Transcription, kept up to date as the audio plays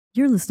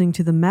You're listening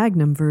to the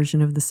Magnum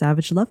version of the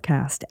Savage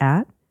Lovecast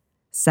at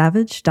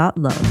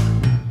savage.love.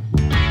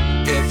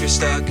 If you're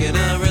stuck in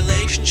a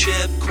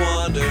relationship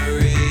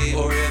quandary,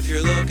 or if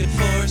you're looking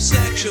for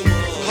sexual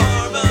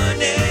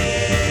harmony,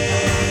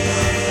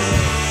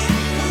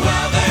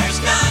 well,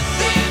 there's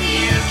nothing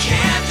you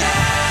can't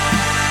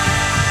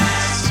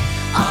ask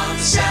on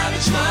the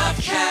Savage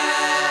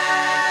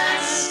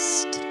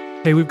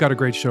Lovecast. Hey, we've got a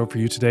great show for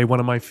you today. One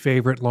of my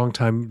favorite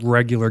longtime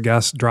regular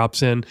guests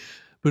drops in.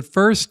 But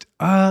first,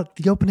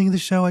 the opening of the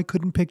show, I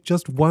couldn't pick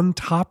just one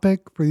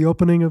topic for the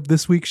opening of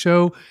this week's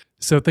show.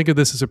 So think of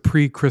this as a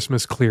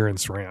pre-Christmas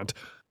clearance rant.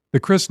 The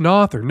Chris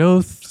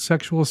Noth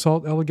sexual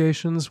assault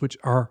allegations, which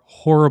are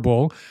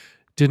horrible,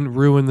 didn't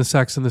ruin the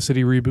Sex and the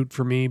City reboot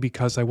for me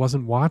because I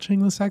wasn't watching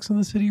the Sex and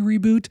the City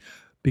reboot,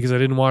 because I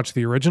didn't watch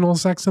the original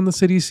Sex and the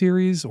City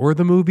series or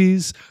the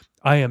movies.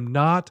 I am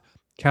not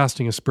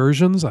casting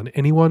aspersions on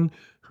anyone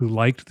who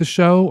liked the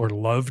show or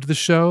loved the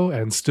show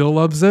and still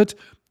loves it.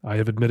 I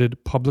have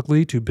admitted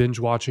publicly to binge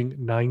watching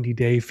 90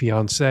 Day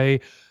Fiancé.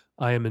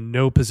 I am in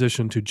no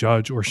position to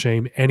judge or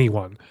shame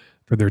anyone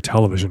for their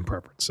television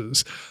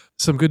preferences.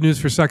 Some good news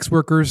for sex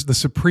workers. The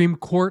Supreme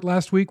Court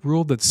last week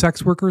ruled that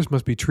sex workers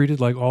must be treated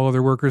like all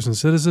other workers and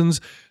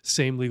citizens,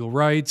 same legal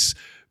rights,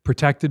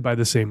 protected by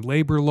the same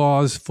labor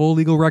laws, full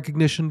legal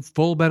recognition,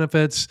 full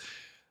benefits.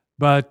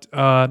 But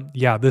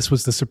this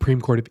was the Supreme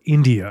Court of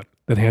India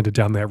that handed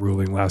down that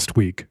ruling last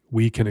week.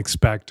 We can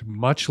expect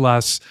much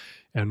less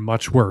and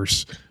much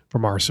worse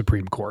from our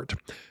Supreme Court.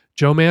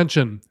 Joe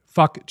Manchin.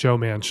 Fuck Joe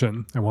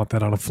Manchin. I want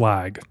that on a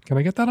flag. Can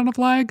I get that on a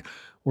flag?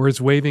 Or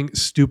is waving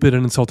stupid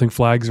and insulting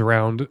flags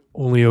around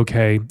only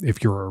okay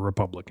if you're a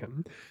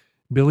Republican?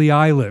 Billie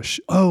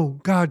Eilish. Oh,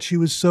 God, she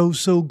was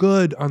so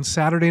good on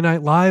Saturday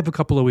Night Live a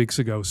couple of weeks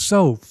ago.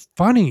 So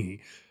funny.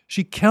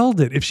 She killed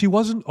it. If she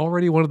wasn't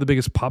already one of the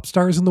biggest pop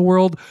stars in the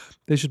world,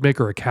 they should make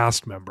her a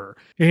cast member.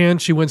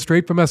 And she went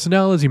straight from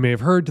SNL, as you may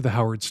have heard, to the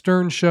Howard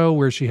Stern show,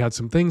 where she had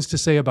some things to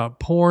say about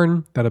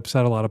porn that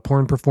upset a lot of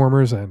porn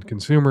performers and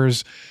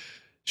consumers.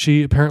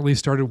 She apparently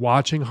started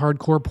watching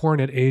hardcore porn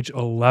at age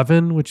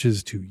 11, which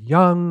is too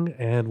young.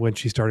 And when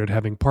she started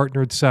having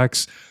partnered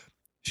sex,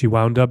 she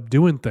wound up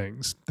doing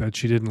things that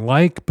she didn't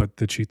like, but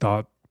that she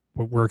thought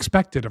were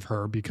expected of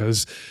her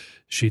because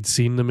she'd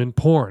seen them in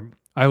porn.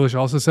 Eilish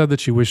also said that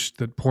she wished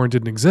that porn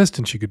didn't exist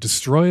and she could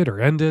destroy it or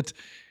end it.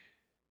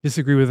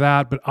 Disagree with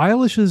that, but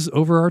Eilish's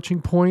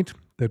overarching point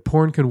that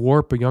porn can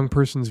warp a young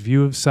person's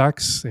view of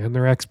sex and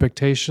their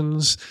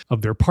expectations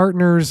of their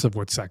partners, of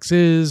what sex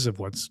is, of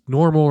what's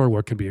normal or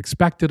what can be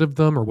expected of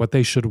them or what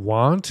they should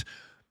want,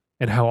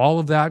 and how all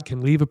of that can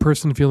leave a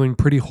person feeling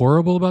pretty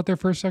horrible about their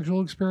first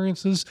sexual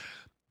experiences.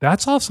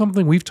 That's all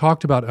something we've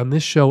talked about on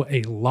this show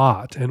a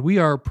lot, and we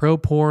are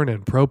pro-porn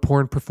and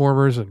pro-porn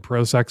performers and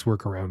pro-sex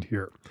work around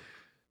here.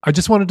 I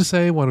just wanted to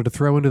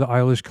throw into the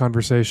Eilish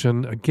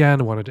conversation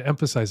again, wanted to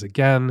emphasize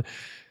again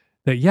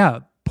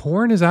that,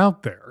 porn is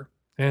out there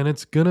and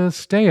it's going to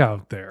stay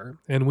out there.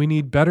 And we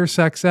need better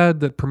sex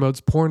ed that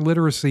promotes porn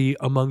literacy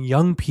among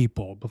young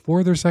people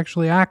before they're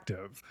sexually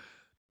active.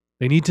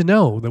 They need to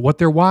know that what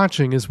they're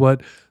watching is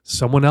what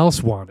someone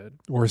else wanted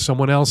or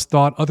someone else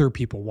thought other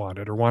people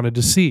wanted or wanted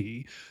to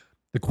see.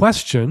 The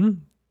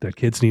question that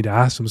kids need to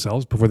ask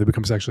themselves before they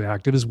become sexually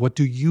active is, what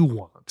do you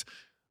want?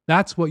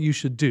 That's what you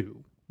should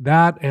do.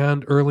 That,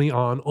 and early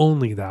on,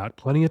 only that.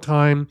 Plenty of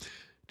time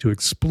to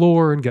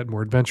explore and get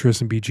more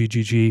adventurous and be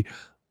GGG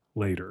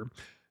later.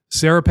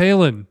 Sarah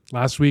Palin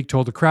last week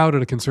told a crowd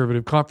at a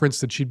conservative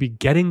conference that she'd be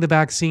getting the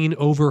vaccine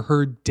over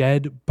her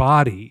dead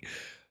body.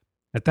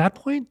 At that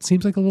point,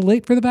 seems like a little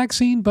late for the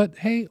vaccine, but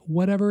hey,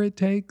 whatever it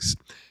takes.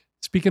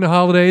 Speaking of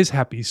holidays,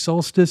 Happy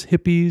Solstice,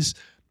 hippies.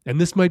 And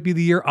this might be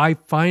the year I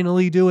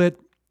finally do it.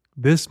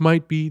 This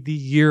might be the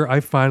year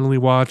I finally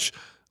watch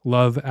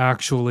Love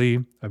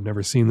Actually. I've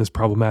never seen this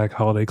problematic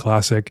holiday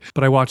classic,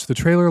 but I watched the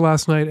trailer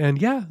last night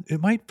and it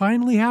might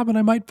finally happen.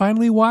 I might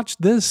finally watch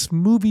this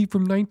movie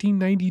from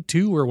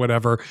 1992 or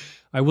whatever.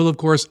 I will, of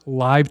course,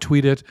 live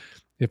tweet it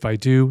if I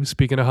do.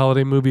 Speaking of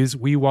holiday movies,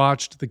 we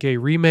watched the gay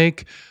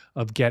remake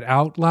of Get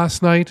Out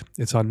last night.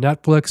 It's on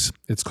Netflix.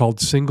 It's called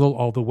Single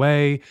All the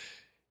Way.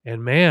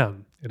 And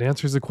man, it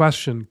answers the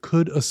question,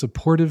 could a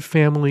supportive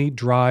family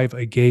drive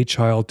a gay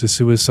child to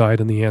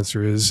suicide? And the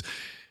answer is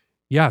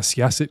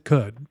yes, it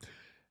could.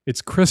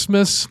 It's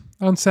Christmas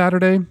on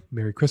Saturday.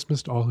 Merry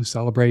Christmas to all who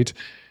celebrate.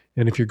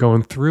 And if you're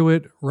going through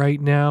it right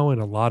now,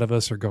 and a lot of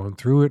us are going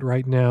through it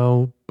right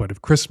now, but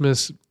if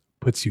Christmas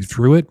puts you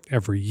through it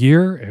every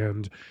year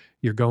and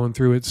you're going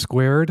through it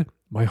squared,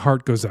 my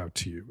heart goes out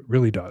to you. It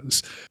really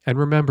does. And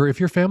remember, if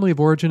your family of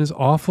origin is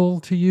awful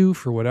to you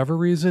for whatever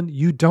reason,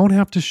 you don't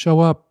have to show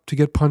up to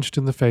get punched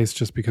in the face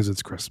just because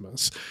it's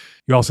Christmas.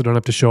 You also don't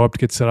have to show up to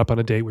get set up on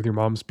a date with your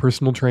mom's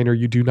personal trainer.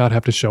 You do not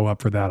have to show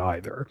up for that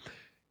either.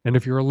 And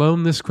if you're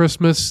alone this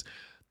Christmas,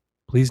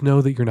 please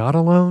know that you're not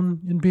alone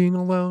in being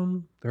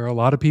alone. There are a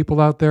lot of people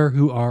out there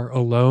who are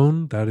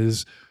alone. That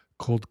is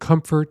cold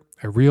comfort,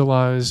 I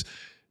realize.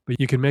 But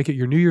you can make it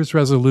your New Year's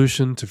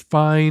resolution to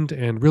find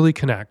and really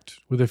connect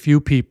with a few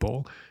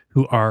people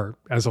who are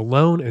as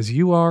alone as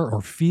you are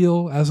or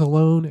feel as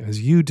alone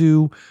as you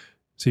do,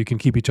 so you can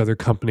keep each other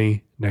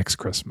company next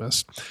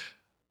Christmas.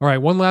 All right,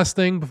 one last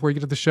thing before we get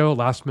to the show,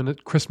 last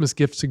minute Christmas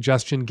gift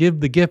suggestion. Give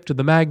the gift of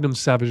the Magnum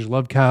Savage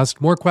Lovecast.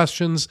 More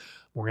questions,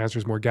 more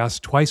answers, more guests,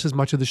 twice as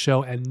much of the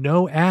show, and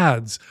no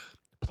ads,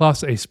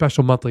 plus a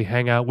special monthly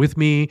hangout with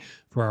me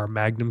for our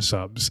Magnum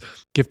subs.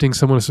 Gifting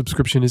someone a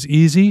subscription is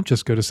easy.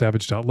 Just go to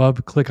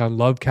savage.love, click on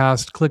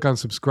Lovecast, click on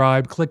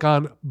subscribe, click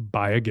on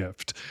buy a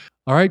gift.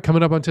 All right,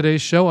 coming up on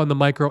today's show on the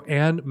Micro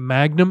and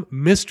Magnum,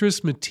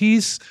 Mistress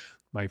Matisse,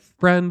 my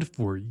friend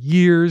for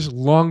years,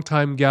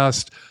 longtime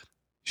guest.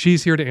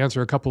 She's here to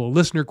answer a couple of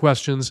listener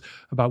questions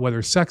about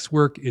whether sex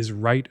work is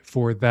right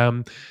for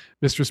them.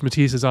 Mistress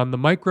Matisse is on the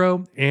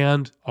Micro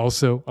and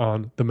also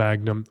on the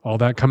Magnum. All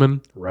that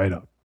coming right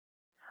up.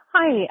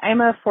 Hi,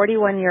 I'm a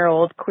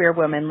 41-year-old queer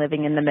woman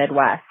living in the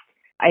Midwest.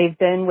 I've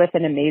been with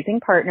an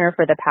amazing partner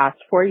for the past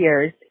 4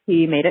 years.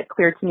 He made it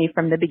clear to me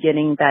from the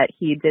beginning that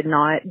he did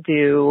not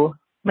do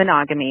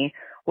monogamy,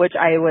 which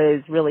I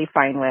was really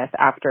fine with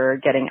after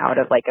getting out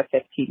of like a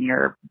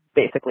 15-year,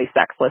 basically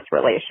sexless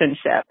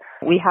relationship.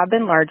 We have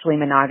been largely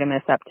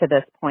monogamous up to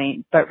this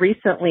point, but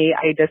recently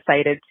I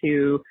decided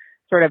to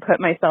sort of put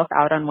myself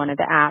out on one of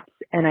the apps,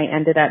 and I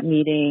ended up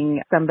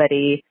meeting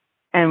somebody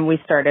and we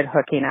started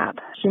hooking up.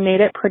 She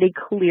made it pretty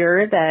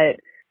clear that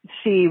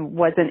she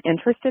wasn't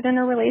interested in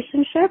a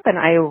relationship, and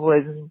I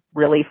was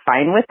really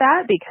fine with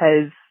that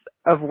because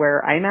of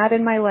where I'm at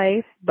in my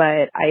life.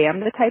 But I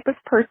am the type of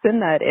person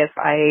that if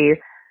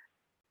I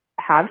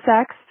have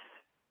sex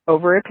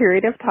over a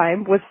period of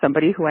time with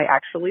somebody who I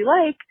actually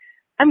like,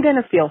 I'm going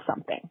to feel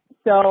something.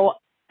 So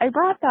I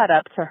brought that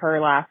up to her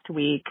last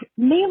week,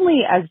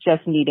 mainly as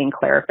just needing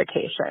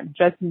clarification,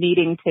 just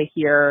needing to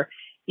hear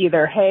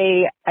either,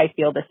 hey, I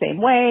feel the same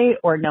way,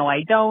 or no,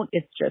 I don't.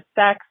 It's just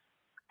sex.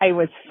 I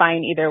was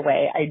fine either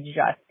way. I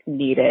just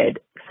needed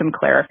some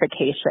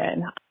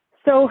clarification.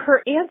 So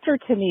her answer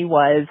to me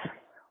was,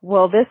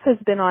 well, this has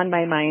been on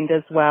my mind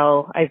as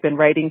well. I've been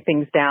writing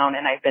things down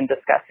and I've been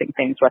discussing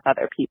things with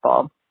other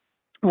people,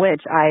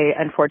 which I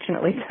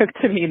unfortunately took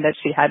to mean that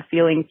she had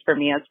feelings for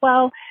me as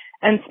well,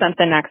 and spent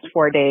the next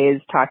 4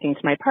 days talking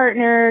to my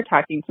partner,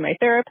 talking to my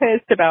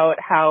therapist about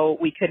how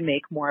we could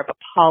make more of a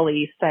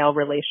poly-style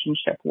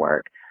relationship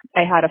work.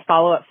 I had a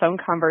follow-up phone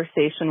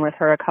conversation with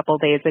her a couple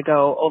days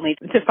ago, only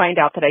to find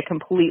out that I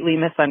completely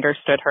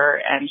misunderstood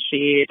her and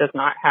she does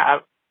not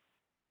have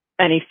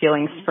any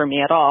feelings for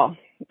me at all.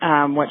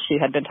 What she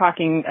had been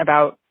talking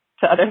about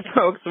to other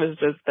folks was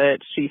just that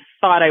she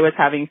thought I was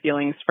having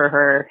feelings for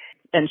her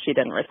and she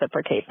didn't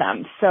reciprocate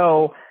them.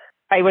 So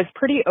I was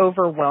pretty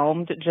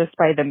overwhelmed just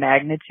by the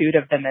magnitude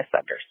of the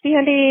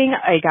misunderstanding.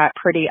 I got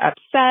pretty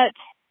upset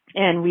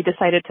and we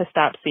decided to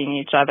stop seeing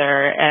each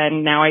other.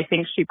 And now I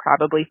think she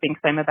probably thinks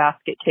I'm a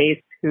basket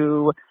case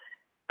who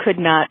could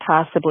not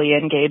possibly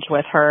engage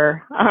with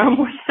her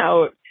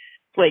without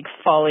like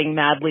falling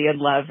madly in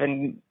love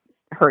and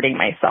hurting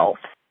myself.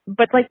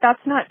 But like,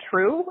 that's not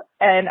true.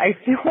 And I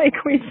feel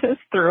like we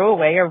just threw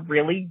away a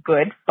really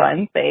good,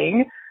 fun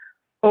thing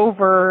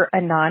over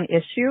a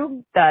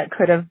non-issue that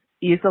could have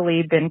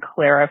easily been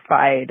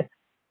clarified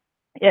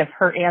if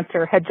her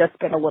answer had just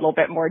been a little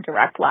bit more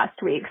direct last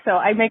week. So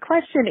my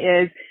question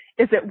is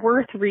it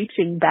worth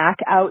reaching back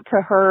out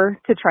to her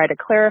to try to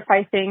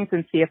clarify things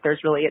and see if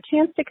there's really a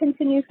chance to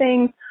continue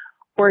things,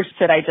 or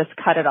should I just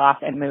cut it off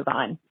and move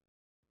on?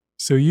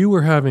 So you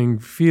were having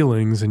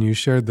feelings and you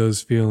shared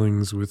those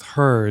feelings with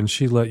her, and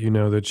she let you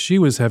know that she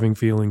was having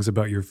feelings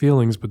about your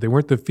feelings, but they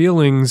weren't the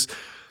feelings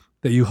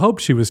that you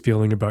hoped she was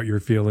feeling about your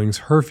feelings.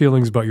 Her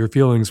feelings about your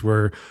feelings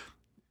were,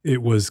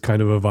 it was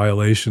kind of a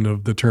violation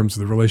of the terms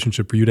of the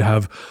relationship for you to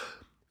have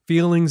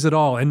feelings at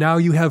all. And now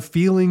you have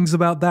feelings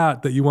about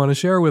that you want to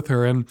share with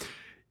her. And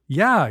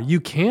yeah, you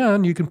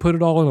can put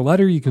it all in a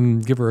letter. You can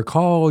give her a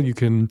call. You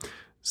can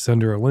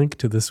send her a link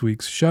to this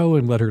week's show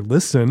and let her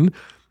listen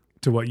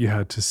to what you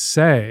had to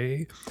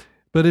say.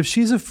 But if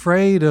she's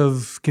afraid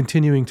of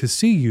continuing to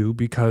see you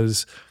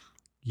because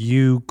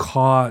you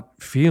caught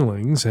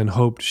feelings and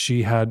hoped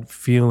she had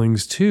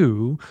feelings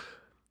too,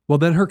 well,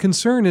 then her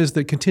concern is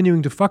that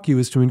continuing to fuck you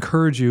is to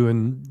encourage you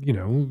and,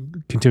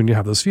 continue to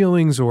have those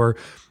feelings. Or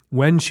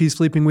when she's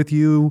sleeping with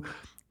you,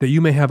 that you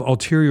may have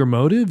ulterior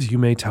motives. You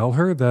may tell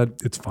her that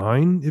it's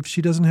fine if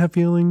she doesn't have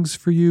feelings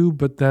for you,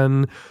 but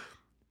then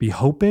be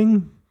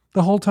hoping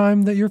the whole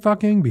time that you're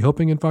fucking, be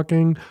hoping and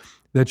fucking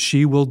that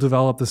she will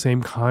develop the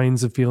same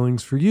kinds of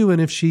feelings for you.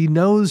 And if she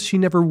knows she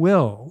never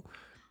will,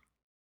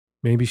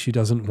 maybe she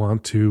doesn't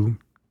want to,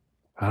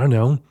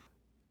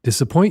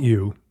 disappoint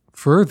you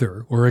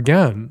further or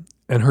again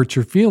and hurt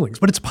your feelings.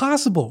 But it's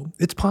possible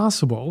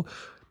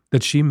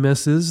that she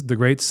misses the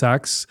great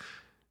sex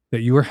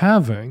that you are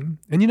having.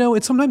 And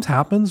it sometimes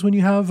happens when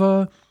you have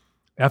a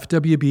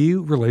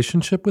FWB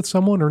relationship with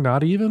someone, or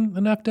not even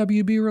an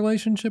FWB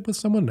relationship with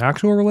someone, an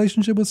actual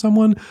relationship with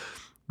someone,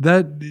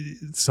 that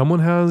someone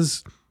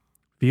has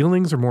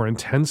feelings or more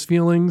intense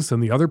feelings than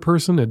the other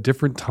person at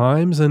different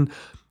times. And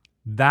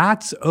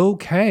that's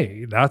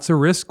okay. That's a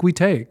risk we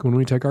take when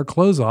we take our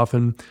clothes off.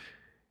 And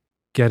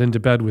get into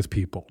bed with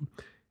people.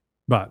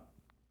 But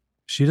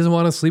she doesn't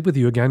want to sleep with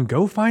you again.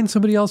 Go find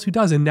somebody else who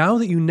does. And now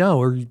that you know,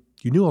 or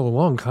you knew all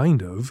along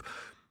kind of,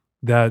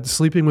 that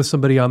sleeping with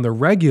somebody on the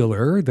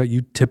regular, that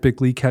you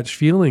typically catch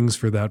feelings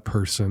for that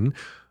person,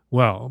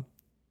 well,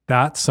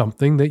 that's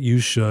something that you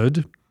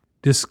should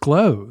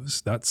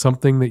disclose. That's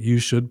something that you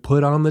should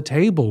put on the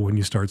table when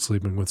you start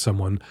sleeping with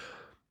someone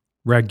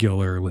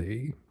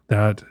regularly.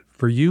 That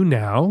for you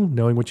now,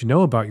 knowing what you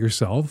know about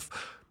yourself,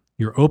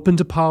 you're open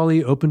to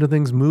poly, open to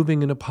things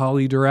moving in a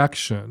poly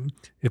direction.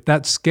 If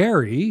that's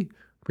scary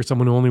for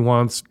someone who only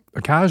wants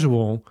a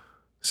casual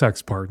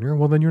sex partner,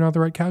 well, then you're not the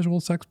right casual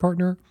sex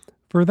partner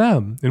for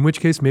them. In which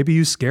case, maybe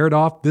you scared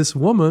off this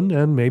woman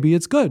and maybe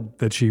it's good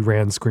that she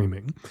ran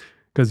screaming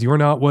because you're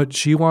not what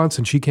she wants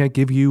and she can't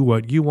give you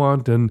what you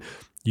want, and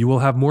you will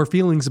have more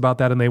feelings about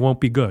that and they won't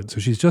be good. So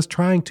she's just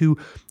trying to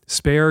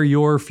spare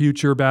your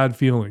future bad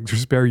feelings or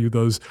spare you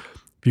those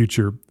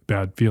future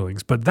bad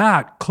feelings. But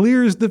that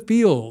clears the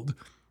field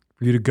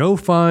for you to go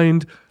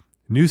find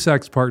new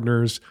sex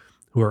partners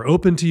who are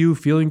open to you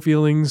feeling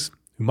feelings,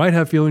 who might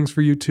have feelings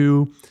for you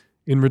too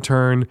in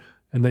return,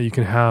 and that you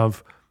can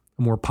have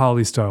a more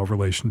poly-style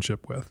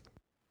relationship with.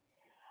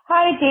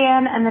 Hi,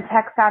 Dan and the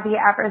tech-savvy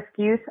at-risk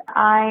youth.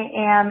 I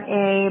am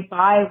a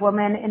bi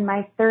woman in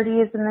my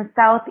 30s in the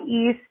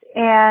Southeast,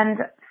 and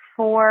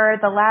for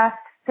the last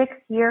 6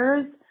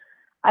 years,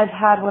 I've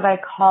had what I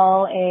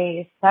call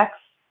a sex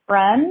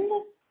friend.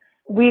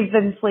 We've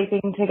been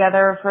sleeping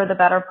together for the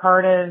better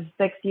part of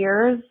 6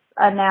 years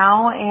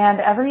now, and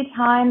every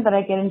time that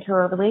I get into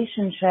a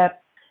relationship,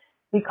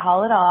 we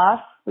call it off,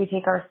 we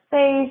take our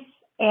space,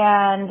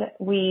 and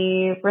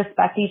we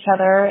respect each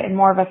other in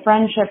more of a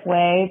friendship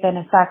way than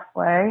a sex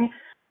way.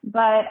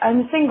 But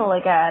I'm single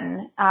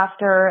again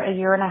after a 1.5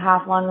 year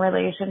long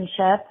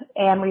relationship,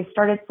 and we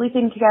started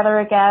sleeping together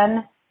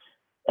again.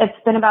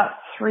 It's been about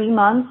 3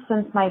 months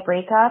since my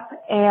breakup,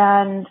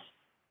 and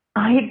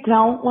I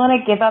don't want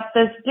to give up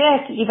this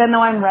dick, even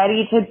though I'm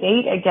ready to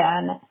date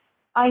again.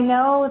 I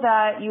know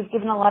that you've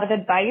given a lot of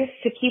advice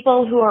to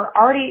people who are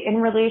already in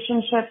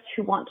relationships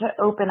who want to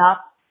open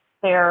up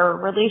their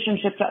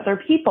relationship to other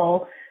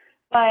people,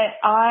 but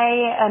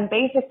I am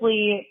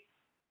basically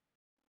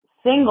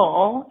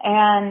single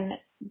and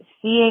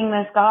seeing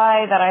this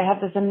guy that I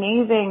have this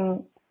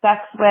amazing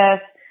sex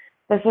with,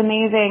 this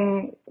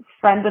amazing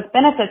friend with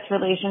benefits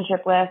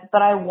relationship with,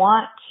 but I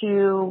want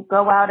to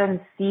go out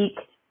and seek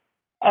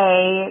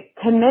a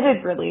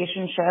committed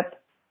relationship,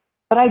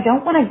 but I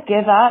don't want to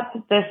give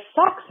up this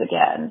sex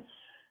again.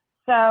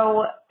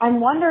 So I'm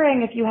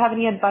wondering if you have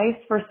any advice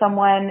for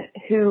someone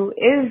who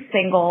is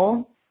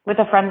single with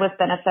a friend with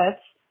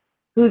benefits,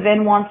 who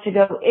then wants to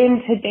go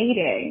into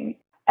dating.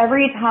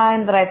 Every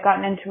time that I've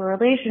gotten into a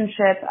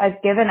relationship,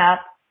 I've given up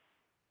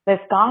this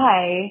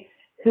guy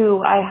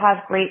who I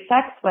have great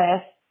sex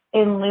with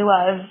in lieu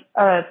of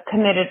a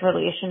committed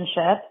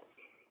relationship.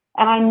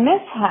 And I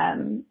miss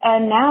him.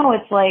 And now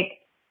it's like,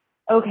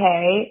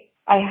 okay,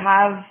 I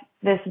have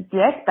this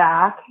dick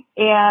back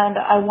and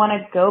I want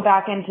to go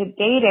back into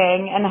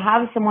dating and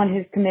have someone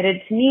who's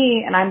committed to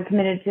me and I'm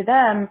committed to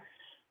them.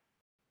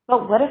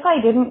 But what if I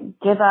didn't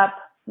give up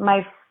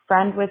my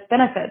friend with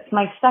benefits,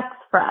 my sex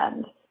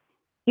friend?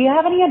 Do you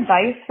have any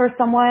advice for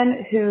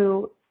someone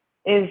who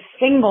is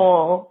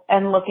single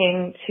and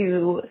looking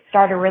to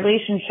start a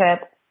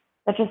relationship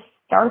that just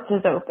starts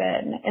as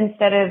open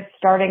instead of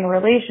starting a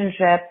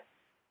relationship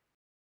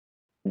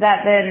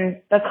that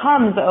then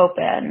becomes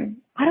open?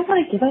 I don't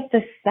want to give up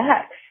this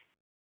sex.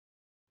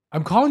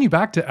 I'm calling you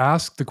back to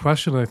ask the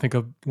question that I think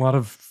a lot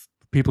of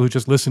people who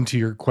just listen to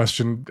your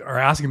question are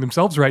asking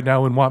themselves right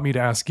now and want me to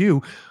ask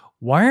you.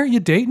 Why aren't you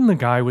dating the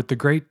guy with the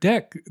great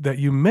dick that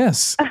you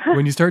miss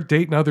when you start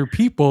dating other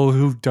people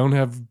who don't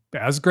have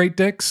as great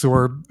dicks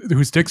or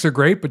whose dicks are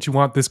great, but you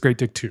want this great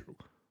dick too?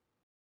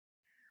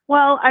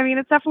 Well, I mean,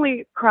 it's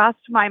definitely crossed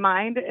my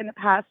mind in the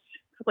past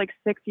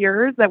 6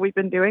 years that we've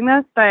been doing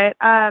this, but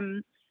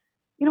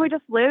we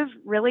just live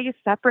really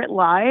separate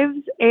lives,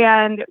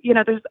 and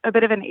there's a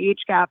bit of an age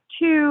gap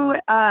too.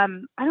 I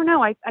don't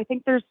know. I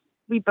think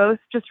we both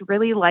just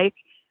really like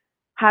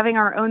having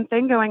our own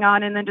thing going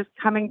on and then just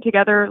coming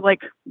together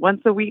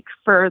once a week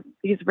for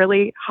these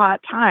really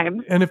hot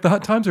times. And if the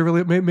hot times are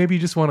really, maybe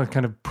you just want to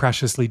kind of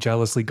preciously,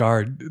 jealously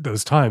guard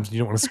those times. You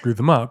don't want to screw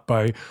them up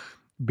by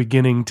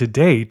beginning to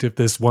date if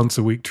this once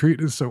a week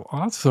treat is so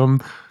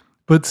awesome.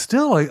 But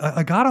still,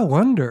 I gotta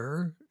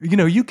wonder,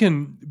 you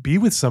can be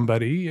with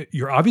somebody.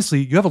 You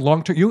have a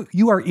long-term,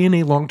 you are in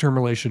a long-term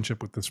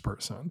relationship with this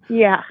person.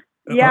 Yeah.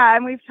 Yeah.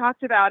 And we've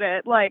talked about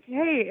it.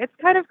 Hey, it's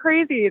kind of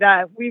crazy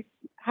that we've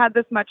had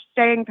this much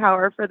staying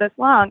power for this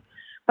long.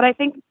 But I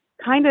think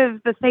kind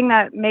of the thing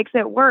that makes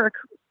it work,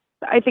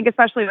 I think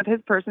especially with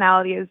his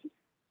personality, is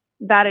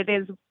that it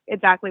is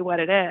exactly what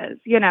it is.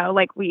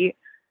 We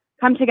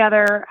come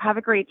together, have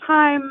a great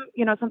time.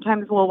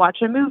 Sometimes we'll watch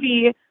a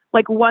movie.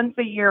 Once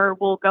a year,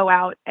 we'll go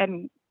out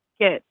and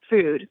get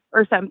food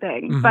or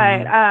something. Mm-hmm.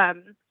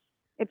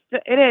 But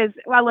it is,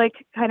 well,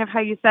 kind of how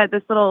you said,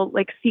 this little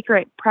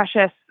secret,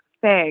 precious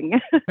thing.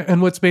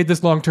 And what's made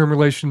this long-term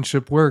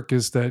relationship work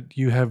is that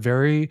you have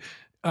I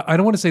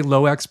don't want to say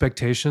low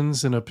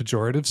expectations in a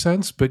pejorative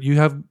sense, but you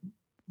have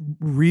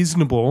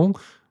reasonable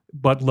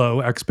but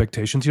low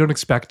expectations. You don't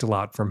expect a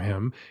lot from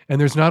him.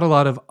 And there's not a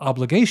lot of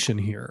obligation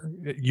here.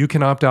 You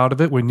can opt out of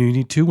it when you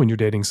need to, when you're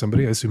dating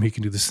somebody. I assume he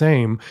can do the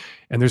same.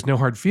 And there's no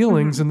hard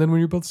feelings. And then when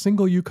you're both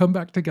single, you come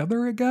back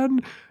together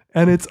again.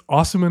 And it's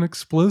awesome and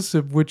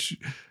explosive, which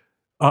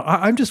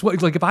I'm just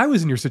like, if I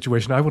was in your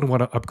situation, I would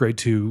want to upgrade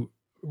to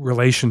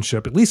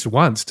relationship at least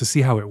once to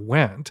see how it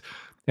went.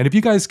 And if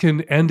you guys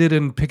can end it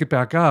and pick it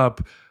back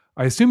up,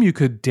 I assume you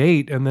could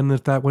date. And then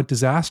if that went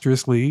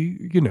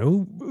disastrously,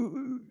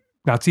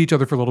 not see each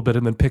other for a little bit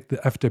and then pick the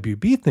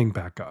FWB thing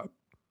back up.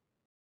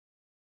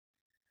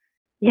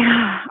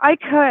 Yeah,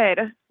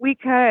 we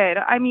could.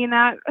 I mean,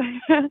 that,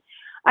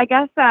 I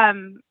guess,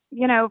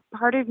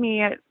 part of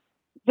me,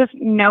 just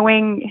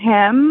knowing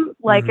him,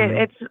 like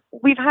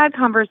we've had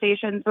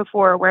conversations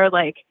before where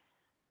like,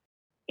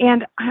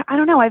 and I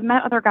don't know, I've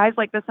met other guys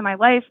like this in my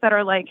life that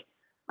are like,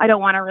 I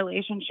don't want a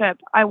relationship.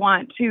 I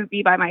want to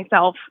be by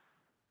myself.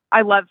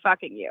 I love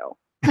fucking you.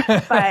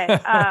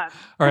 But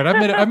all right,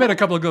 I met a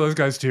couple of those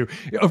guys too.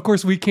 Of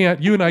course,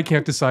 you and I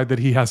can't decide that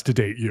he has to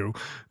date you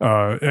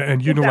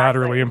and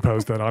unilaterally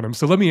impose that on him.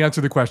 So let me answer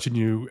the question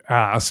you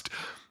asked,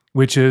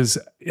 which is,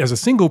 as a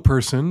single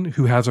person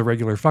who has a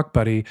regular fuck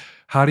buddy,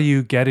 how do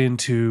you get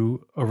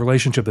into a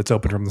relationship that's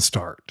open from the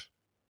start?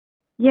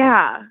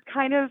 Yeah,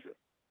 kind of.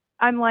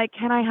 I'm like,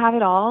 can I have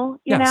it all?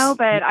 You know,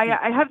 but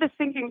I have this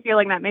sinking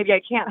feeling that maybe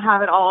I can't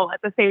have it all at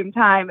the same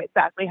time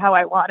exactly how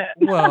I want it.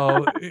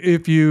 Well,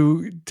 if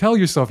you tell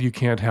yourself you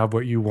can't have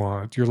what you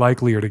want, you're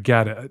likelier to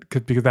get it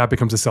because that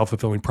becomes a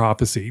self-fulfilling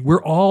prophecy.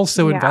 We're all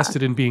so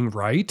invested in being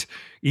right,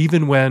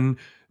 even when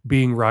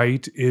being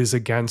right is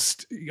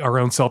against our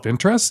own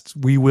self-interest.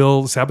 We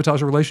will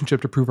sabotage a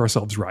relationship to prove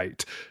ourselves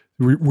right.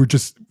 We're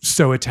just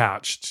so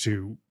attached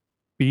to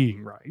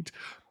being right.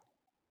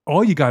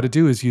 All you got to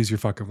do is use your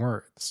fucking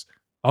words.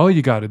 All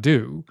you got to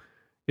do,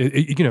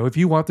 if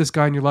you want this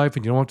guy in your life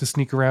and you don't want to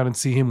sneak around and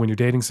see him when you're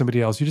dating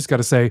somebody else, you just got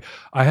to say,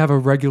 I have a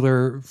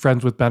regular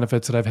friends with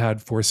benefits that I've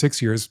had for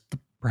 6 years,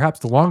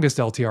 perhaps the longest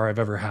LTR I've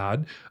ever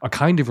had, a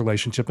kind of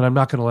relationship, and I'm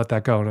not going to let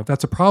that go. And if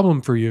that's a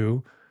problem for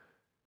you,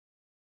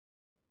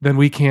 then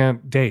we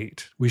can't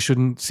date. We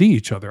shouldn't see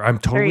each other. I'm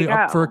totally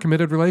up for a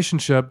committed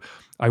relationship.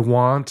 I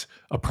want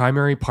a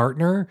primary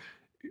partner,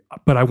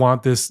 but I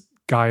want this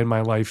guy in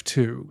my life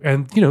too.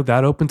 And,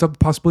 that opens up the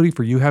possibility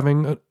for you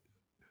having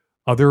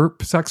other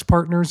sex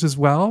partners as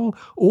well.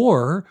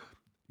 Or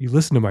you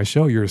listen to my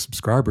show, you're a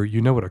subscriber,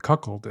 you know what a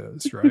cuckold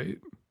is, right?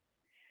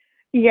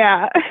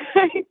 Yeah,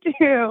 I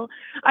do.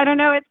 I don't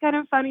know. It's kind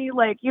of funny,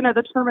 like,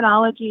 the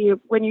terminology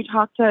when you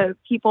talk to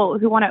people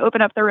who want to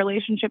open up their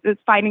relationship is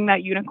finding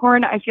that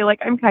unicorn. I feel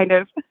like I'm kind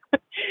of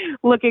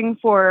looking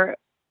for,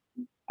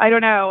 I don't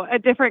know, a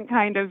different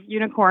kind of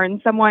unicorn,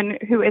 someone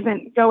who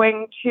isn't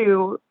going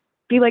to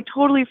be like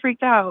totally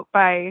freaked out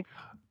by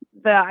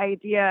the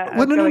idea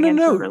of going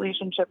into a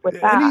relationship with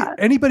that.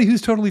 Anybody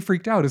who's totally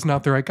freaked out is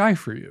not the right guy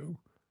for you.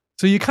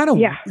 So you kind of,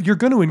 you're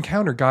going to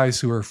encounter guys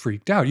who are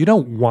freaked out. You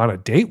don't want to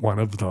date one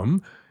of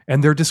them,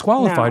 and they're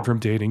disqualified from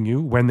dating you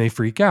when they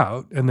freak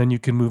out. And then you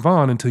can move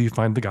on until you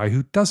find the guy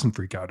who doesn't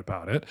freak out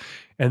about it.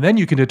 And then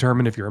you can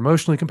determine if you're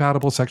emotionally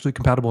compatible, sexually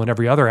compatible in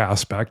every other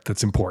aspect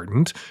that's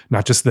important,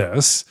 not just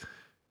this.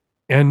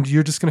 And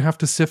you're just going to have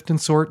to sift and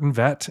sort and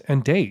vet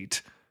and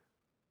date.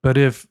 But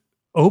if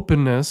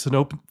openness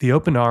and the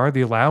open R,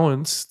 the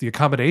allowance, the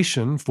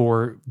accommodation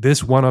for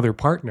this one other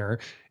partner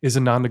is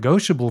a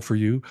non-negotiable for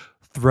you,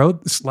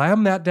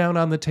 slam that down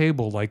on the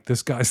table like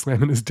this guy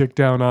slamming his dick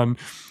down on,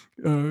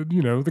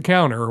 the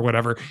counter or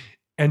whatever,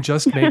 and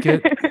just make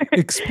it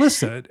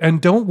explicit.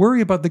 And don't worry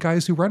about the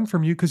guys who run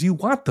from you because you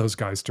want those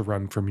guys to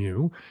run from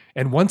you.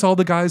 And once all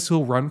the guys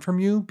who'll run from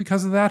you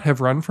because of that have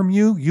run from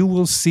you, you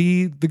will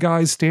see the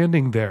guys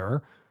standing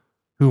there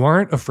who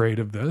aren't afraid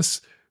of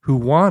this, who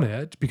want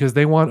it because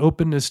they want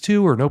openness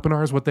too, or an open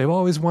R is what they've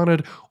always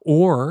wanted,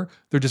 or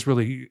they're just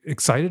really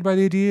excited by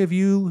the idea of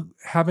you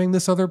having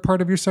this other part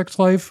of your sex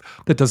life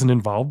that doesn't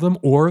involve them,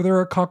 or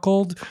they're a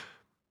cuckold.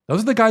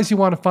 Those are the guys you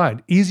want to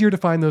find. Easier to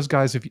find those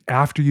guys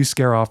after you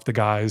scare off the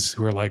guys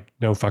who are like,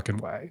 no fucking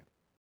way.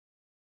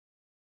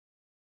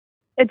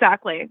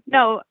 Exactly.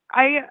 No,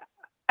 I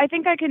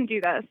think I can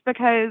do this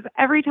because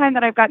every time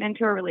that I've gotten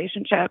into a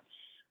relationship,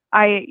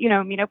 I,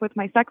 meet up with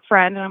my sex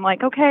friend and I'm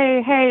like,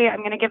 okay, hey, I'm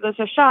going to give this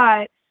a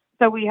shot.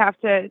 So we have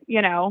to,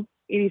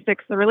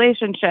 86 the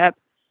relationship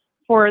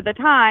for the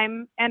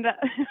time. And,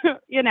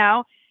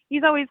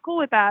 he's always cool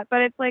with that.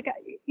 But it's like,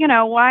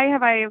 why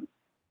have I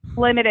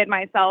limited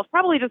myself?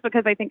 Probably just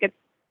because I think it's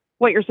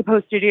what you're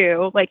supposed to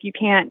do. Like you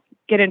can't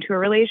get into a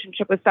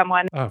relationship with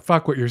someone. Oh,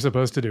 fuck what you're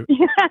supposed to do.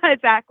 Yeah,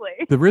 exactly.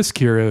 The risk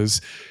here is,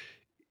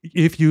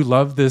 if you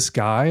love this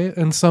guy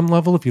on some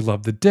level, if you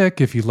love the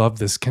dick, if you love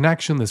this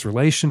connection, this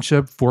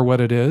relationship for what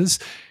it is,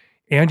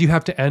 and you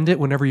have to end it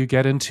whenever you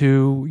get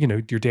into,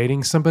 you're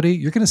dating somebody,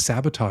 you're going to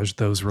sabotage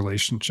those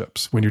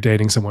relationships when you're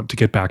dating someone to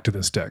get back to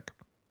this dick.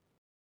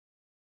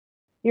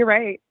 You're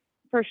right.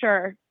 for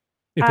sure.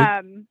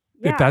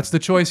 If that's the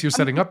choice you're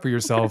setting up for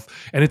yourself,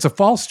 and it's a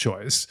false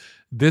choice,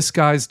 this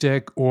guy's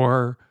dick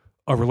or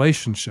a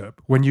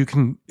relationship, when you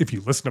can, if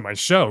you listen to my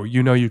show,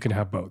 you know you can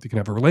have both. You can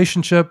have a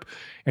relationship,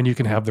 and you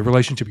can have the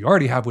relationship you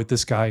already have with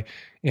this guy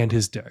and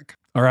his dick.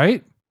 All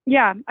right?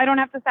 Yeah, I don't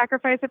have to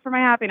sacrifice it for my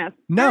happiness.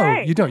 No,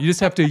 right. You don't. You just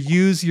have to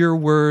use your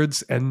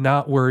words and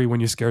not worry when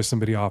you scare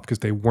somebody off because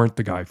they weren't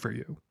the guy for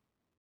you.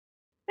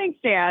 Thanks,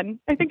 Dan.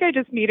 I think I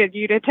just needed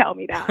you to tell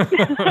me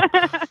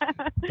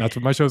that. That's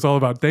what my show's all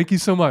about. Thank you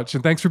so much.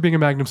 And thanks for being a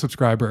Magnum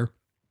subscriber.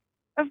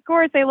 Of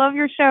course. I love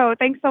your show.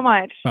 Thanks so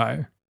much.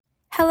 Bye.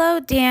 Hello,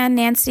 Dan,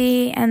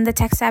 Nancy, and the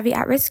tech-savvy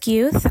at-risk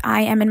youth.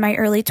 I am in my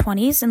early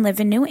 20s and live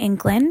in New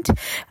England.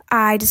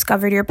 I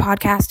discovered your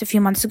podcast a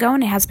few months ago,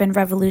 and it has been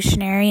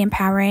revolutionary,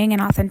 empowering,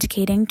 and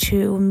authenticating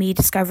to me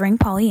discovering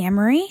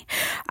polyamory.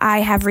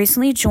 I have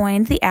recently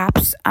joined the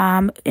apps,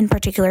 in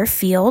particular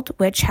Field,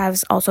 which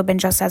has also been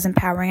just as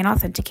empowering and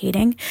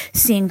authenticating,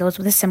 seeing those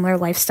with a similar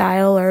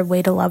lifestyle or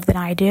way to love than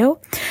I do.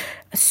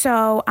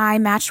 So I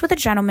matched with a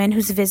gentleman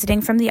who's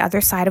visiting from the other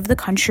side of the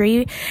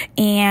country,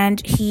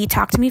 and he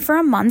talked to me for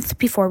a month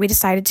before we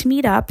decided to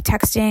meet up,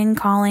 texting,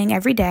 calling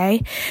every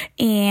day,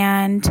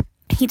 and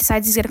he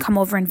decides he's going to come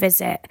over and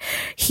visit.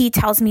 He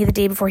tells me the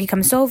day before he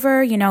comes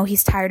over,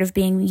 he's tired of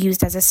being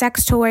used as a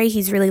sex toy.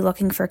 He's really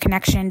looking for a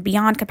connection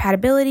beyond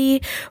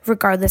compatibility,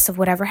 regardless of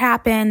whatever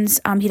happens.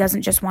 He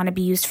doesn't just want to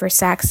be used for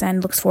sex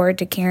and looks forward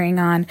to carrying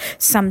on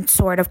some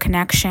sort of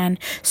connection.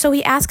 So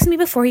he asks me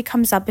before he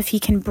comes up if he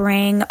can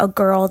bring a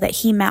girl that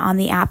he met on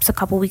the apps a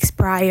couple weeks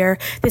prior,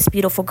 this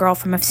beautiful girl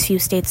from a few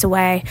states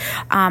away.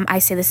 I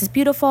say, this is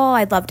beautiful.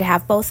 I'd love to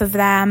have both of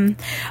them.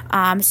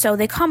 So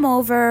they come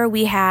over.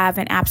 We have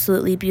an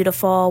absolutely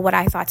beautiful, what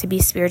I thought to be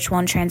spiritual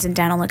and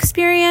transcendental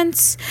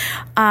experience.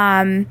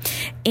 And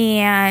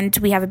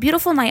we have a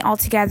beautiful night all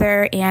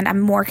together, and I'm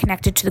more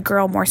connected to the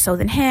girl more so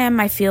than him.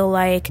 I feel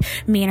like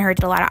me and her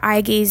did a lot of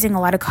eye gazing, a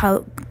lot of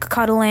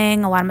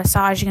cuddling, a lot of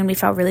massaging, and we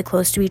felt really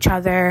close to each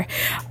other.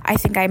 I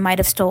think I might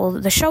have stole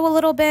the show a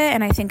little bit,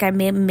 and I think I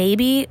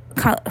maybe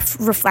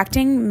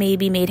reflecting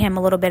maybe made him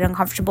a little bit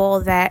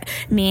uncomfortable that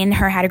me and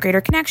her had a greater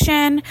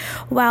connection.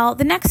 Well,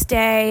 the next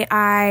day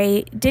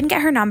I didn't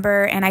get her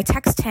number, and I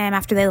text him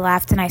after they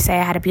left, and I say,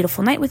 I had a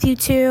beautiful night with you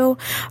two.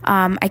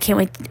 I can't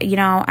wait.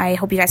 I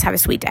hope you guys have a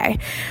sweet day.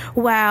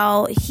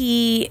 Well,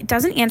 he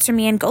doesn't answer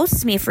me and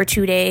ghosts me for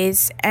 2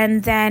 days,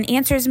 and then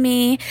answers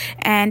me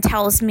and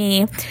tells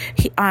me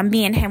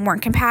me and him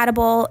weren't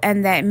compatible,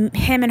 and that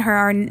him and her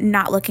are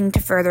not looking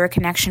to further a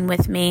connection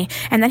with me.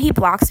 And then he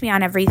blocks me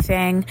on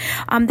everything.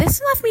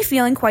 This left me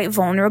feeling quite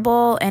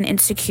vulnerable and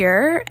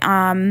insecure.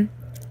 And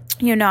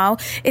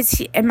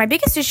my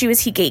biggest issue is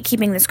he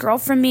gatekeeping this girl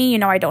from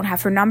me. I don't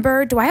have her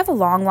number. Do I have a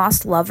long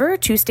lost lover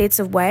 2 states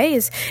away?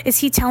 Is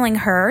he telling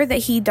her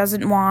that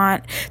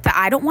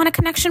I don't want a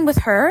connection with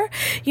her?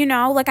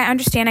 I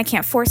understand I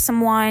can't force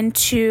someone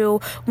to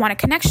want a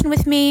connection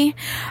with me.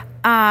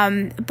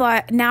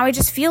 But now I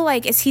just feel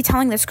like, is he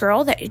telling this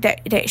girl that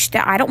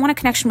I don't want a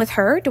connection with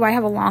her? Do I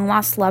have a long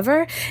lost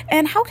lover?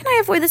 And how can I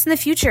avoid this in the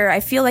future? I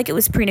feel like it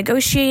was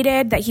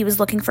pre-negotiated, that he was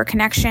looking for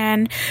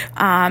connection,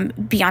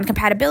 beyond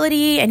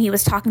compatibility, and he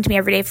was talking to me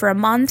every day for a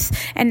month.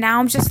 And now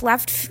I'm just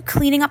left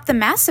cleaning up the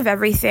mess of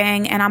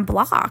everything, and I'm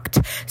blocked.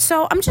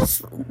 So I'm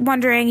just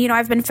wondering,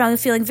 I've been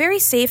feeling very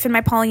safe in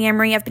my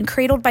polyamory. I've been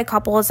cradled by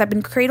couples. I've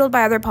been cradled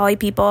by other poly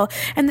people.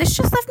 And this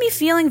just left me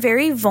feeling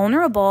very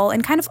vulnerable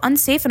and kind of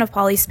unsafe in a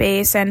poly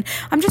space. And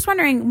I'm just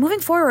wondering, moving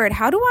forward,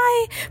 how do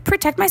I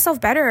protect myself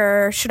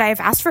better? Should I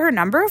have asked for her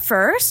number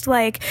first?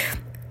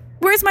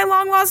 Where's my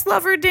long lost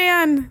lover,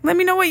 Dan? Let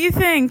me know what you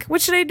think. What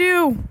should I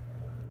do?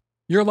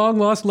 Your long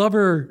lost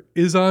lover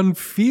is on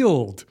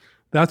Field.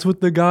 That's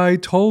what the guy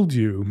told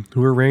you,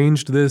 who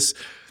arranged this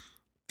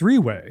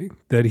 3-way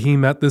that he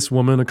met this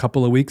woman a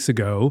couple of weeks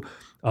ago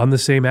on the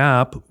same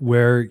app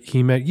where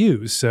he met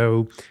you.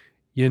 So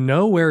you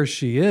know where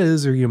she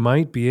is, or you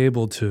might be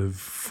able to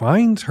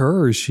find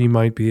her, or she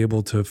might be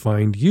able to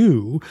find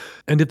you.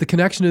 And if the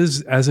connection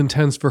is as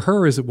intense for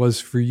her as it was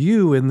for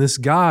you, and this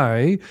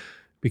guy,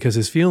 because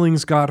his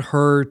feelings got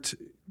hurt,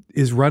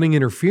 is running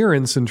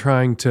interference and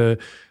trying to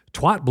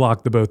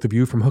twat-block the both of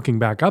you from hooking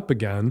back up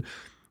again,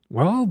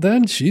 well,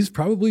 then she's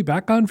probably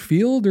back on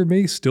Field, or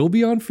may still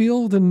be on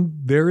Field, and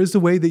there is a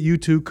way that you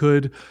two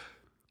could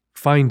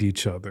find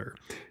each other.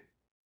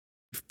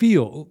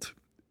 Field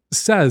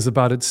says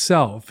about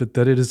itself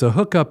that it is a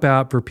hookup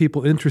app for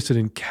people interested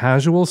in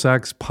casual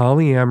sex,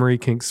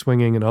 polyamory, kink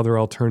swinging, and other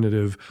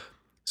alternative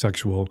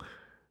sexual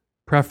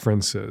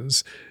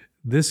preferences.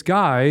 This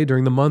guy,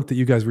 during the month that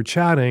you guys were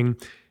chatting,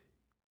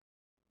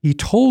 he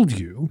told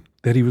you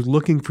that he was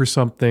looking for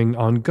something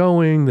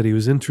ongoing, that he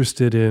was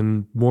interested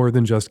in more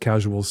than just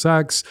casual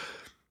sex.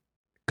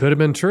 Could have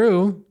been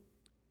true.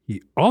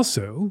 He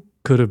also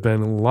could have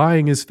been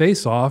lying his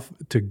face off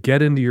to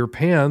get into your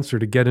pants or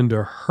to get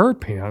into her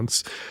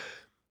pants.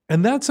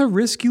 And that's a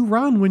risk you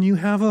run when you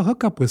have a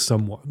hookup with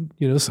someone.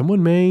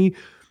 Someone may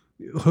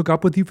hook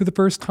up with you for the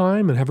first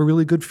time and have a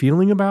really good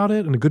feeling about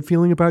it and a good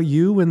feeling about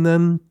you, and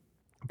then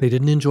they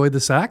didn't enjoy the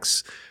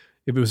sex.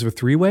 If it was a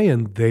three-way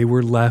and they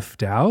were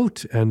left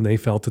out and they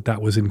felt that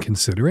that was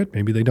inconsiderate,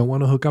 maybe they don't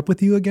want to hook up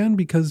with you again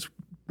because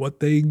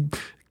the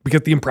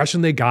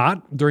impression they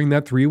got during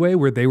that three-way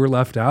where they were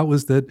left out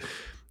was that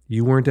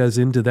you weren't as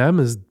into them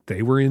as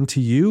they were into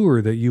you,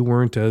 or that you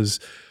weren't as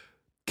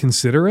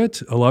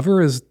considerate a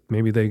lover as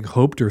maybe they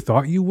hoped or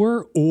thought you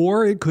were.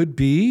 Or it could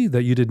be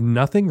that you did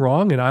nothing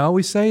wrong. And I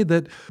always say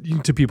that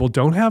to people,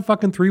 don't have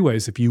fucking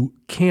three-ways if you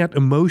can't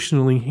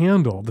emotionally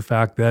handle the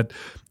fact that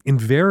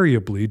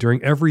invariably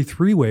during every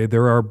three-way,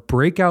 there are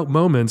breakout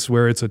moments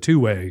where it's a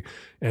two-way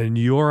and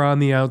you're on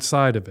the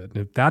outside of it. And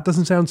if that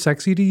doesn't sound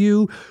sexy to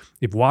you,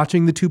 if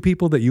watching the two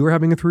people that you were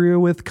having a three-way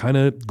with kind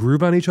of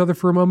groove on each other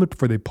for a moment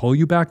before they pull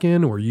you back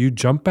in or you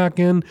jump back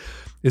in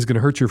is going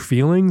to hurt your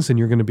feelings and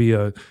you're going to be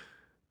a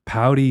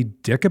pouty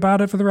dick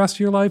about it for the rest of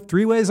your life,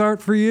 three-ways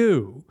aren't for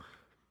you.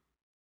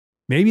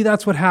 Maybe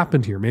that's what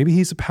happened here. Maybe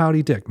he's a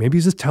pouty dick. Maybe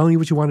he's just telling you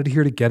what you wanted to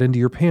hear to get into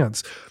your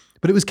pants.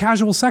 But it was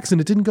casual sex and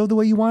it didn't go the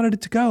way you wanted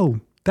it to go.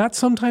 That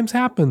sometimes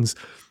happens.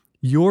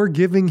 You're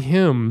giving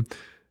him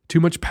too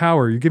much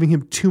power. You're giving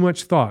him too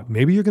much thought.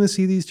 Maybe you're going to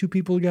see these two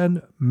people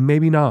again.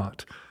 Maybe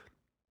not.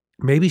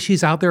 Maybe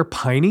she's out there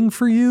pining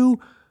for you.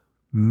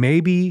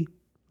 Maybe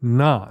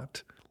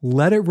not.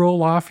 Let it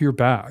roll off your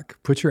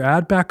back. Put your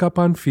ad back up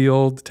on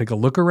Field. Take a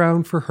look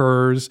around for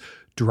hers.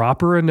 Drop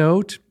her a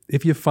note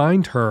if you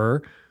find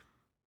her.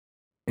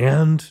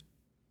 And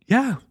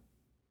yeah,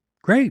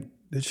 great.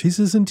 She's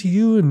into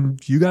you and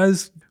you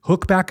guys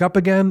hook back up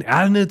again.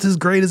 And it's as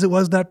great as it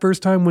was that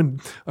first time when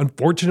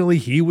unfortunately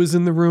he was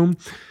in the room.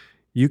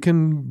 You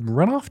can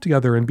run off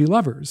together and be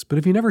lovers. But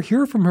if you never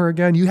hear from her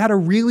again, you had a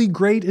really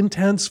great,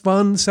 intense,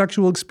 fun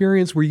sexual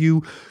experience where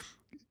you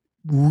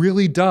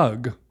really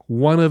dug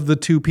one of the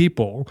two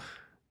people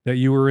that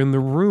you were in the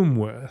room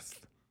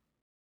with.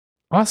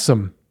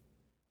 Awesome.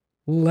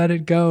 Let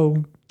it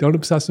go. Don't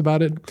obsess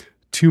about it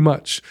too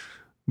much.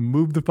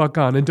 Move the fuck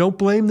on. And don't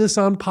blame this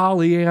on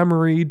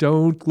polyamory.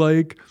 Don't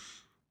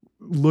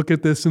look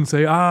at this and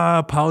say,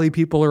 poly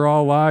people are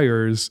all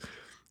liars.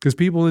 Because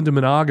people into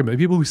monogamy,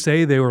 people who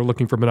say they were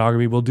looking for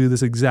monogamy will do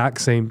this exact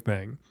same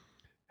thing.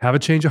 Have a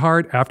change of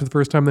heart after the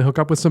first time they hook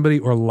up with somebody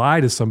or lie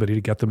to somebody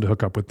to get them to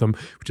hook up with them,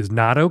 which is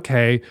not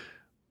okay,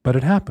 but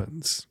it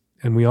happens.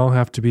 And we all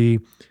have to be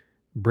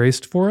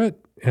braced for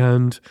it.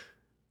 And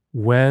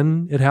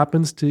when it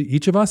happens to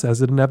each of us,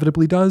 as it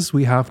inevitably does,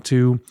 we have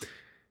to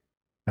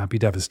not be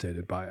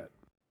devastated by it.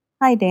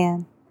 Hi,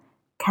 Dan.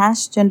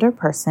 Cash-gender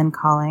person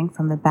calling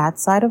from the bad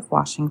side of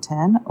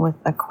Washington with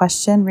a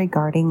question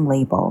regarding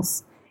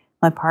labels.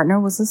 My partner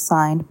was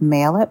assigned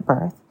male at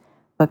birth,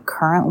 but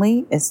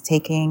currently is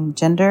taking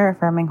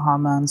gender-affirming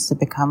hormones to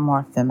become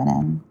more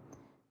feminine.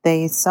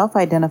 They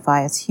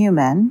self-identify as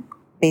human,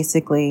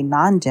 basically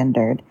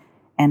non-gendered,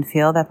 and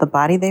feel that the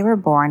body they were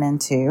born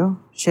into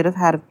should have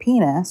had a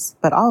penis,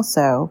 but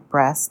also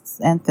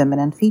breasts and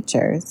feminine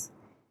features.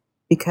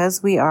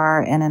 Because we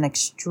are in an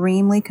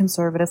extremely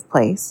conservative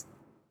place,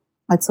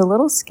 it's a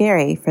little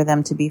scary for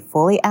them to be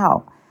fully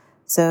out,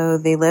 so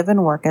they live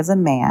and work as a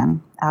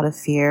man out of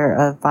fear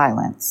of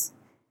violence.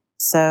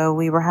 So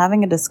we were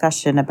having a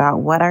discussion about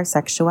what our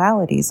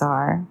sexualities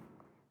are.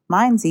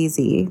 Mine's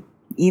easy.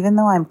 Even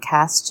though I'm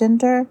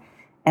cassgender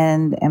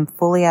and am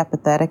fully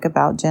apathetic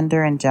about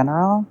gender in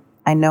general,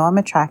 I know I'm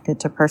attracted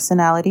to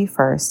personality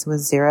first with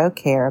zero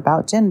care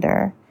about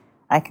gender.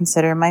 I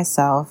consider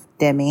myself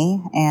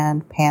demi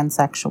and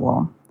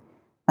pansexual.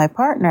 My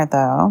partner,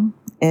 though,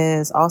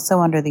 is also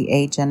under the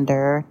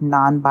agender,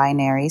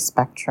 non-binary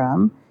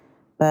spectrum,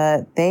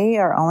 but they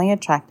are only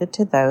attracted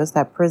to those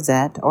that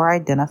present or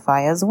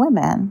identify as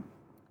women.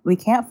 We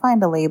can't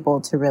find a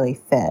label to really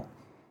fit.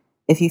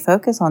 If you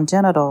focus on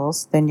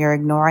genitals, then you're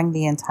ignoring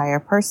the entire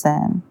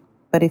person.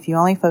 But if you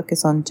only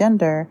focus on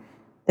gender,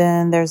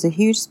 then there's a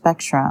huge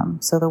spectrum.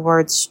 So the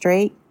words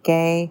straight,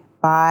 gay,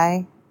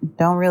 bi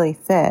don't really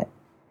fit.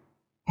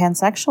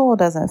 Pansexual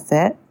doesn't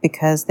fit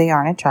because they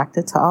aren't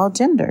attracted to all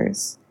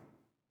genders.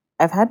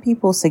 I've had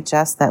people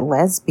suggest that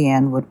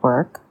lesbian would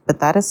work, but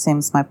that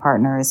assumes my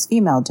partner is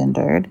female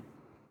gendered.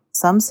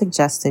 Some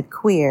suggested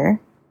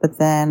queer, but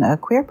then a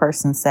queer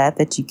person said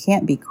that you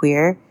can't be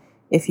queer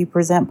if you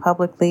present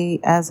publicly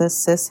as a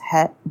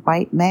cis-het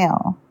white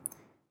male.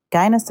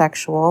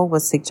 Gynosexual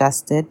was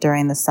suggested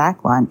during the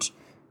sack lunch,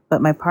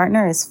 but my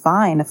partner is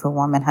fine if a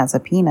woman has a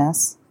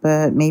penis,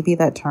 but maybe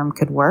that term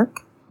could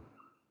work.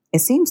 It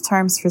seems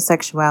terms for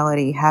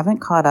sexuality haven't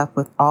caught up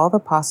with all the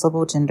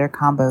possible gender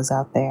combos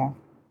out there.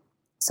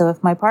 So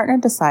if my partner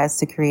decides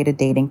to create a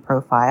dating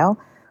profile,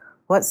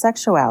 what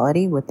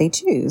sexuality would they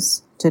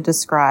choose to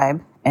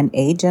describe an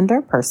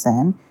agender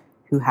person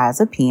who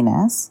has a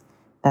penis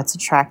that's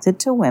attracted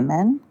to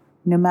women,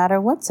 no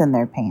matter what's in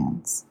their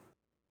pants?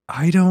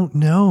 I don't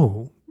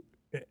know.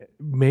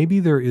 Maybe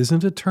there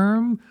isn't a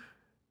term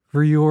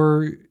for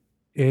your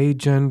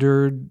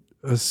agendered,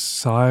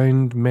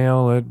 assigned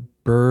male at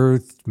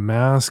birth,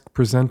 mask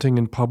presenting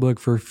in public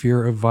for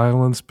fear of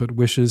violence, but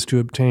wishes to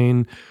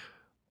obtain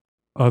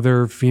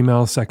other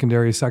female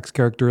secondary sex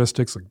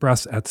characteristics like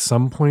breasts at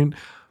some point.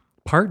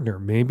 Partner.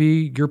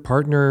 Maybe your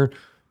partner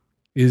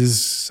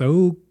is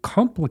so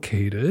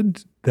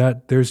complicated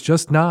that there's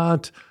just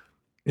not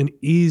an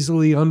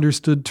easily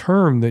understood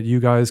term that you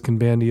guys can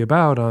bandy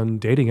about on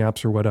dating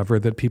apps or whatever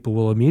that people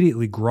will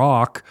immediately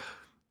grok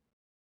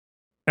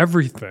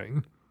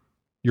everything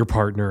your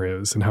partner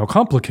is and how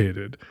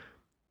complicated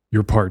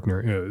your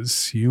partner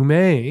is. You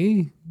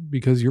may,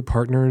 because your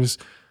partner's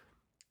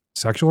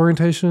sexual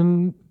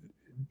orientation,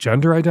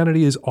 gender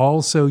identity is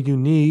all so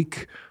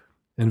unique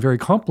and very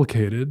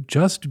complicated,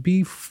 just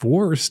be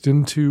forced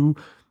into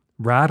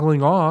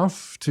rattling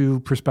off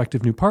to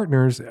prospective new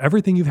partners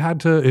everything you've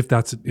had to, if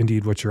that's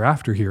indeed what you're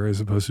after here,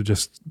 as opposed to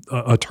just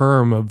a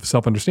term of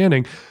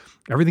self-understanding,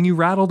 everything you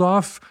rattled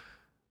off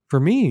for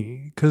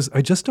me, because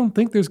I just don't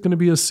think there's going to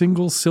be a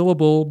single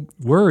syllable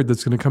word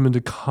that's going to come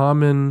into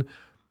common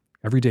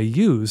everyday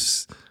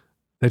use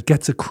that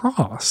gets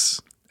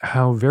across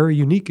how very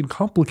unique and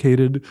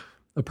complicated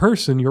a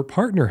person your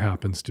partner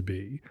happens to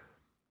be.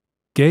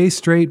 Gay,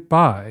 straight,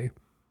 bi,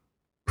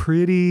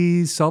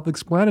 pretty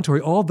self-explanatory,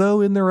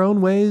 although in their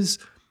own ways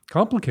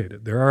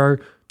complicated. There are,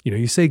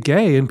 you say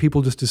gay and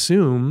people just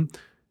assume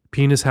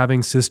penis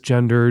having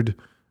cisgendered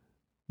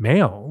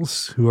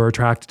males who are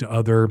attracted to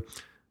other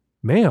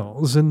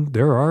males. And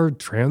there are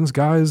trans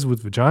guys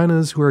with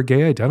vaginas who are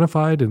gay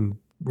identified in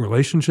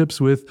relationships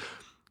with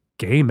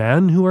gay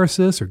men who are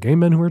cis or gay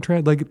men who are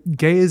trans. Like,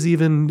 gay is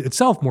even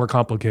itself more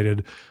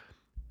complicated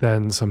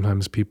than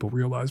sometimes people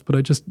realize.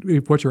 But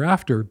if what you're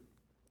after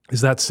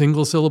is that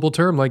single syllable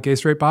term like gay,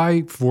 straight,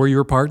 bi for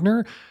your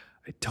partner,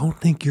 I don't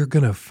think you're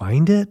going to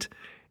find it.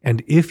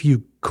 And if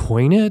you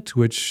coin it,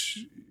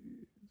 which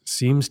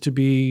seems to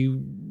be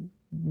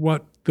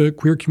what the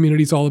queer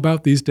community is all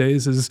about these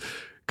days, is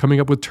coming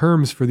up with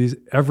terms for these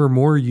ever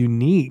more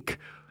unique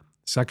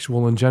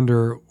sexual and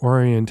gender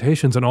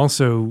orientations and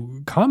also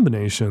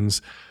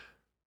combinations,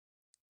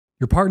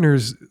 your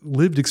partner's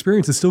lived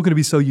experience is still going to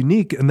be so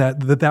unique, and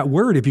that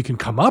word, if you can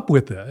come up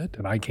with it,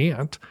 and I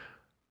can't,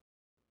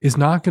 is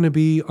not going to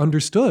be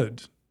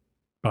understood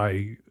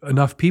by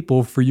enough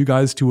people for you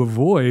guys to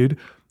avoid,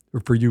 or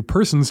for you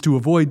persons to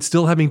avoid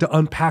still having to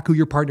unpack who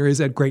your partner is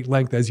at great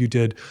length as you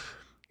did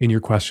in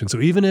your question.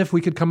 So even if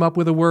we could come up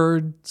with a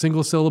word,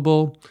 single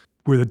syllable,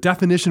 where the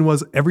definition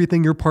was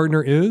everything your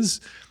partner is,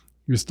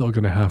 you're still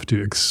going to have to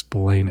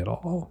explain it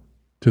all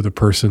to the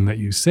person that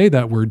you say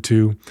that word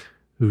to,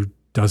 who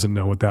doesn't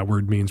know what that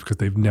word means because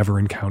they've never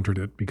encountered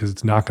it, because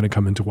it's not going to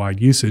come into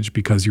wide usage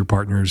because your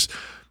partner's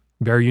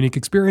very unique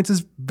experience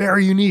is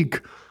very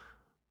unique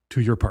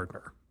to your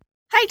partner.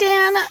 Hi,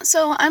 Dan.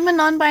 So I'm a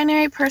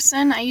non-binary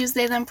person. I use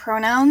they, them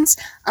pronouns.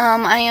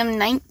 I am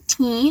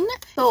 19.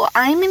 So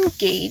I'm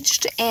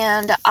engaged,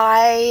 and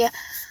I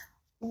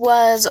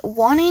was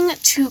wanting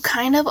to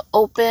kind of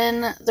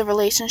open the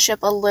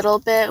relationship a little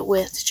bit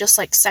with just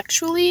like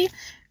sexually,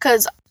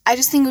 because I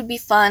just think it would be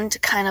fun to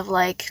kind of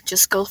like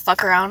just go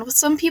fuck around with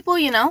some people,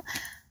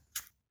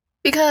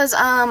 because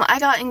I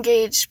got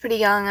engaged pretty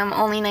young. I'm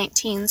only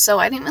 19, so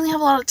I didn't really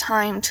have a lot of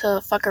time to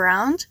fuck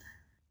around.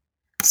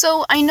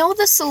 So I know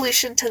the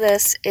solution to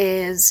this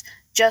is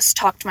just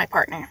talk to my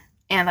partner,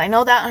 and I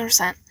know that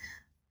 100%,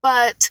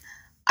 but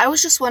I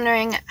was just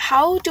wondering,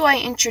 how do I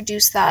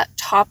introduce that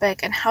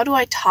topic and how do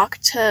I talk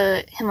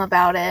to him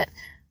about it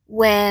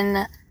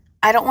when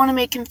I don't want to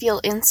make him feel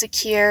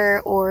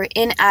insecure or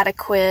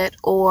inadequate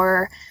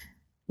or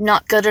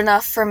not good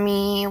enough for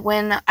me,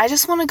 when I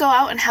just want to go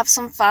out and have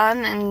some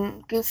fun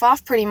and goof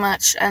off pretty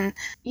much, and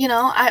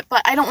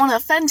but I don't want to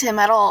offend him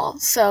at all.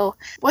 So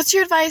what's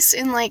your advice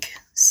in like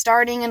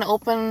starting an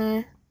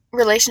open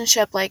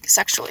relationship like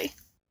sexually?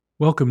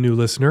 Welcome, new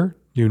listener,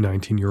 new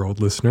 19-year-old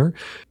listener.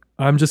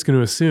 I'm just going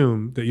to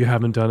assume that you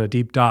haven't done a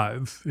deep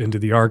dive into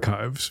the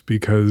archives,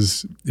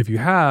 because if you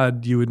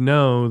had, you would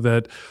know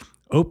that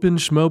open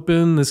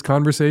schmopen, this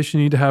conversation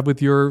you need to have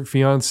with your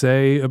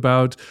fiance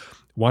about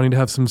wanting to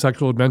have some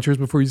sexual adventures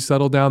before you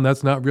settle down,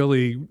 that's not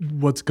really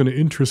what's going to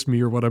interest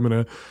me or what I'm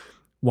going to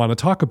want to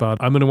talk about.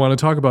 I'm going to want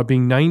to talk about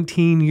being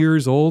 19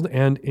 years old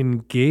and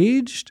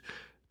engaged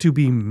to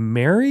be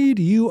married.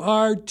 You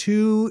are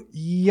too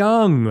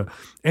young.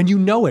 And you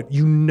know it.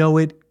 You know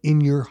it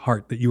in your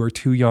heart that you are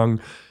too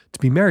young to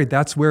be married.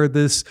 That's where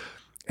this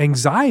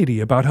anxiety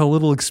about how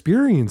little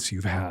experience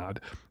you've had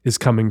is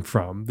coming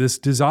from. This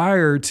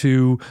desire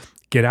to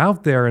get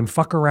out there and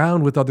fuck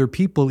around with other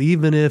people,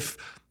 even if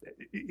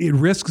it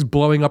risks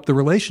blowing up the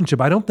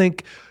relationship. I don't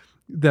think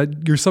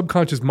that your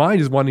subconscious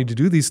mind is wanting to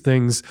do these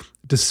things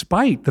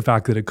despite the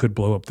fact that it could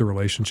blow up the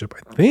relationship.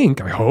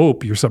 I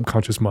hope your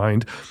subconscious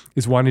mind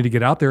is wanting to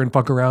get out there and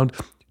fuck around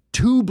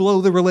to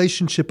blow the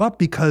relationship up,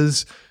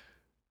 because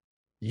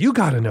you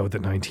got to know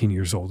that 19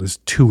 years old is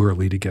too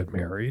early to get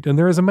married. And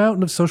there is a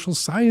mountain of social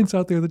science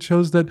out there that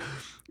shows that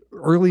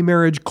early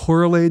marriage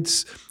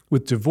correlates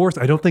with divorce.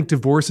 I don't think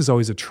divorce is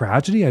always a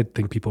tragedy. I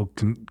think people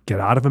can get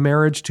out of a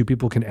marriage. Two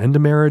people can end a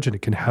marriage and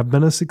it can have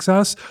been a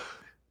success.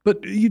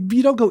 But you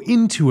don't go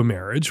into a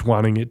marriage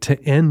wanting it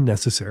to end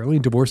necessarily.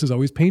 Divorce is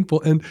always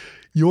painful. And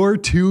you're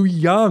too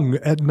young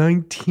at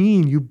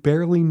 19. You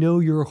barely know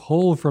your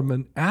hole from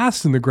an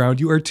ass in the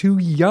ground. You are too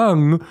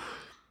young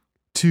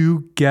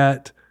to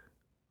get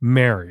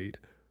married.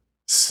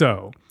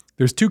 So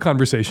there's two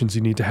conversations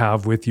you need to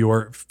have with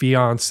your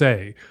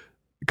fiance.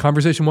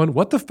 Conversation one,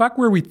 what the fuck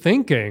were we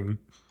thinking?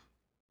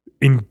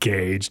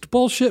 Engaged.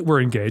 Bullshit,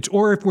 we're engaged.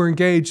 Or if we're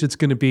engaged, it's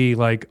going to be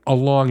like a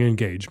long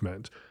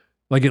engagement,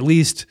 like at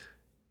least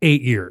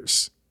 8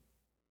 years.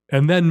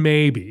 And then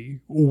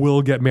maybe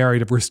we'll get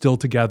married if we're still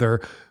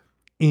together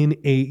in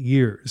 8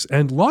 years.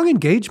 And long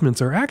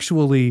engagements are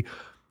actually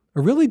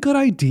a really good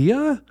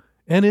idea.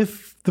 And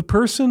if the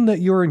person that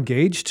you're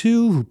engaged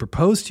to, who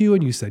proposed to you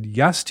and you said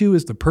yes to,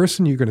 is the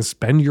person you're going to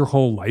spend your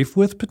whole life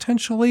with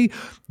potentially,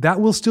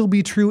 that will still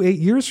be true 8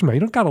 years from now.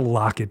 You don't got to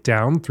lock it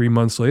down 3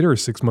 months later or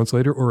 6 months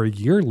later or a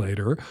year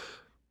later.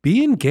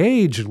 Be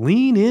engaged.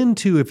 Lean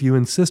into, if you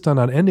insist on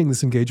not ending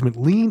this engagement,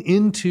 lean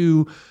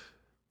into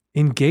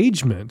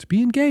engagement.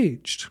 Be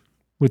engaged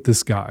with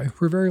this guy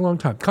for a very long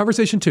time.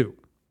 Conversation two.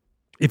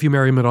 If you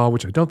marry him at all,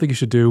 which I don't think you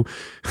should do,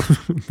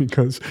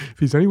 because if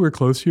he's anywhere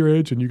close to your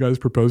age and you guys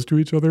propose to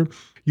each other,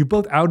 you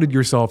both outed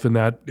yourself in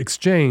that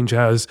exchange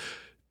as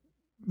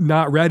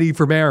not ready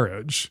for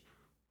marriage,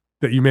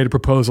 that you made a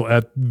proposal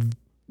at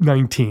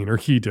 19, or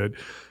he did.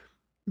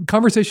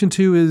 Conversation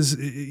two is,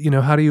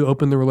 how do you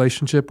open the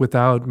relationship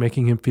without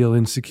making him feel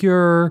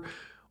insecure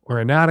or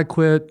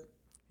inadequate?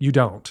 You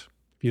don't.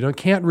 You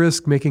can't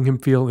risk making him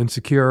feel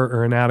insecure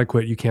or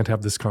inadequate. You can't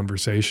have this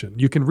conversation.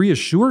 You can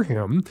reassure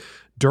him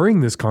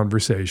during this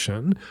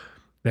conversation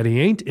that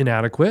he ain't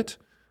inadequate,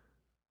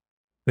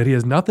 that he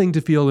has nothing to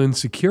feel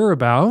insecure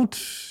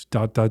about, ...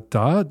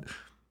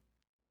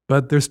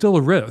 But there's still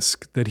a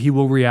risk that he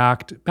will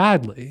react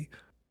badly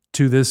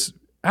to this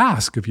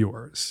ask of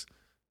yours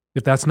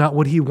if that's not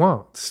what he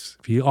wants.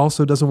 If he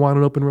also doesn't want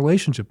an open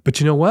relationship. But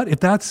you know what? If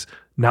that's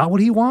not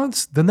what he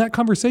wants, then that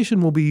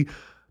conversation will be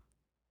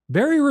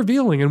very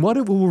revealing. And what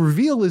it will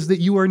reveal is that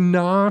you are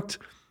not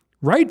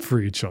right for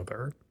each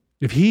other.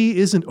 If he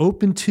isn't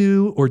open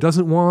to or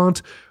doesn't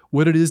want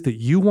what it is that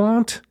you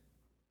want,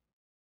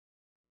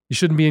 you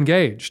shouldn't be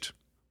engaged.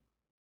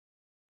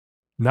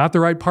 Not the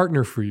right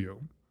partner for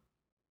you.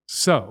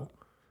 So,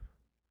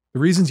 the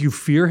reasons you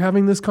fear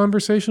having this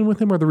conversation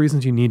with him are the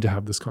reasons you need to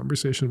have this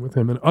conversation with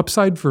him. And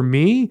upside for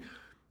me,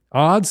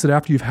 odds that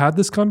after you've had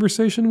this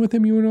conversation with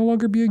him, you will no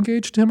longer be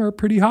engaged to him are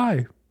pretty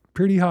high.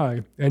 Pretty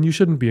high. And you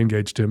shouldn't be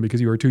engaged to him because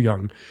you are too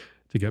young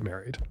to get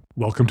married.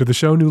 Welcome to the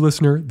show, new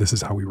listener. This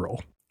is how we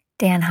roll.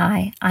 Dan,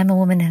 hi. I'm a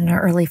woman in her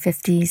early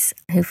 50s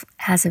who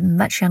has a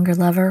much younger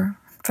lover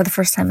for the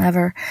first time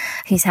ever.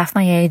 He's half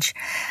my age.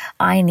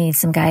 I need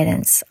some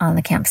guidance on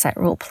the campsite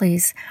rule,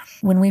 please.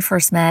 When we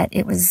first met,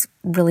 it was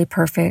really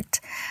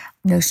perfect.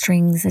 No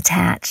strings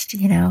attached,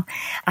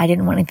 I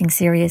didn't want anything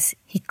serious.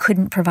 He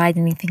couldn't provide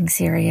anything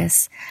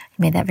serious.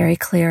 He made that very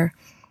clear.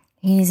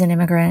 He's an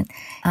immigrant,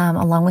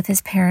 along with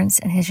his parents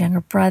and his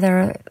younger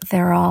brother.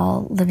 They're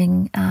all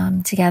living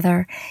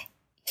together.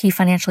 He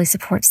financially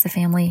supports the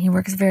family. He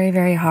works very,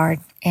 very hard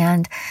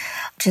and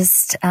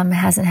just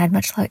hasn't had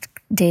much luck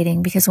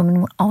dating because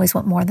women always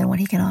want more than what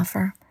he can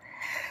offer.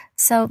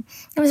 So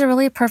it was a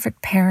really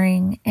perfect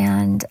pairing,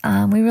 and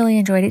we really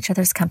enjoyed each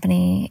other's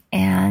company,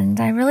 and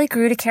I really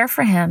grew to care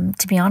for him,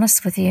 to be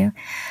honest with you.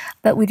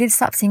 But we did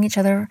stop seeing each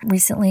other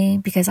recently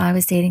because I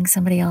was dating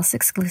somebody else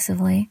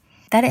exclusively.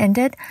 That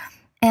ended,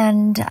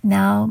 and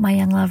now my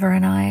young lover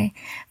and I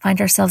find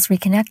ourselves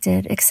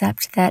reconnected,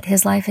 except that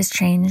his life has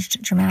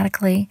changed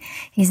dramatically.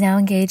 He's now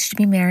engaged to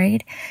be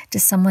married to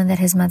someone that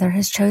his mother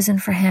has chosen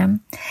for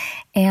him,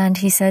 and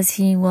he says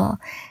he will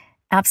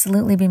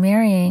absolutely be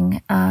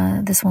marrying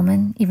this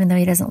woman, even though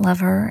he doesn't love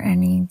her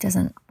and he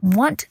doesn't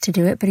want to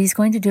do it, but he's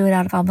going to do it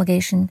out of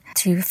obligation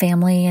to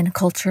family and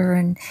culture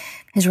and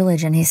his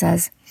religion, he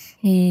says.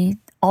 He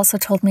also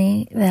told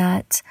me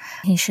that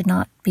he should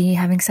not be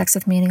having sex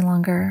with me any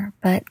longer,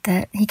 but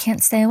that he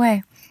can't stay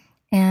away.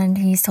 And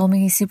he's told me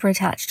he's super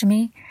attached to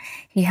me.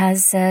 He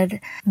has said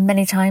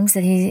many times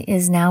that he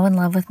is now in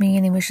love with me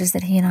and he wishes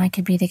that he and I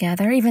could be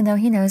together, even though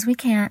he knows we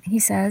can't, he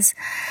says.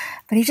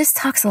 But he just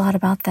talks a lot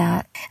about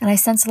that. And I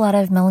sense a lot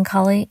of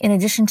melancholy in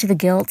addition to the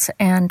guilt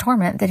and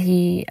torment that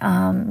he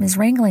is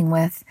wrangling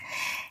with.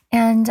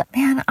 And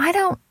man, I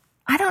don't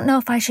know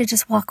if I should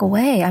just walk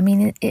away. I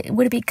mean,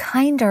 would it be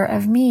kinder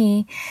of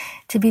me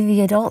to be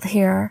the adult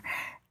here?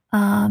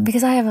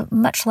 Because I have a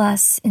much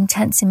less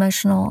intense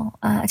emotional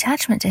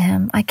attachment to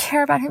him. I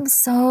care about him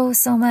so,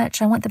 so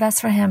much. I want the best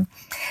for him.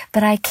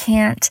 But I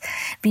can't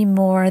be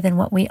more than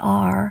what we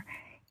are,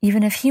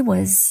 even if he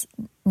was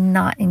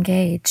not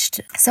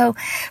engaged. So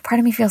part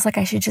of me feels like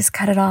I should just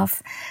cut it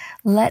off,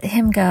 let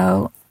him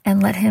go,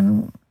 and let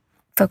him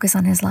focus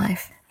on his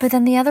life. But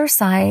then the other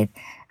side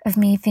of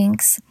me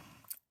thinks,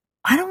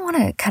 I don't want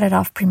to cut it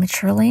off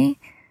prematurely.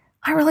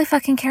 I really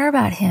fucking care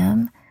about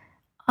him.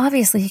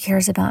 Obviously, he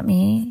cares about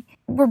me.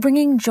 We're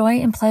bringing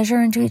joy and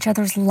pleasure into each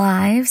other's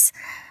lives.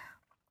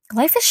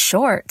 Life is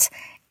short.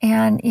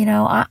 And,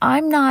 I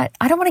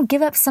don't want to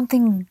give up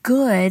something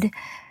good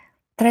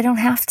that I don't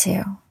have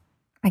to,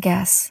 I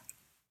guess.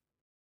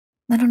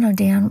 I don't know,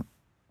 Dan.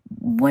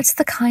 What's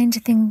the kind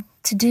thing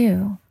to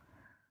do?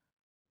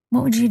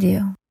 What would you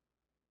do?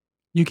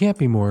 You can't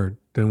be more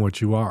than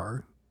what you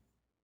are.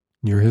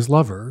 You're his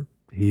lover.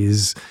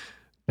 He's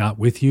not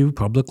with you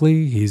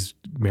publicly. He's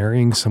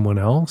marrying someone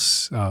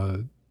else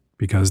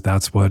because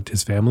that's what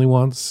his family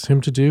wants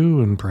him to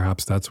do, and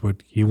perhaps that's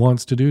what he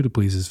wants to do to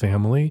please his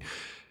family.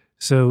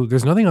 So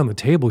there's nothing on the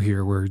table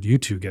here where you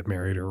two get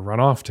married or run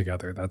off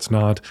together. That's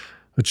not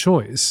a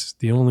choice.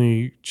 The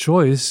only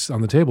choice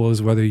on the table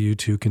is whether you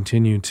two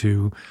continue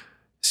to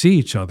see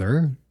each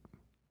other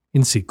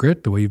in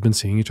secret, the way you've been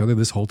seeing each other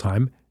this whole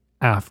time,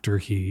 after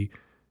he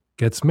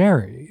gets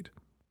married.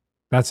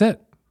 That's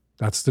it.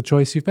 That's the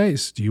choice you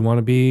face. Do you want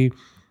to be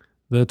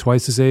the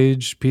twice his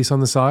age piece on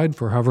the side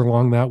for however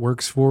long that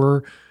works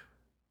for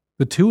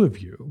the two of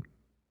you?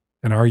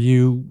 And are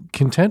you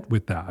content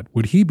with that?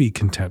 Would he be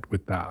content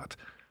with that?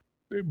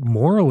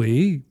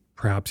 Morally,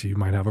 perhaps you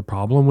might have a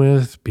problem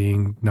with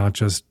being not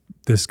just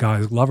this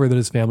guy's lover that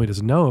his family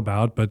doesn't know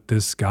about, but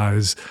this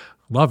guy's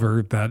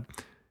lover that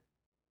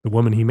the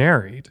woman he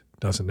married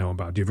doesn't know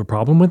about. Do you have a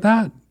problem with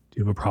that? Do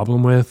you have a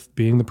problem with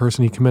being the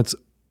person he commits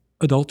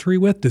adultery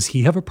with? Does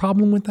he have a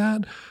problem with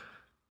that?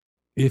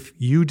 If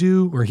you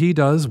do or he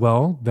does,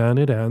 well, then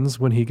it ends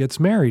when he gets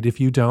married. If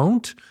you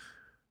don't,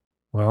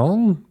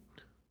 well,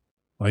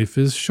 life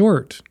is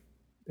short.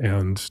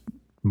 And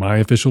my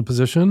official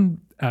position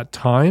at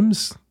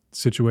times,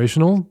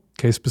 situational,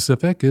 case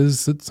specific,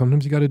 is that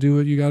sometimes you got to do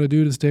what you got to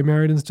do to stay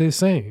married and stay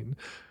sane.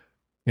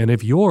 And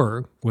if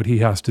you're what he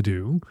has to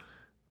do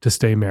to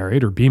stay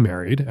married or be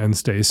married and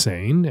stay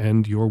sane,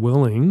 and you're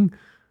willing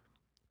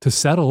to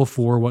settle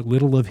for what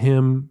little of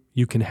him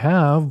you can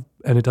have,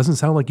 and it doesn't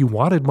sound like you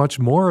wanted much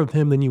more of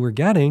him than you were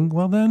getting,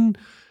 well, then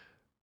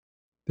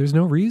there's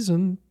no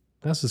reason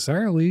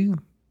necessarily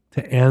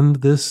to end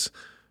this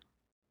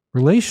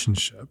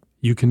relationship.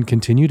 You can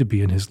continue to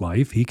be in his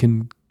life. He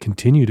can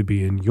continue to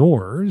be in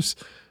yours.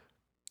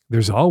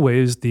 There's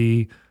always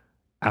the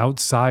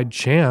outside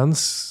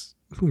chance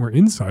or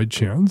inside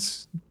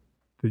chance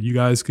that you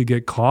guys could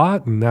get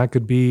caught, and that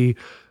could be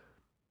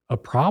a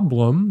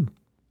problem.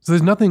 So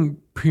there's nothing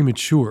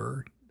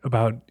premature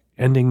about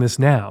ending this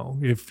now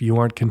if you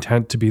aren't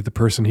content to be the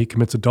person he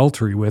commits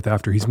adultery with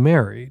after he's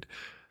married.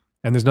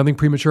 And there's nothing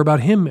premature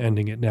about him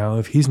ending it now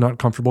if he's not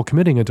comfortable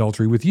committing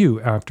adultery with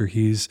you after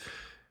he's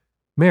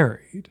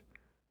married.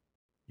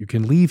 You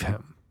can leave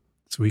him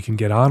so he can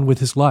get on with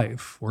his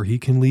life, or he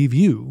can leave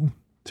you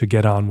to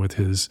get on with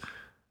his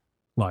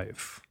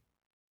life.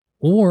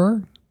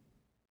 Or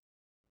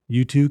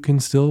you two can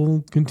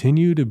still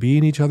continue to be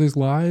in each other's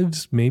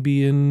lives,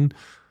 maybe in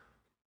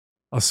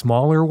a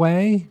smaller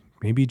way,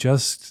 maybe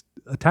just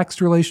a text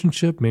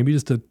relationship, maybe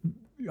just a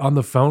on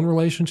the phone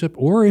relationship,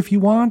 or if you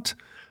want,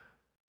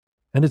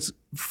 and it's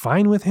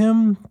fine with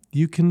him,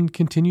 you can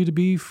continue to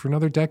be for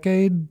another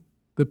decade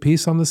the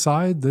piece on the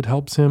side that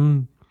helps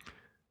him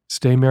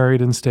stay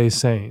married and stay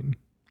sane.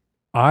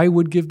 I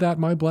would give that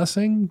my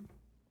blessing,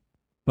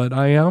 but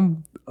I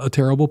am a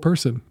terrible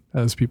person,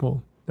 as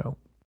people know.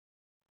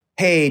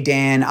 Hey,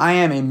 Dan, I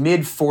am a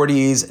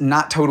mid-40s,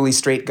 not totally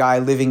straight guy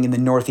living in the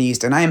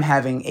Northeast, and I am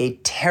having a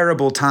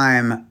terrible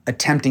time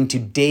attempting to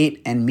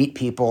date and meet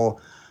people,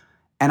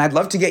 and I'd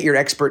love to get your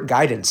expert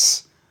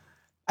guidance.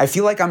 I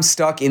feel like I'm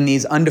stuck in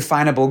these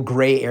undefinable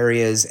gray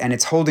areas, and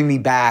it's holding me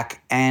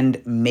back,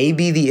 and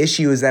maybe the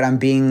issue is that I'm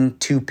being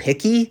too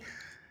picky.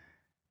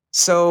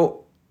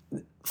 So,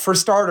 for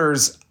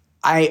starters,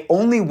 I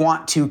only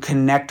want to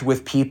connect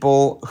with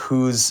people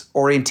whose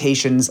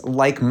orientations,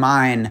 like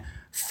mine,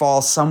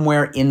 fall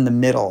somewhere in the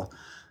middle.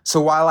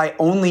 So while I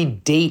only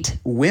date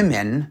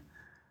women,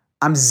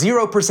 I'm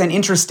 0%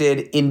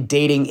 interested in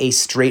dating a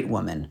straight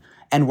woman.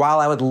 And while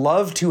I would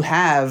love to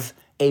have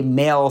a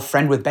male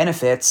friend with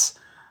benefits,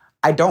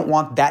 I don't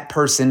want that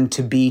person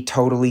to be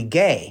totally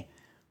gay.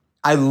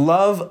 I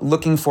love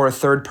looking for a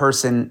third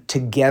person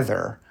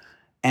together.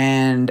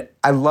 And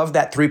I love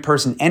that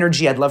three-person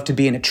energy. I'd love to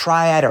be in a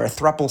triad or a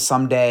throuple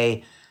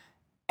someday.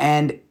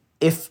 And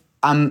if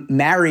I'm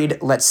married,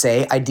 let's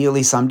say,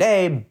 ideally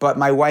someday, but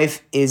my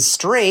wife is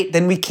straight,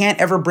 then we can't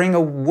ever bring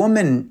a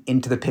woman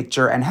into the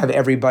picture and have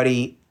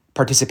everybody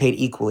participate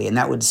equally, and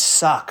that would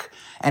suck.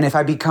 And if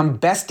I become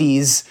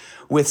besties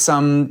with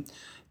some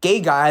gay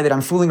guy that I'm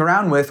fooling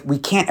around with, we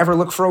can't ever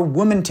look for a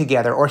woman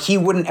together, or he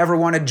wouldn't ever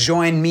want to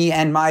join me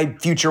and my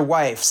future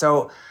wife.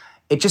 So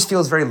it just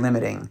feels very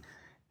limiting.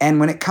 And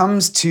when it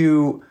comes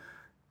to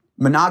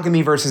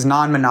monogamy versus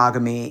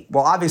non-monogamy,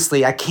 well,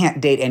 obviously I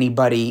can't date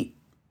anybody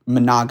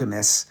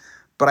monogamous,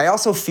 but I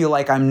also feel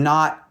like I'm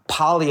not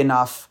poly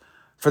enough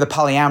for the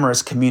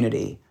polyamorous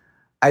community.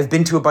 I've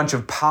been to a bunch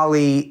of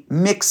poly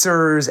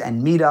mixers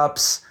and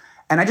meetups,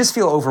 and I just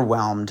feel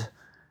overwhelmed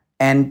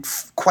and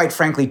quite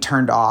frankly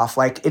turned off.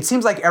 Like, it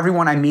seems like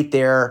everyone I meet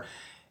there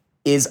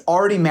is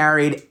already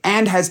married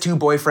and has 2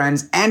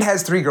 boyfriends and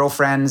has 3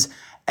 girlfriends,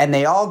 and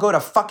they all go to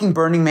fucking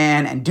Burning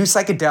Man and do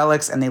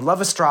psychedelics, and they love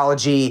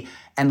astrology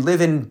and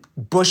live in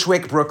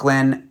Bushwick,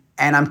 Brooklyn.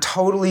 And I'm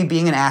totally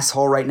being an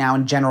asshole right now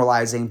and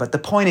generalizing, but the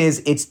point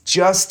is, it's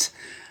just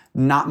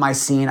not my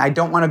scene. I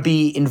don't want to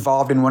be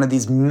involved in one of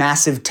these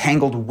massive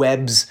tangled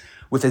webs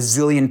with a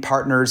zillion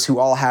partners who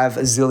all have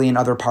a zillion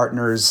other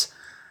partners.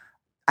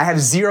 I have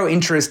zero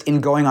interest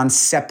in going on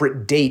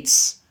separate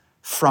dates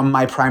from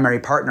my primary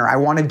partner. I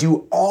want to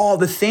do all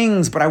the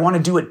things, but I want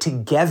to do it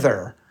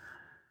together.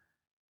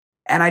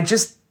 And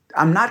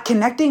I'm not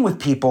connecting with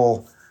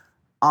people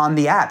on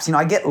the apps. You know,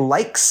 I get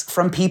likes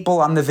from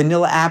people on the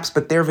vanilla apps,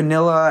 but they're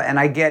vanilla, and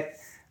I get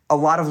a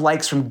lot of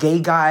likes from gay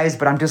guys,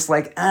 but I'm just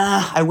like,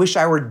 I wish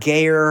I were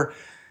gayer.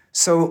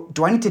 So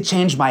do I need to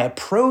change my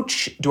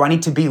approach? Do I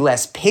need to be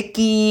less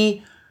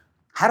picky?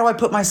 How do I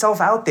put myself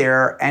out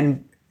there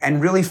and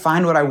really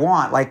find what I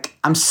want? Like,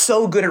 I'm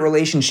so good at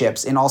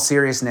relationships, in all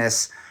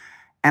seriousness,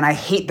 and I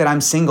hate that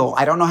I'm single.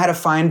 I don't know how to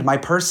find my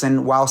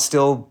person while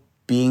still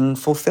being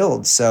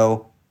fulfilled.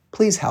 So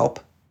please help.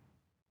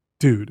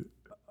 Dude,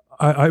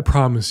 I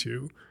promise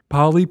you,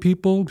 poly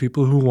people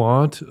who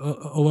want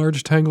a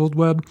large tangled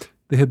web,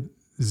 they have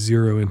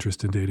zero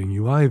interest in dating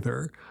you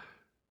either.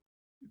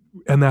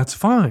 And that's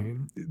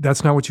fine.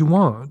 That's not what you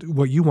want.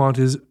 What you want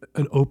is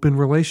an open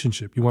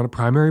relationship. You want a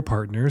primary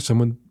partner,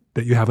 someone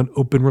that you have an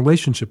open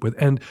relationship with.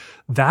 And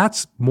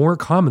that's more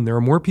common. There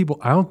are more people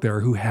out there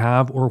who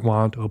have or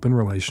want open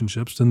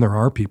relationships than there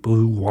are people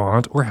who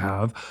want or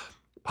have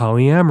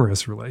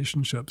polyamorous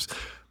relationships.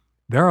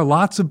 There are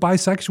lots of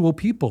bisexual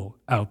people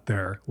out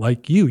there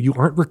like you. You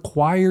aren't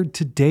required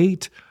to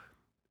date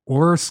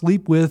or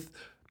sleep with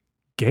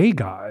gay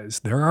guys.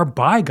 There are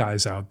bi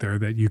guys out there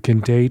that you can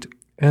date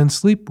and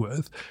sleep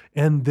with.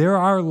 And there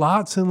are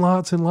lots and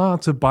lots and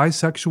lots of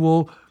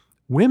bisexual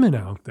women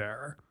out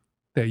there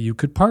that you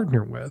could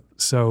partner with.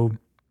 So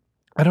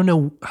I don't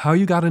know how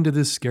you got into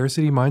this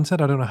scarcity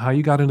mindset. I don't know how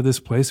you got into this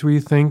place where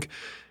you think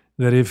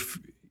that if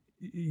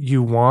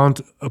you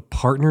want a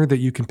partner that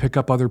you can pick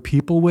up other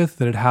people with,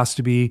 that it has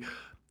to be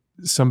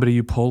somebody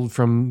you pulled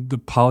from the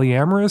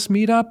polyamorous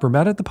meetup or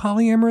met at the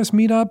polyamorous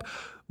meetup,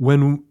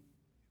 when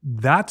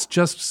that's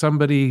just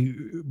somebody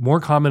more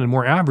common and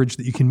more average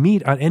that you can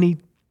meet on any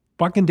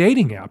fucking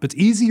dating app. It's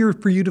easier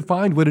for you to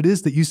find what it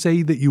is that you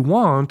say that you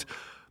want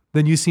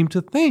than you seem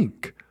to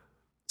think.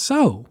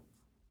 So,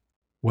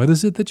 what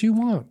is it that you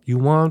want?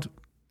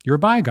 You're a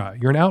bi guy.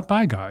 You're an out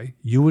bi guy.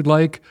 You would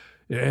like,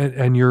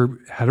 and you're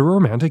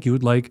heteroromantic, you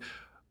would like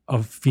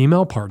a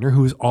female partner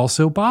who is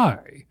also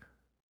bi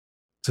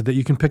so that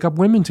you can pick up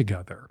women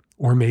together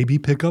or maybe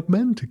pick up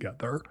men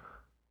together.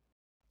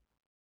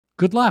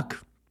 Good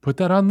luck. Put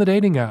that on the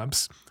dating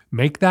apps.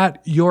 Make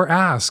that your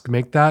ask.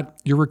 Make that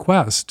your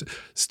request.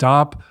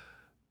 Stop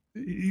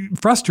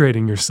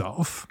frustrating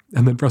yourself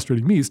and then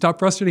frustrating me. Stop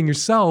frustrating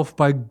yourself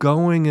by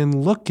going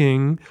and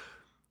looking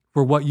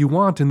for what you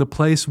want in the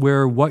place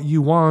where what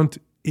you want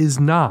is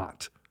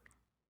not.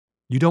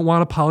 You don't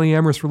want a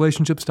polyamorous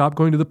relationship. Stop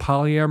going to the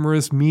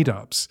polyamorous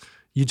meetups.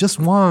 You just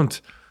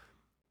want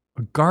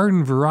a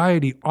garden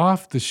variety,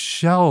 off the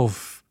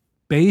shelf,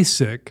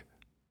 basic,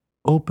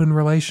 open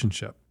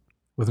relationship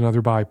with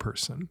another bi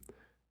person.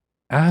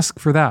 Ask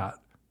for that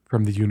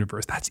from the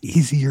universe. That's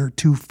easier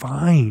to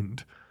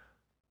find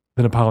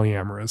than a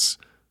polyamorous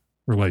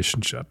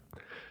relationship.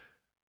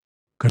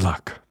 Good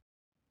luck.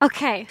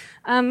 Okay.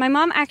 My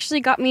mom actually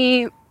got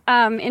me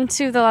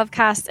into the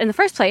Lovecast in the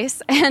first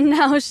place, and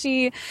now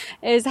she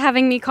is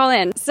having me call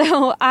in.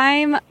 So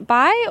I'm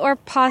bi or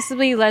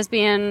possibly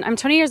lesbian. I'm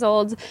 20 years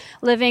old,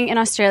 living in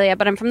Australia,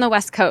 but I'm from the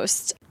West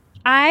Coast.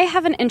 I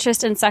have an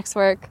interest in sex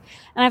work,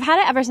 and I've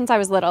had it ever since I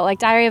was little, like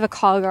Diary of a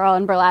Call Girl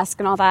and burlesque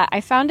and all that.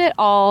 I found it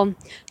all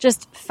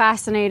just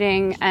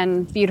fascinating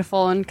and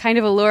beautiful and kind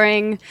of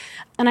alluring.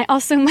 And I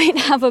also might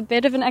have a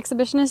bit of an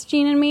exhibitionist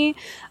gene in me.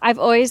 I've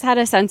always had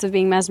a sense of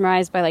being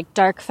mesmerized by like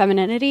dark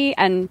femininity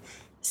and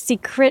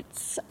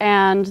secrets.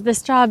 And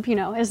this job, you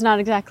know, is not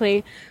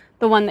exactly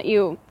the one that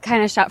you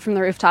kind of shout from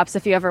the rooftops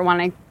if you ever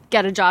want to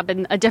get a job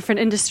in a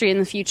different industry in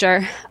the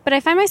future. But I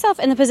find myself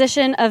in the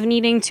position of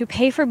needing to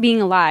pay for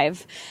being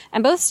alive.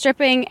 And both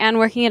stripping and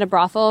working at a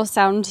brothel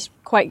sound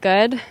quite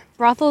good.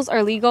 Brothels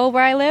are legal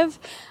where I live,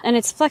 and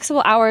it's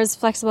flexible hours,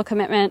 flexible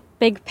commitment,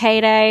 big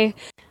payday.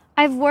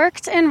 I've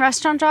worked in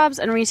restaurant jobs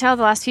and retail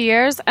the last few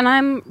years, and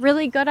I'm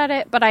really good at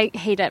it, but I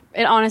hate it.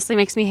 It honestly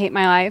makes me hate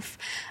my life.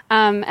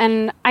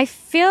 And I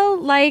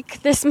feel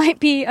like this might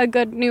be a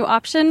good new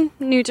option,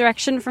 new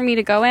direction for me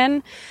to go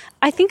in.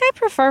 I think I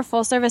prefer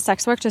full-service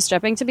sex work to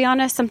stripping, to be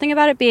honest. Something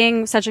about it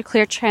being such a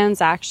clear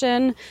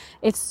transaction.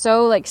 It's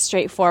so, like,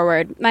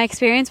 straightforward. My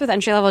experience with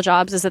entry-level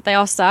jobs is that they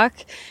all suck.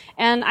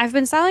 And I've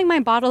been selling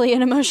my bodily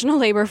and emotional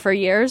labor for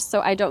years, so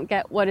I don't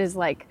get what is,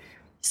 like,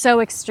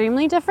 so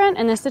extremely different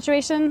in this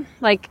situation.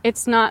 Like,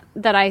 it's not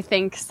that I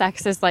think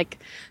sex is, like,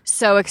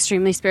 so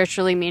extremely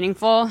spiritually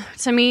meaningful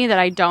to me that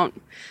I don't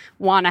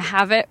want to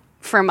have it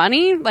for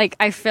money. Like,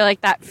 I feel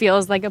like that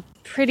feels like a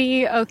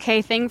pretty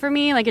okay thing for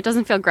me. Like, it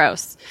doesn't feel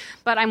gross,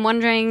 but I'm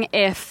wondering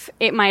if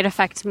it might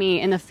affect me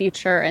in the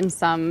future in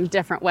some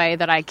different way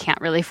that I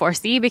can't really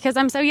foresee because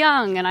I'm so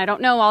young and I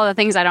don't know all the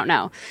things I don't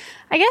know.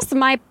 I guess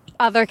my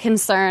other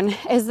concern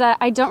is that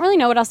I don't really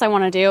know what else I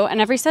want to do. And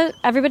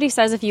everybody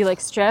says if you like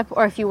strip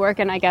or if you work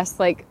in, I guess,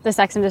 like the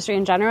sex industry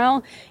in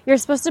general, you're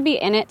supposed to be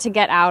in it to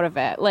get out of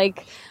it.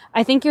 Like,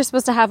 I think you're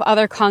supposed to have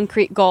other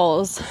concrete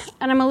goals.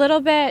 And I'm a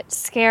little bit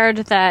scared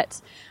that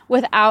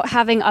without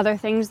having other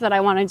things that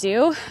I want to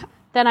do,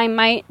 then I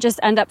might just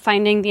end up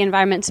finding the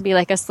environment to be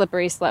like a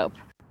slippery slope.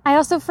 I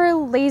also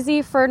feel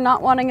lazy for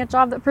not wanting a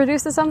job that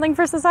produces something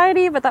for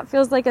society, but that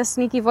feels like a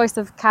sneaky voice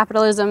of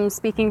capitalism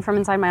speaking from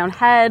inside my own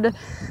head.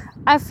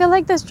 I feel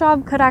like this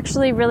job could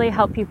actually really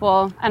help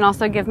people and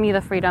also give me the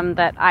freedom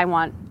that I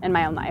want in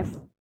my own life.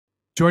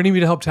 Joining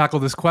me to help tackle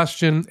this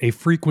question, a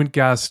frequent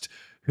guest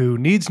who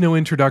needs no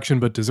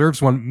introduction but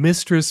deserves one,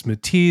 Mistress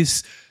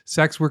Matisse,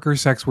 sex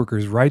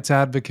workers' rights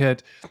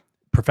advocate,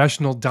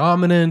 professional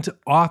dominant,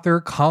 author,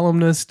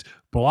 columnist,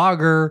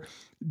 blogger,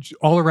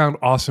 all-around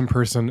awesome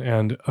person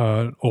and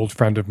an old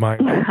friend of mine.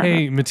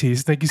 Hey,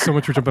 Matisse, thank you so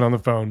much for jumping on the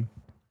phone.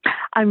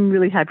 I'm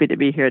really happy to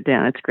be here,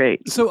 Dan. It's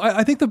great. So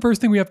I think the first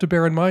thing we have to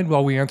bear in mind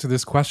while we answer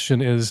this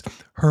question is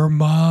her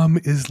mom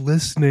is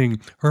listening.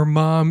 Her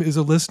mom is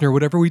a listener.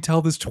 Whatever we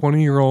tell this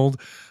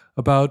 20-year-old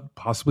about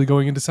possibly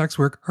going into sex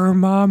work, her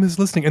mom is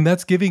listening. And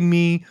that's giving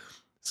me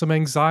some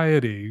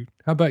anxiety.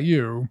 How about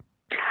you?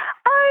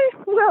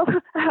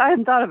 I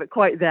hadn't thought of it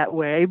quite that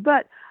way,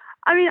 but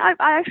I mean, I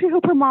actually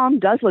hope her mom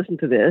does listen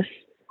to this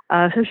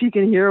so she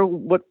can hear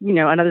what,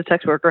 another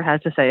sex worker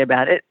has to say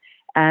about it.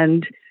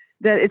 And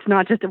that it's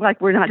not just like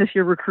we're not just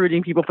here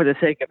recruiting people for the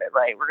sake of it,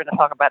 right? We're going to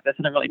talk about this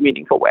in a really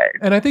meaningful way.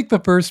 And I think the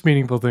first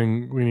meaningful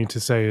thing we need to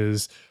say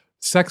is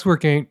sex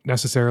work ain't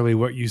necessarily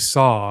what you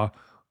saw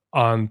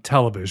on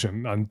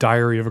television, on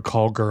Diary of a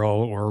Call Girl,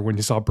 or when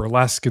you saw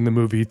burlesque in the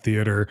movie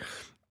theater.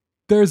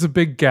 There's a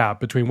big gap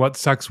between what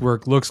sex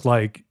work looks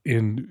like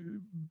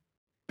in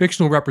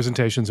fictional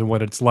representations and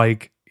what it's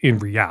like in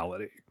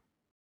reality.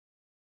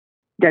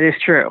 That is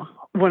true.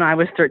 When I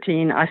was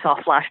 13, I saw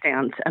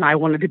Flashdance and I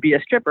wanted to be a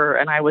stripper.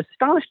 And I was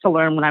astonished to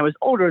learn when I was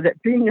older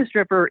that being a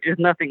stripper is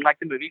nothing like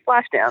the movie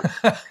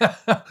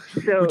Flashdance.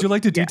 So, would you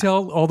like to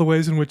detail all the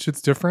ways in which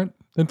it's different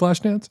than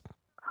Flashdance?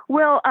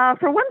 Well,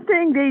 for one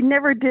thing, they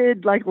never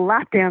did like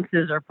lap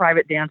dances or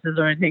private dances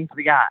or anything for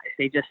the guys.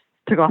 They just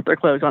took off their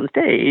clothes on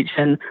stage.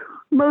 And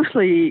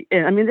mostly,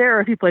 I mean, there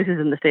are a few places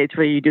in the States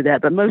where you do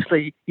that, but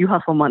mostly you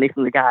hustle money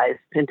from the guys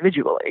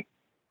individually.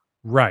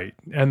 Right.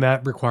 And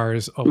that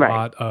requires a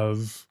lot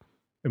of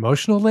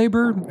emotional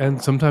labor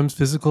and sometimes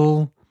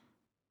physical,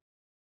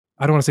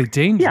 I don't want to say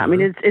danger. Yeah, I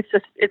mean, it's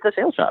a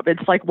sales job.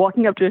 It's like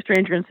walking up to a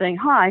stranger and saying,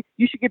 "Hi,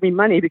 you should give me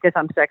money because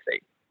I'm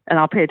sexy and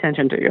I'll pay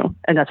attention to you.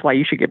 And that's why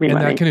you should give me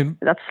money."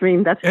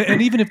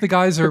 And even if the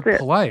guys are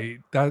polite,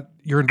 that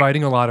you're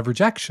inviting a lot of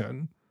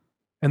rejection.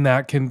 And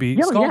that can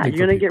be scalding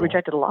you're going to get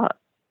rejected a lot.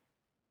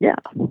 Yeah,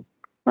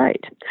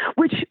 right.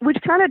 Which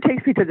kind of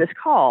takes me to this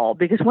call,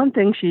 because one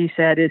thing she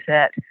said is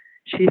that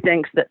she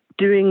thinks that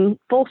doing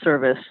full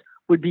service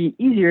would be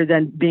easier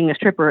than being a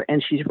stripper,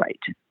 and she's right.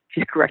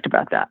 She's correct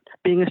about that.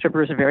 Being a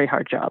stripper is a very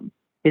hard job.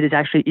 It is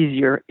actually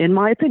easier, in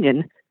my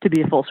opinion, to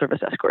be a full service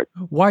escort.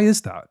 Why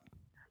is that?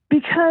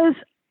 Because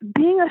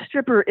being a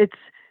stripper,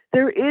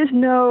 there is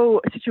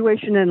no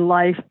situation in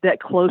life that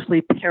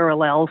closely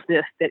parallels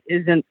this that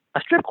isn't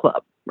a strip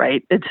club,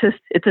 right?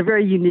 It's a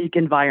very unique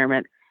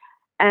environment.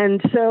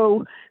 And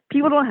so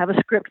people don't have a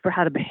script for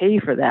how to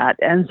behave for that.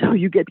 And so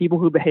you get people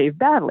who behave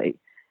badly.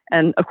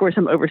 And of course,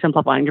 I'm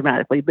oversimplifying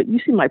dramatically, but you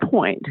see my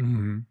point.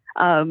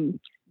 Mm-hmm.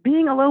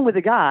 Being alone with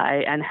a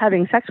guy and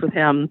having sex with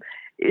him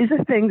is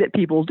a thing that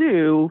people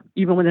do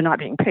even when they're not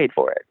being paid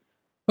for it.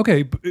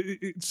 Okay,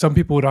 some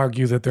people would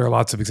argue that there are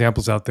lots of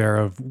examples out there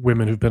of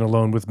women who've been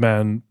alone with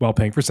men while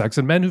paying for sex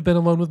and men who've been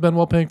alone with men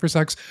while paying for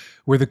sex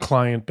where the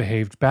client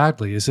behaved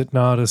badly. Is it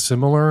not a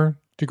similar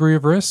degree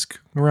of risk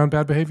around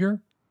bad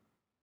behavior?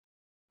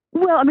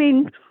 Well, I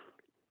mean,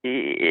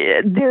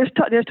 there's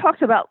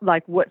talks about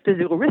like what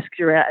physical risks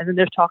you're at, and then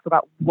there's talk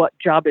about what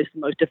job is the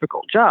most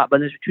difficult job,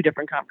 and there's two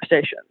different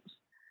conversations.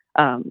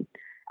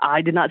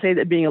 I did not say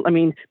that being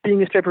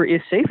a stripper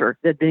is safer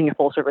than being a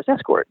full service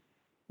escort.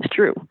 It's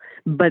true,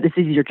 but it's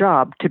easier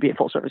job to be a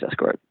full service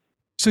escort.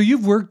 So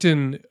you've worked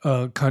in,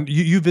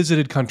 you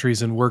visited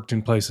countries and worked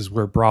in places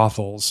where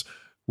brothels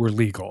were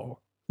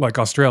legal, like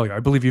Australia. I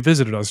believe you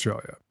visited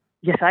Australia.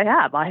 Yes, I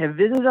have. I have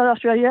visited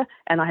Australia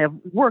and I have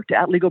worked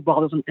at legal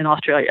brothels in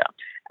Australia.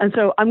 And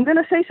so I'm going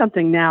to say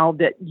something now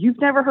that you've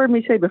never heard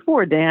me say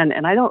before, Dan,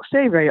 and I don't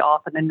say very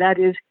often, and that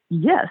is,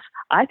 yes,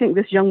 I think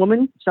this young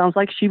woman sounds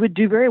like she would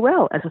do very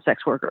well as a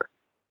sex worker.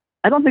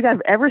 I don't think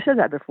I've ever said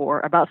that before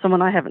about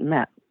someone I haven't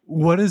met.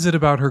 What is it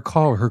about her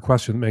call or her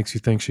question that makes you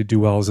think she'd do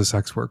well as a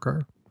sex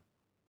worker?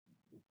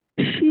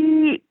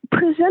 She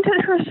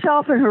presented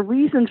herself and her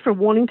reasons for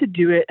wanting to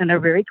do it in a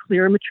very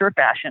clear and mature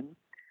fashion.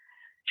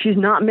 She's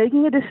not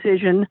making a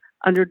decision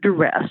under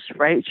duress,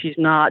 right? She's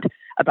not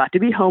about to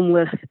be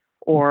homeless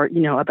or,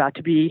 about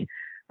to be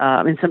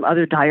in some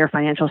other dire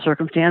financial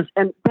circumstance.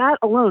 And that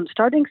alone,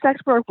 starting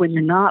sex work when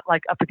you're not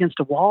like up against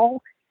a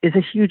wall is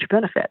a huge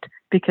benefit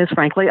because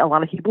frankly, a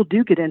lot of people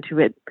do get into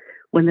it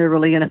when they're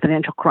really in a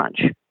financial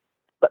crunch,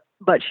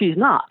 but she's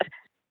not.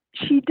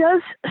 She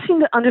does seem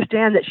to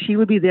understand that she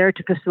would be there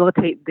to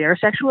facilitate their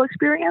sexual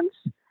experience.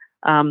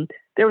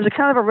 There was a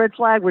kind of a red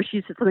flag where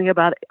she said something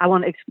about, I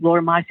want to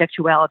explore my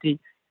sexuality.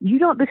 You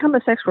don't become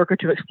a sex worker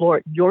to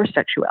explore your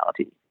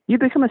sexuality. You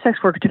become a sex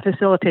worker to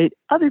facilitate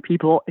other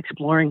people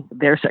exploring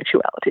their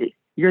sexuality.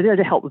 You're there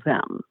to help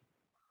them.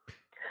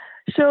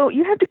 So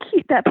you have to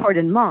keep that part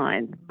in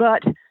mind.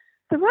 But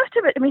the rest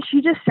of it, I mean, she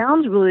just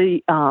sounds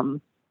really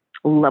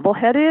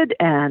level-headed,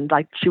 and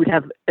like she would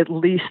have at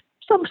least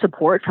some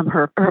support from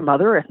her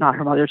mother, if not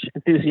her mother's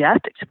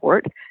enthusiastic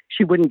support.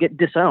 She wouldn't get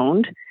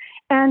disowned.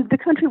 And the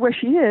country where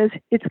she is,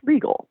 it's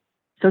legal.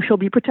 So she'll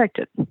be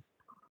protected.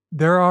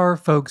 There are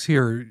folks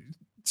here,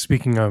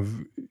 speaking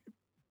of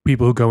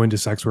people who go into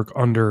sex work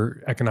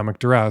under economic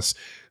duress,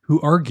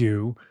 who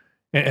argue,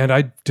 and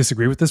I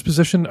disagree with this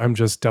position, I'm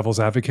just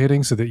devil's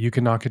advocating so that you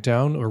can knock it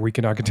down or we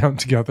can knock it down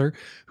together,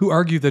 who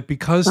argue that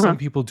because some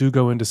people do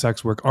go into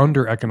sex work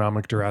under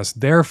economic duress,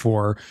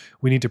 therefore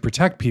we need to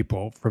protect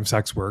people from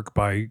sex work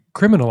by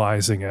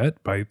criminalizing it,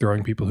 by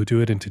throwing people who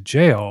do it into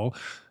jail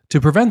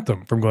to prevent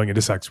them from going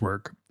into sex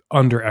work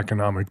under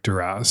economic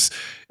duress.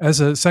 As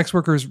a sex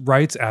workers'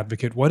 rights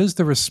advocate, what is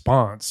the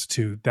response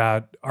to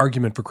that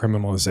argument for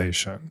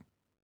criminalization?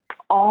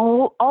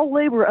 All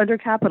labor under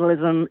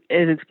capitalism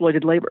is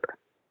exploited labor.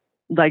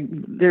 Like,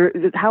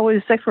 how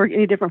is sex work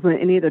any different from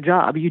any other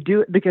job? You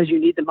do it because you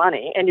need the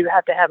money, and you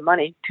have to have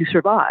money to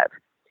survive.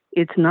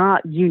 It's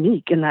not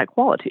unique in that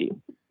quality.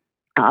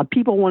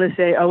 People want to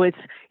say, oh, it's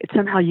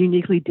somehow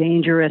uniquely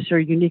dangerous or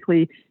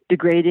uniquely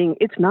degrading.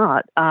 It's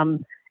not.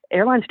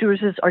 Airline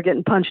stewardesses are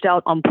getting punched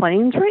out on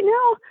planes right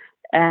now,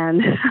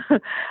 and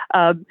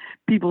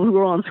people who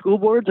are on school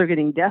boards are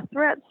getting death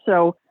threats.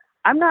 So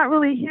I'm not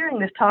really hearing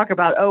this talk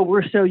about, oh,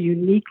 we're so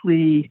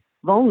uniquely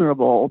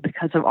vulnerable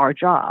because of our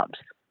jobs.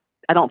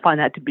 I don't find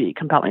that to be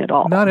compelling at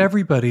all. Not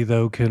everybody,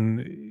 though,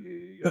 can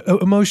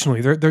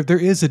emotionally. There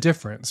is a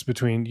difference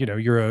between,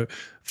 you're a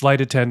flight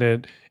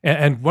attendant,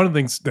 and one of the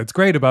things that's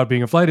great about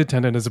being a flight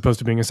attendant as opposed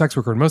to being a sex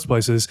worker in most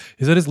places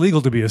is that it's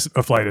legal to be a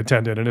flight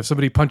attendant. And if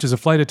somebody punches a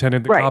flight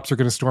attendant, the cops are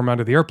going to storm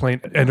onto the airplane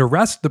and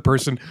arrest the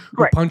person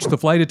who punched the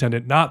flight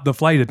attendant, not the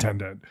flight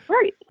attendant.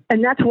 Right.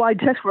 And that's why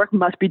sex work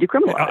must be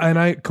decriminalized. And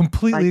I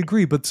completely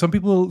agree. But some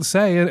people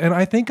say, and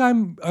I think I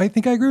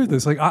agree with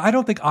this. Like, I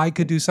don't think I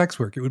could do sex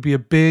work. It would be a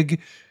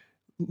big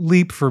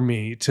leap for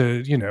me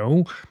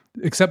to,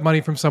 accept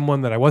money from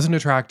someone that I wasn't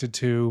attracted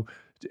to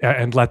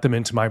and let them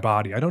into my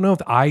body. I don't know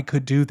if I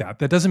could do that.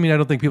 That doesn't mean I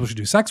don't think people should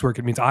do sex work.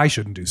 It means I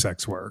shouldn't do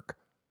sex work.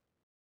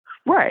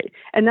 Right.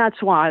 And that's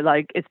why,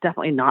 it's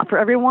definitely not for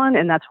everyone.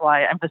 And that's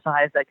why I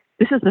emphasize,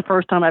 this is the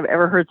first time I've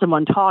ever heard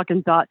someone talk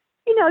and thought,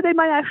 they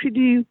might actually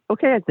do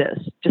okay at this,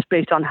 just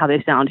based on how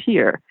they sound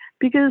here.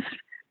 Because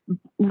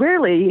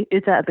rarely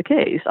is that the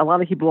case. A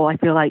lot of people, I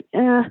feel like,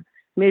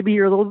 maybe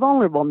you're a little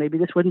vulnerable. Maybe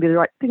this wouldn't be the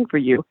right thing for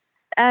you.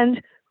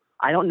 And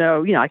I don't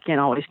know, I can't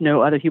always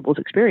know other people's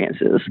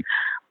experiences.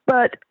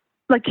 But,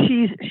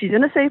 she's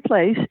in a safe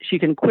place. She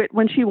can quit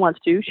when she wants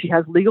to. She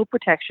has legal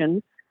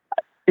protection.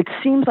 It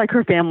seems like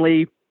her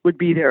family would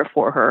be there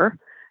for her.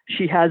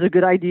 She has a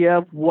good idea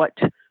of what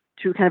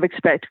to kind of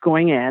expect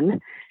going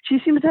in. She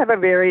seems to have a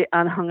very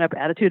unhung up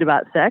attitude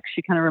about sex.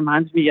 She kind of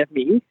reminds me of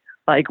me.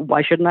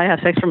 Why shouldn't I have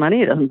sex for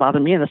money? It doesn't bother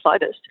me in the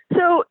slightest.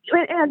 So,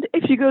 and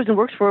if she goes and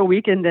works for a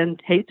week and then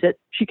hates it,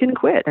 she can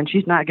quit, and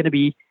she's not going to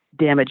be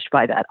damaged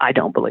by that, I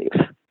don't believe.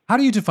 How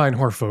do you define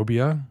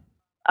whorephobia?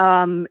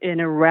 An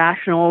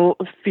irrational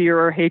fear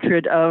or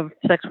hatred of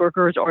sex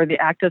workers or the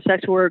act of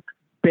sex work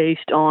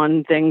based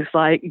on things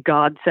like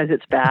God says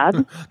it's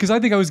bad. Because I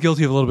think I was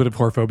guilty of a little bit of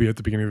whorephobia at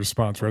the beginning of the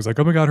response, where I was like,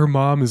 oh my God, her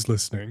mom is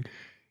listening.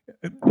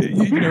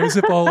 As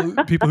if all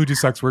people who do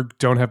sex work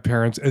don't have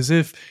parents, as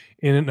if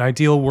in an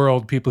ideal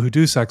world, people who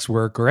do sex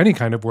work or any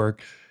kind of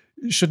work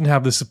shouldn't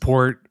have the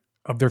support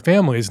of their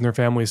families and their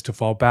families to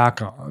fall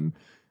back on,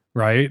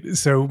 right?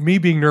 So me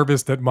being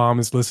nervous that mom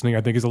is listening,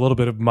 I think is a little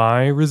bit of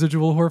my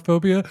residual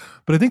whorephobia,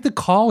 but I think the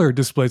caller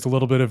displays a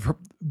little bit of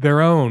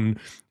their own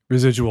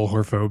residual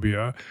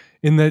whorephobia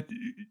in that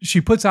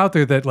she puts out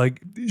there that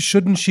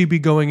shouldn't she be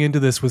going into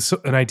this with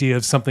an idea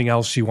of something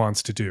else she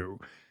wants to do?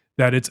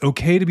 That it's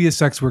okay to be a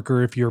sex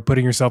worker if you're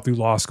putting yourself through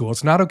law school.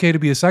 It's not okay to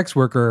be a sex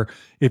worker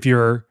if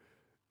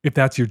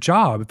that's your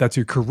job, if that's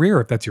your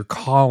career, if that's your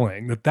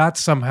calling,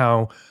 that's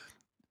somehow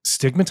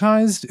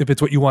stigmatized if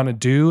it's what you want to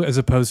do as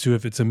opposed to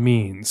if it's a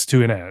means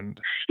to an end.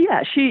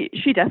 Yeah, she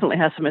definitely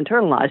has some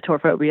internalized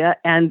whorephobia,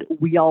 and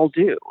we all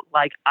do.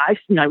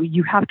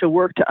 You have to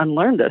work to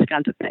unlearn those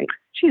kinds of things.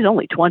 She's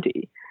only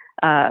 20,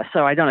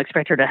 so I don't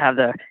expect her to have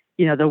the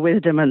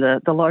wisdom and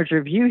the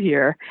larger view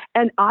here.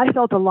 And I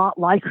felt a lot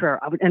like her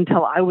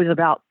until I was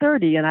about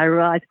 30, and I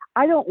realized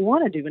I don't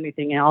want to do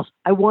anything else.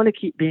 I want to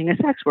keep being a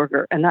sex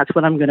worker, and that's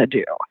what I'm going to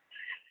do.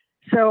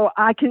 So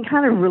I can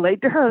kind of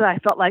relate to her that I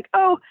felt like,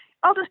 oh,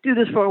 I'll just do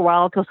this for a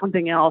while until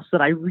something else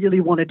that I really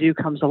want to do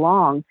comes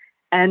along.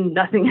 And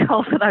nothing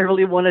else that I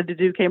really wanted to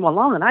do came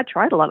along. And I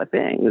tried a lot of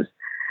things.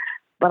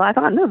 But I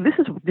thought, no, this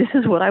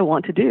is what I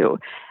want to do.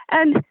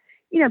 And,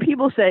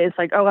 people say it's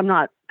like, oh, I'm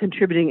not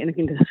contributing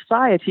anything to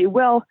society.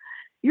 Well,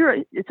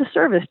 it's a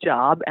service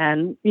job.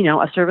 And,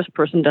 a service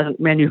person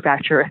doesn't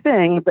manufacture a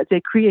thing, but they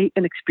create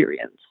an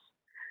experience.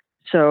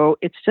 So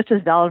it's just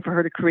as valid for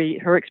her to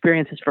create her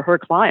experiences for her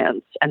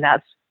clients. And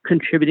that's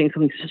contributing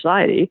something to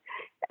society.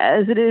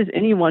 as it is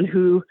anyone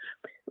who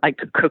like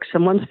cooks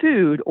someone's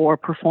food or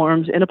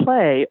performs in a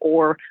play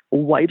or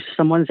wipes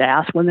someone's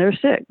ass when they're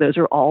sick. Those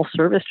are all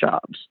service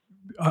jobs.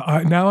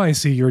 Now I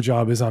see your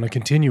job is on a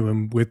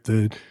continuum with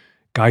the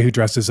guy who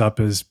dresses up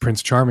as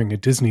Prince Charming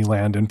at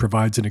Disneyland and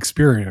provides an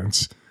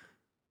experience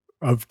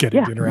of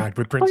getting to interact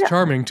with Prince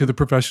Charming to the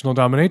professional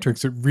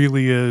dominatrix. It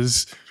really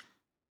is,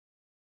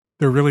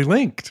 they're really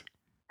linked.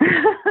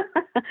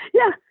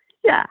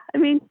 Yeah. I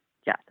mean,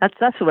 yeah,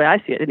 that's the way I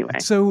see it anyway.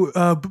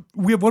 So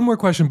we have one more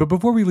question, but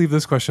before we leave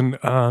this question,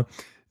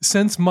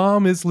 since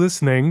Mom is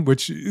listening,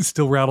 which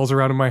still rattles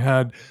around in my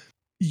head,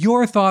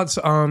 your thoughts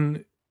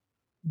on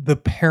the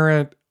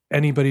parent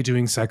anybody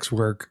doing sex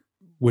work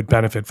would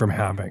benefit from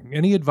having.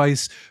 Any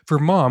advice for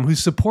Mom who's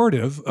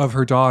supportive of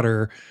her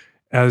daughter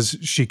as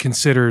she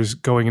considers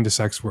going into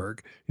sex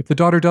work? If the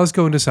daughter does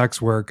go into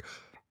sex work,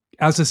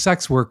 as a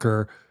sex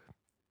worker,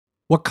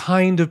 what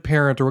kind of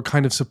parent or what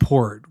kind of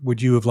support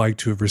would you have liked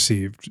to have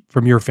received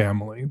from your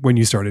family when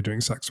you started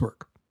doing sex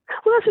work?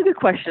 Well, that's a good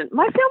question.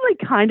 My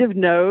family kind of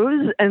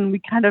knows, and we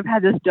kind of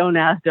had this don't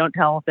ask, don't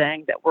tell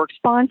thing that works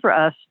fine for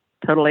us.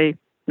 Totally.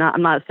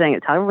 I'm not saying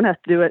it's how everyone has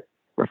to do it.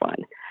 We're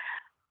fine.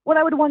 What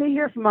I would want to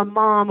hear from my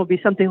mom would be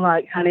something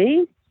like,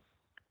 honey,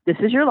 this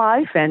is your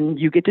life and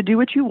you get to do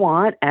what you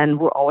want and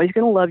we're always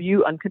going to love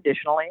you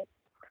unconditionally.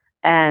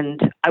 And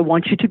I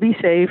want you to be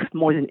safe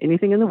more than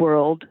anything in the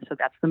world. So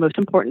that's the most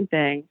important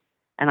thing.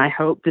 And I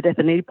hope that at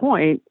any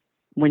point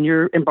when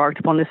you're embarked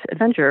upon this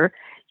adventure,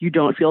 you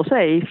don't feel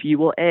safe. You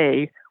will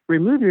A,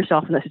 remove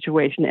yourself from that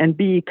situation, and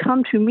B,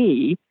 come to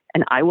me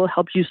and I will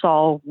help you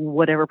solve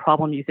whatever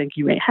problem you think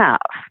you may have.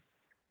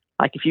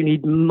 Like if you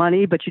need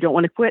money, but you don't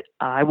want to quit,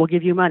 I will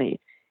give you money.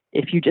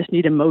 If you just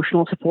need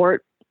emotional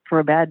support for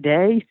a bad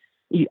day,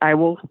 you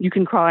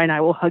can cry and I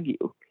will hug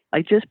you.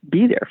 Like just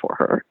be there for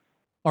her.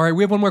 All right,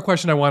 we have one more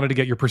question I wanted to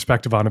get your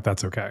perspective on, if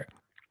that's okay.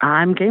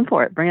 I'm game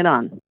for it. Bring it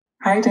on.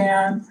 Hi,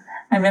 Dan.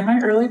 I'm in my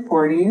early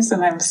 40s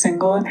and I'm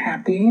single and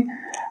happy.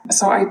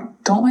 So I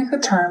don't like the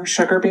term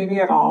sugar baby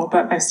at all,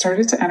 but I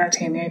started to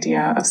entertain the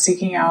idea of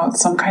seeking out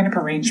some kind of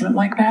arrangement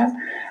like that.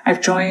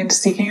 I've joined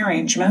Seeking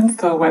Arrangements,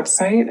 the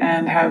website,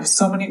 and have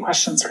so many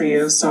questions for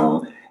you.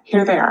 So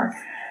here they are.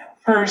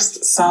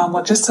 First, some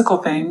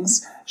logistical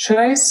things. Should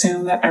I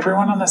assume that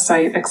everyone on the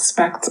site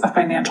expects a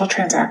financial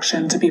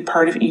transaction to be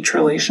part of each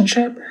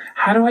relationship?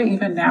 How do I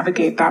even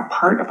navigate that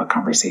part of a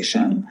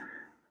conversation?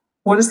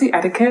 What is the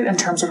etiquette in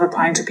terms of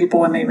replying to people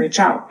when they reach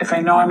out? If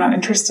I know I'm not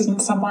interested in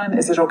someone,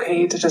 is it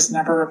okay to just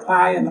never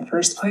reply in the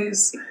first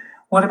place?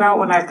 What about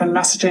when I've been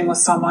messaging with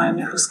someone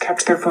who's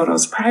kept their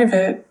photos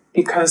private,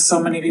 because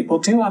so many people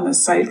do on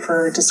this site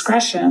for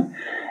discretion,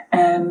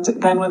 and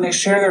then when they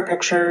share their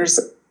pictures,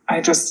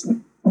 I just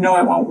know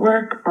it won't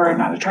work or I'm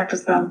not attracted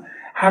to them?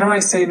 How do I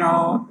say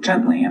no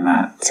gently in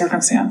that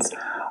circumstance?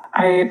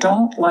 I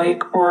don't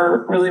like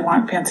or really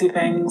want fancy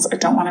things. I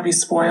don't want to be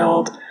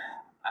spoiled,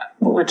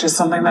 which is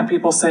something that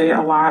people say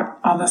a lot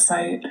on the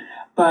site.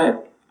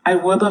 But I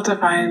would love to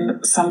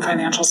find some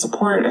financial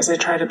support as I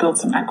try to build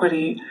some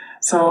equity.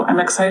 So I'm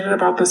excited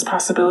about this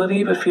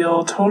possibility, but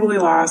feel totally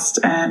lost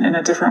and in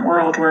a different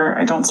world where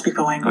I don't speak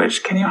the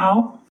language. Can you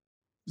help?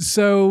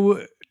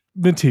 So,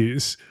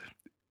 Matisse,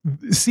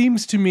 it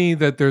seems to me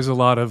that there's a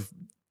lot of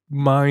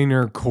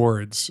minor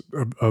chords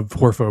of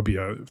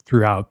whorephobia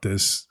throughout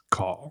this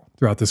call,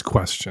 throughout this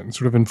question,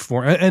 sort of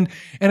inform, and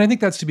I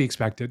think that's to be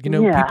expected. You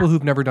know, people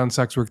who've never done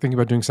sex work, thinking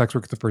about doing sex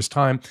work for the first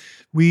time,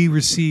 we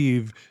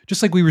receive,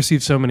 just like we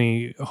receive so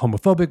many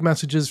homophobic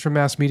messages from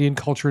mass media and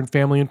culture and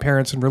family and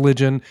parents and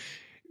religion,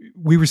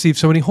 we receive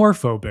so many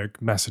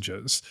whorephobic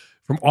messages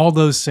from all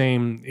those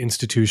same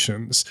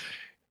institutions.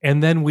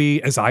 And then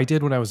we, as I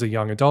did when I was a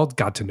young adult,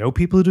 got to know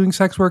people who are doing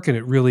sex work, and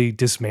it really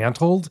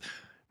dismantled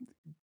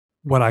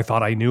what I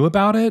thought I knew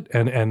about it,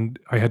 and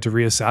I had to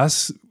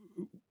reassess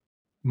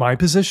my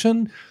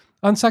position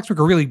on sex work,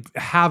 or really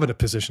having a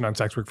position on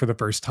sex work for the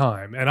first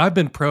time. And I've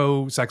been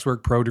pro sex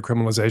work, pro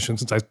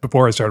decriminalization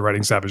before I started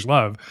writing Savage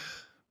Love.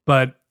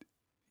 But,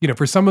 you know,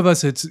 for some of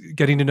us, it's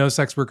getting to know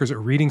sex workers or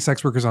reading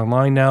sex workers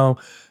online now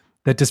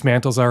that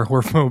dismantles our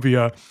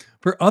whorephobia.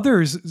 For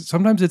others,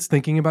 sometimes it's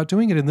thinking about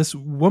doing it. And this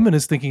woman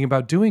is thinking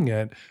about doing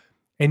it.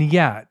 And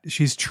yet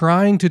she's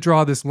trying to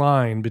draw this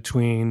line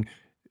between,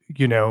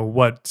 you know,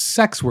 what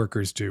sex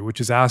workers do, which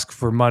is ask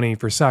for money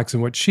for sex,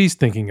 and what she's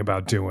thinking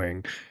about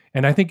doing.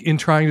 And I think in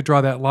trying to draw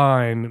that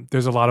line,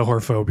 there's a lot of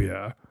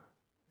whorephobia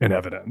in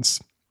evidence.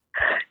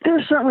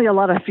 There's certainly a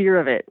lot of fear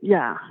of it.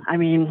 Yeah. I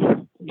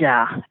mean,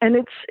 yeah. And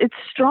it's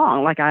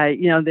strong. Like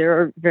there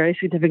are very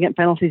significant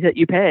penalties that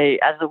you pay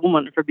as a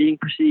woman for being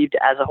perceived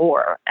as a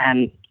whore.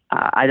 And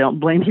I don't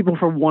blame people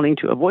for wanting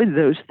to avoid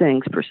those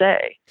things per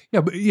se.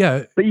 But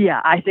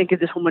I think if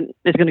this woman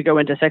is going to go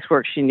into sex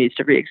work, she needs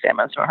to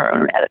re-examine some of her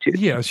own attitudes.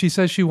 Yeah, she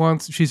says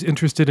she's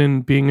interested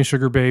in being a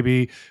sugar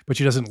baby, but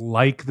she doesn't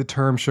like the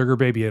term sugar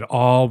baby at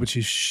all. But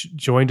she's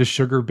joined a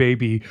sugar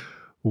baby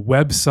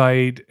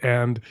website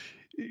and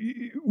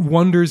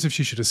wonders if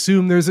she should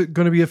assume there's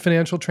going to be a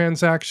financial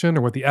transaction,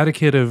 or what the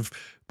etiquette of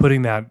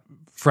putting that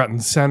front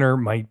and center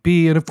might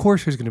be. And of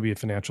course, there's going to be a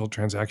financial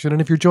transaction. And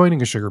if you're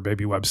joining a sugar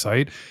baby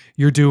website,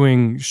 you're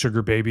doing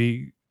sugar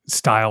baby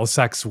style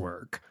sex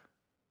work.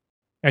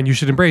 And you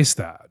should embrace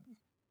that.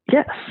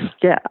 Yes,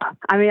 yeah.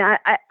 I mean, I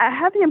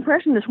have the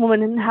impression this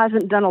woman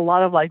hasn't done a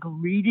lot of like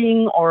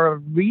reading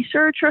or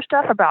research or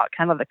stuff about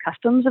kind of the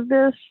customs of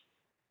this,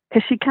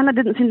 because she kind of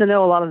didn't seem to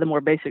know a lot of the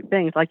more basic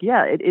things. Like,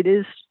 yeah,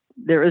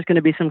 there is going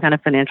to be some kind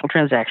of financial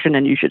transaction,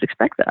 and you should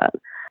expect that.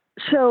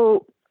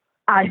 So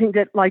I think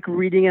that like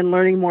reading and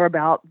learning more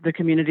about the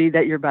community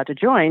that you're about to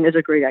join is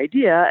a great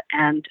idea.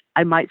 And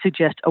I might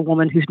suggest a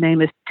woman whose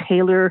name is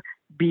Taylor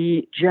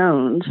B.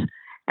 Jones.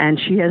 And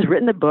she has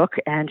written a book,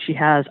 and she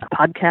has a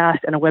podcast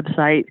and a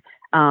website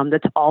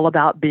that's all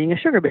about being a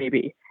sugar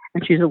baby.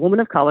 And she's a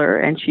woman of color,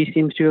 and she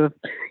seems to have,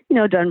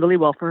 done really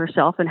well for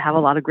herself and have a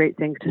lot of great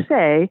things to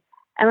say.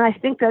 And I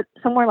think that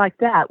somewhere like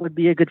that would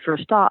be a good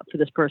first stop for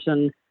this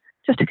person,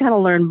 just to kind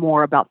of learn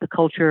more about the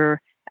culture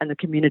and the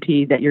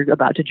community that you're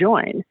about to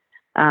join,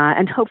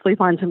 and hopefully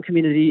find some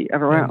community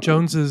of her own.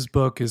 Jones's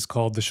book is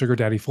called The Sugar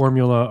Daddy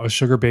Formula, A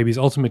Sugar Baby's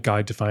Ultimate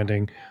Guide to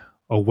Finding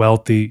a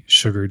Wealthy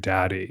Sugar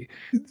Daddy.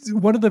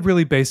 One of the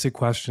really basic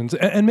questions,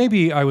 and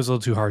maybe I was a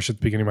little too harsh at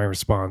the beginning of my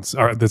response,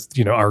 or this,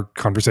 our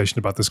conversation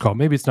about this call.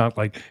 Maybe it's not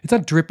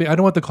dripping. I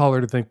don't want the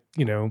caller to think,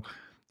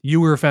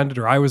 you were offended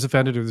or I was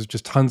offended or there's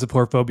just tons of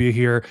whorephobia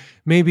here.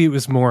 Maybe it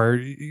was more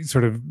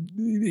sort of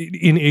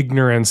in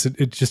ignorance.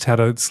 It just had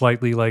a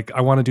slightly like,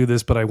 I want to do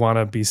this, but I want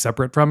to be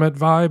separate from it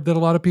vibe that a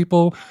lot of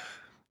people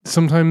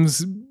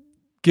sometimes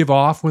give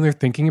off when they're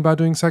thinking about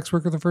doing sex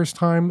work for the first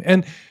time.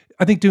 And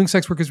I think doing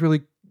sex work is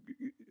really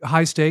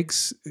high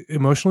stakes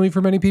emotionally for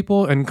many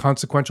people and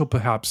consequential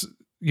perhaps,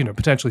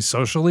 potentially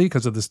socially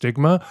because of the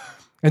stigma.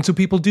 And so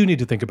people do need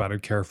to think about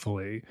it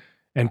carefully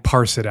and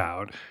parse it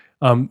out.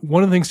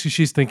 One of the things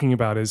she's thinking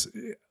about is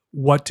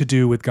what to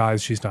do with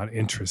guys she's not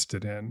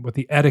interested in, what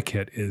the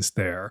etiquette is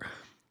there.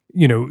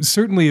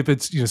 Certainly if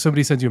it's,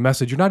 somebody sends you a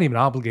message, you're not even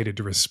obligated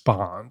to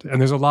respond. And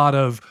there's a lot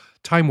of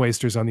time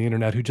wasters on the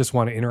internet who just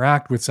want to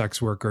interact with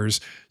sex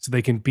workers so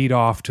they can beat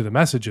off to the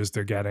messages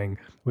they're getting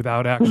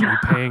without actually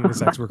paying the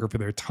sex worker for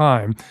their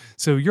time.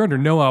 So you're under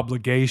no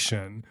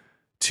obligation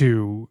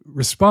to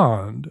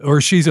respond, or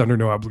she's under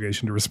no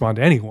obligation to respond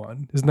to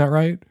anyone. Isn't that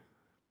right?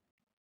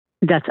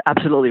 That's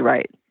absolutely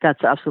right.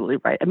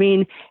 I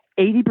mean,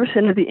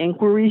 80% of the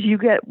inquiries you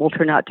get will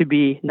turn out to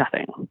be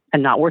nothing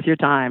and not worth your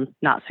time,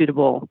 not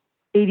suitable,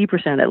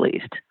 80% at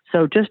least.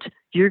 So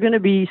you're going to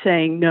be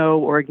saying no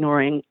or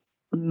ignoring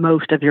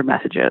most of your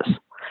messages,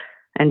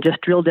 and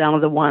just drill down to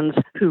the ones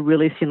who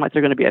really seem like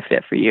they're going to be a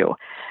fit for you.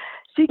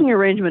 Seeking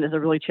arrangement is a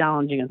really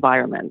challenging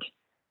environment.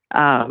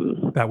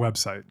 That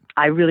website.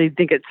 I really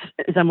think it's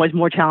in some ways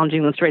more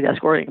challenging than straight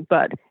escorting,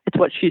 but it's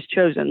what she's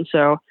chosen.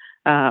 So,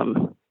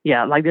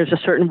 there's a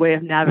certain way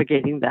of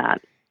navigating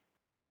that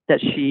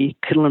she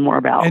could learn more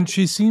about. And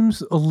she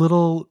seems a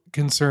little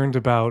concerned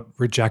about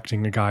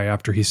rejecting a guy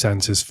after he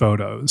sends his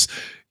photos.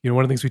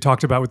 One of the things we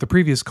talked about with the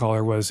previous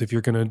caller was if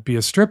you're going to be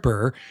a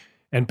stripper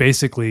and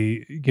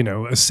basically,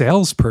 a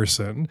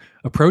salesperson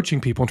approaching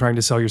people and trying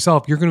to sell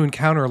yourself, you're going to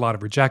encounter a lot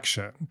of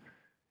rejection.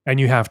 And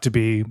you have to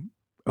be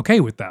okay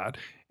with that.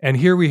 And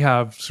here we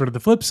have sort of the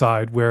flip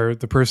side where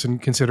the person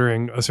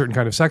considering a certain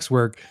kind of sex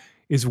work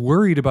is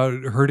worried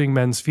about hurting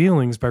men's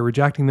feelings by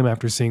rejecting them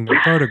after seeing their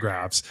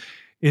photographs.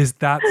 Is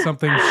that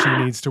something she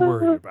needs to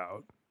worry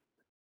about?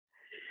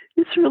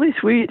 It's really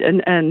sweet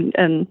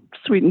and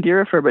sweet and dear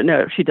of her, but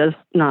no, she does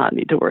not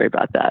need to worry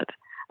about that.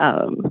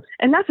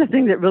 And that's the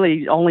thing that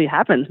really only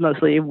happens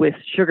mostly with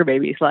sugar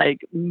babies. Like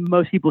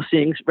most people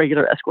seeing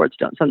regular escorts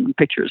don't send them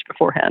pictures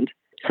beforehand.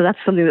 So that's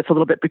something that's a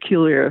little bit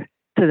peculiar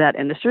to that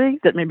industry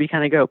that maybe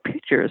kind of go,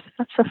 pictures?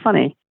 That's so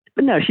funny.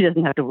 But no, she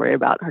doesn't have to worry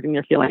about hurting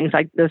their feelings.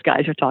 Like those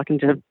guys are talking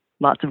to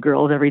lots of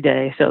girls every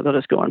day, so they'll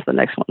just go on to the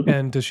next one.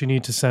 And does she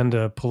need to send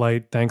a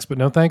polite thanks but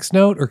no thanks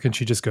note, or can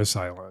she just go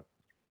silent?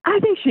 I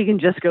think she can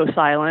just go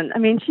silent. I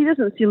mean, she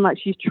doesn't seem like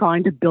she's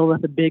trying to build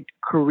up a big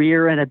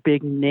career and a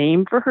big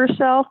name for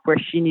herself where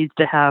she needs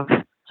to have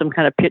some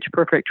kind of pitch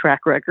perfect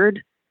track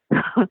record.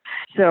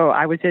 So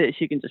I would say that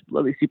she can just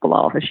blow these people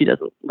off if she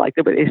doesn't like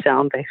the way they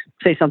sound, they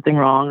say something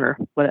wrong or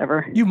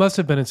whatever. You must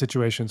have been in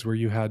situations where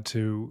you had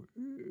to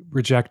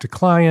reject a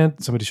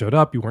client, somebody showed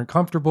up, you weren't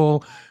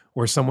comfortable,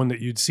 or someone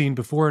that you'd seen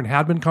before and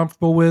had been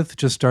comfortable with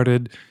just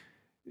started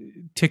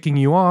ticking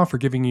you off or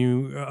giving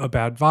you a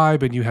bad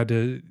vibe and you had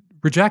to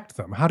reject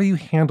them. How do you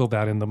handle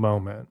that in the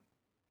moment?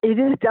 It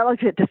is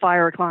delicate to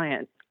fire a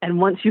client. And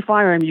once you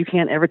fire him, you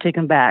can't ever take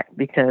him back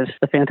because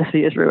the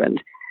fantasy is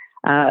ruined.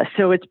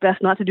 So it's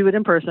best not to do it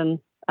in person,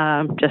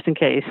 just in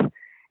case.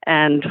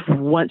 And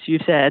once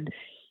you've said,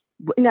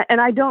 and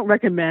I don't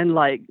recommend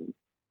like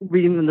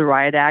reading them the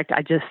riot act.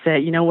 I just say,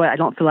 you know what, I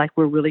don't feel like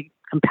we're really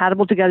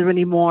compatible together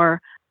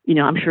anymore.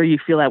 I'm sure you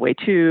feel that way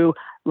too.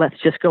 Let's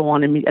just go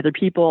on and meet other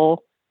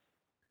people.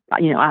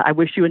 I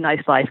wish you a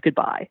nice life.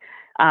 Goodbye.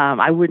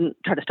 I wouldn't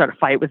try to start a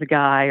fight with a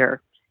guy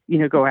or,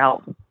 go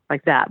out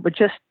like that. But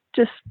just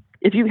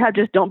if you have,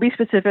 just don't be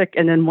specific.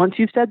 And then once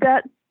you've said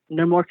that,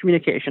 no more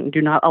communication.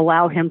 Do not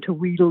allow him to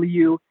wheedle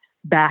you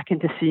back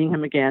into seeing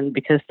him again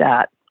because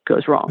that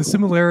goes wrong. The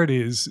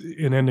similarities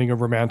in ending a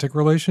romantic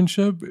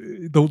relationship,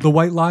 the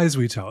white lies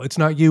we tell. It's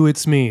not you,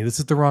 it's me. This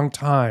is the wrong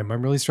time.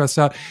 I'm really stressed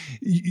out.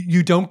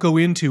 You don't go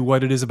into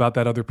what it is about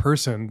that other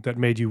person that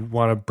made you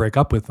want to break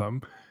up with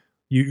them.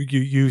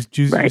 You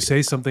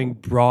say something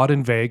broad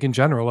and vague in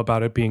general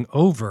about it being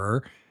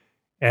over,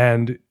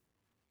 and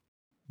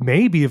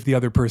maybe if the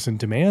other person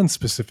demands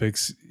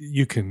specifics,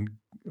 you can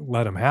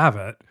let them have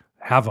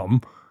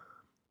them,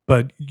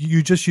 but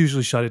you just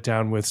usually shut it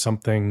down with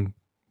something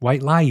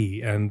white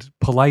lie-y and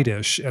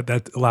polite-ish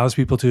that allows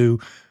people to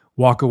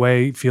walk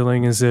away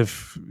feeling as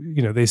if,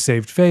 they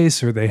saved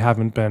face or they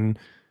haven't been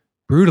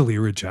brutally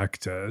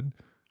rejected.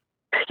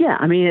 Yeah,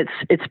 I mean,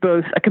 it's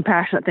both a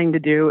compassionate thing to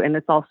do, and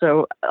it's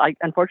also, like,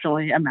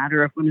 unfortunately, a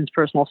matter of women's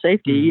personal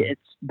safety.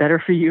 It's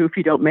better for you if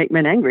you don't make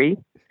men angry,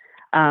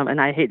 and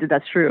I hate that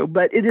that's true,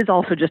 but it is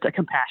also just a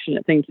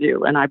compassionate thing to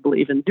do, and I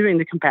believe in doing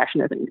the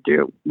compassionate thing to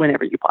do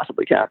whenever you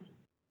possibly can.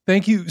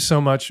 Thank you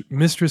so much,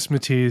 Mistress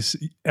Matisse.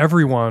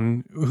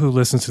 Everyone who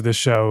listens to this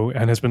show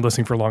and has been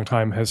listening for a long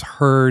time has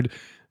heard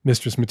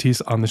Mistress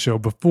Matisse on the show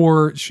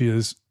before. She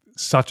is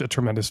such a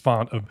tremendous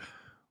font of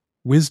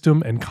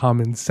wisdom and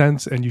common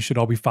sense, and you should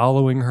all be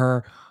following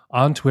her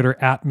on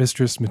Twitter at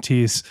Mistress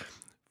Matisse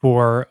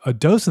for a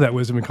dose of that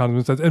wisdom and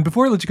common sense. And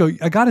before I let you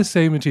go, I got to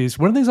say, Matisse,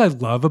 one of the things I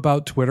love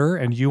about Twitter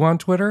and you on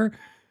Twitter,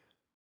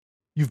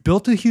 you've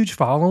built a huge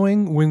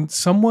following. When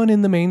someone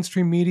in the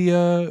mainstream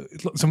media,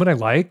 someone I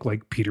like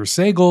Peter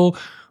Sagal,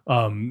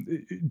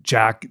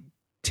 Jack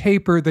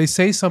Taper, they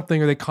say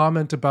something or they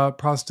comment about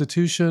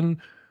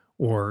prostitution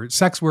or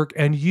sex work,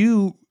 and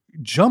you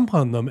jump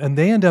on them and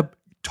they end up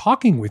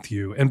talking with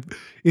you. And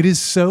it is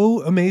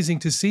so amazing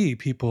to see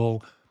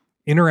people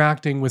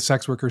interacting with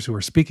sex workers who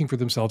are speaking for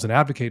themselves and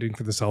advocating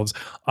for themselves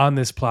on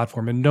this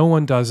platform. And no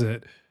one does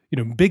it,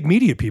 big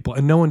media people,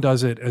 and no one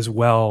does it as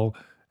well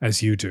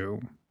as you do.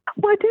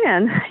 Why,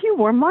 Dan, you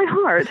warm my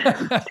heart.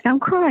 I'm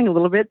crying a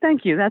little bit.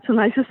 Thank you. That's the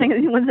nicest thing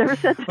anyone's ever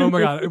said to me. Oh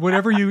my God.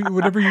 Whenever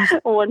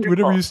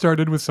you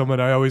started with someone,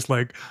 I always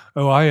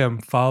I am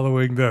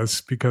following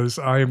this because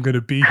I am going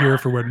to be here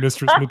for when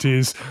Mistress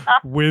Matisse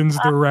wins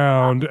the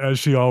round, as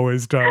she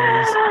always does.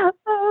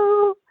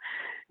 Oh,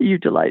 you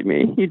delight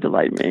me.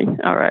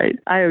 All right.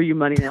 I owe you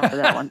money now for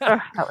that one. Oh,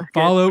 that was good.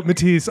 Follow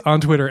Matisse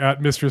on Twitter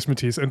at Mistress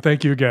Matisse. And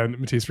thank you again,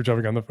 Matisse, for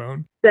jumping on the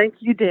phone. Thank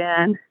you,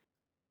 Dan.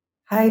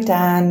 Hi,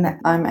 Dan.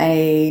 I'm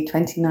a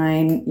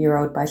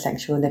 29-year-old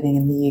bisexual living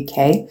in the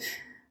UK.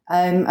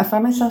 I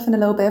find myself in a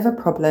little bit of a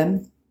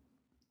problem.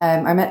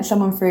 I met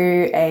someone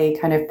through a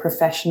kind of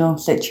professional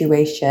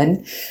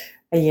situation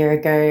a year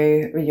and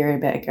a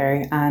bit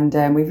ago,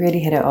 and we really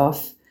hit it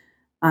off.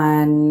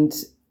 And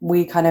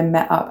we kind of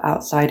met up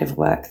outside of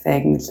work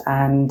things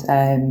and,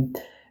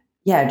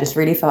 just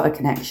really felt a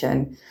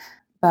connection.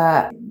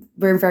 But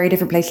we're in very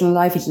different places in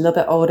life. He's a little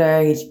bit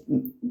older. He's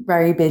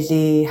very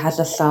busy, has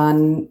a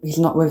son. He's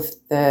not with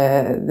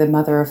the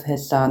mother of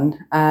his son.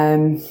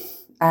 So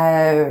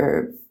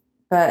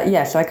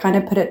I kind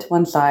of put it to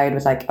one side,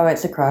 was like, oh,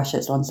 it's a crush,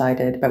 it's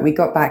one-sided. But we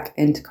got back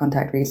into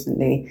contact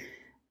recently,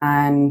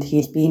 and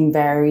he's been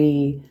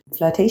very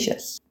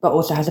flirtatious, but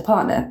also has a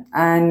partner.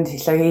 And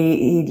so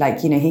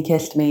he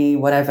kissed me,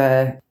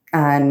 whatever.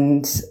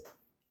 And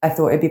I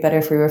thought it'd be better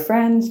if we were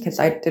friends because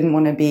I didn't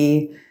want to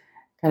be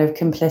kind of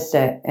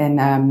complicit in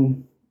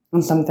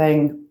on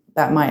something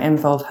that might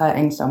involve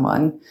hurting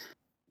someone.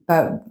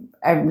 But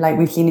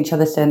we've seen each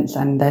other since,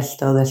 and there's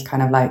still this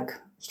kind of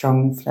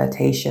strong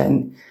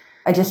flirtation.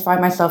 I just find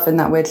myself in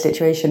that weird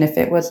situation. If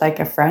it was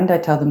a friend,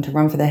 I'd tell them to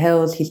run for the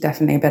hills. He's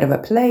definitely a bit of a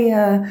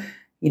player.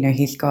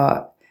 He's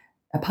got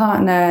a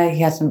partner.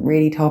 He hasn't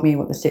really told me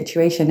what the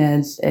situation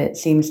is. It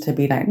seems to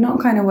be not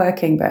kind of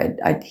working,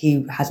 but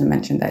he hasn't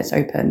mentioned that it's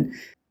open.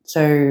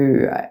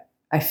 So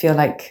I feel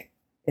like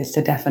it's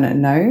a definite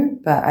no,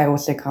 but I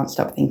also can't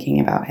stop thinking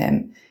about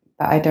him.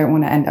 But I don't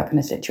want to end up in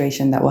a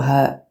situation that will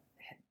hurt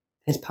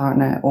his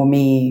partner or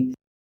me.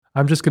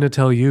 I'm just going to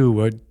tell you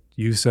what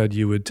you said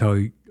you would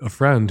tell a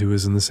friend who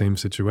is in the same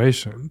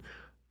situation.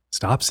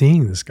 Stop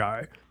seeing this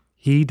guy.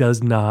 He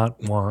does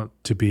not want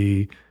to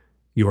be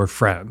your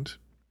friend.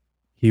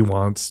 He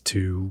wants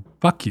to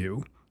fuck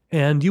you.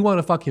 And you want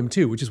to fuck him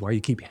too, which is why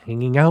you keep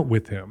hanging out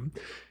with him.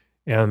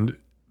 And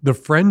the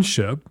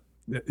friendship,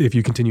 if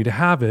you continue to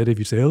have it, if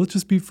you say, oh, let's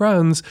just be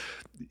friends,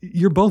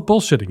 you're both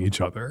bullshitting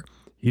each other.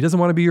 He doesn't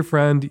want to be your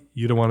friend.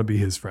 You don't want to be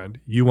his friend.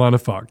 You want to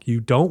fuck. You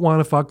don't want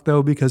to fuck,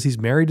 though, because he's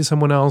married to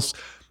someone else.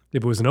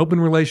 If it was an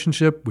open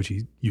relationship, which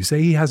you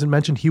say he hasn't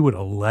mentioned, he would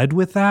have led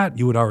with that.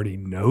 You would already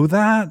know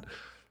that.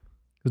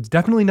 It's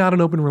definitely not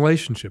an open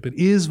relationship. It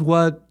is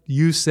what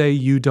you say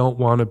you don't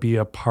want to be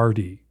a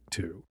party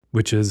to,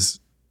 which is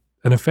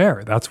an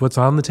affair. That's what's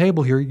on the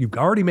table here. You've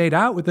already made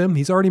out with him.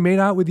 He's already made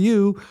out with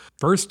you.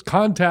 First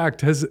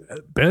contact has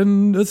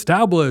been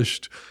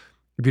established.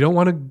 If you don't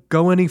want to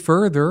go any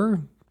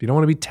further, if you don't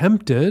want to be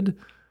tempted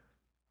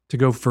to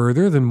go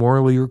further than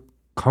morally you're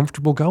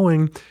comfortable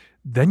going,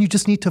 then you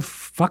just need to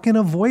fucking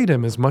avoid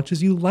him. As much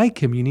as you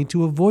like him, you need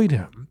to avoid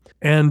him.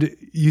 And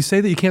you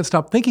say that you can't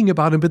stop thinking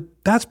about him, but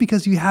that's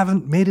because you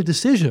haven't made a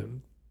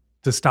decision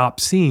to stop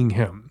seeing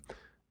him,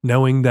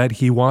 knowing that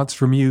he wants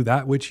from you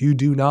that which you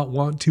do not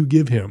want to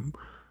give him.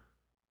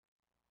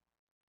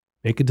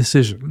 Make a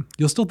decision.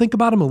 You'll still think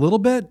about him a little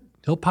bit.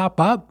 He'll pop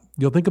up.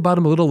 You'll think about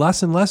him a little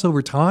less and less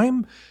over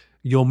time.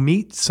 You'll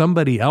meet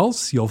somebody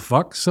else. You'll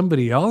fuck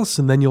somebody else.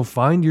 And then you'll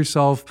find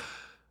yourself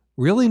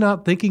really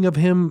not thinking of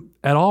him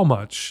at all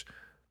much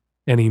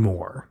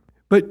anymore.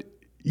 But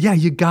yeah,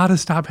 you got to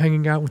stop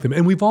hanging out with him.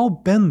 And we've all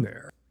been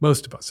there.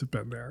 Most of us have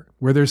been there,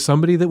 where there's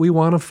somebody that we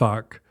want to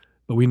fuck,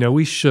 but we know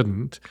we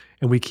shouldn't,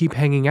 and we keep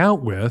hanging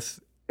out with,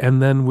 and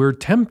then we're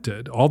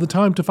tempted all the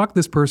time to fuck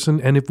this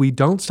person. And if we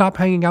don't stop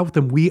hanging out with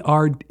them, we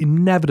are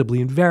inevitably,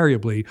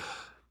 invariably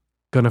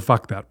going to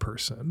fuck that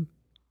person.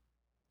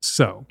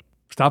 So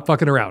stop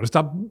fucking around.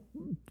 Stop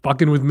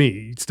fucking with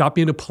me. Stop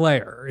being a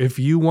player. If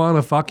you want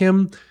to fuck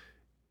him,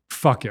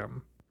 fuck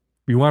him.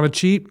 If you want to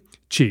cheat,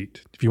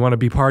 cheat. If you want to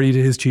be party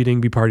to his cheating,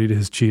 be party to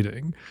his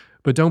cheating.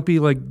 But don't be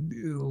like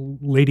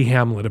Lady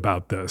Hamlet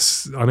about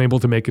this, unable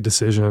to make a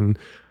decision.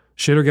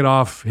 Shit or get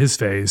off his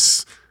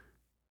face.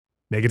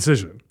 Make a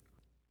decision.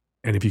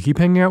 And if you keep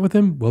hanging out with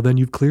him, well, then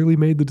you've clearly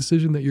made the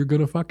decision that you're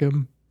going to fuck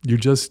him. You're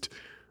just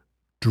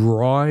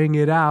drawing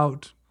it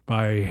out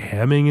by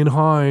hemming and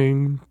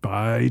hawing,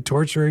 by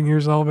torturing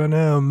yourself and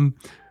him.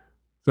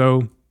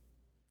 So,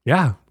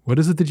 yeah, what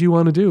is it that you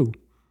want to do?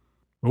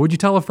 What would you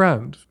tell a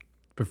friend?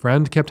 If a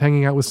friend kept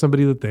hanging out with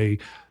somebody that they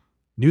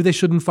knew they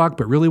shouldn't fuck,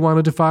 but really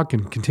wanted to fuck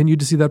and continued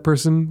to see that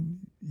person,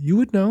 you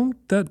would know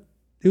that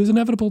it was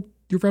inevitable.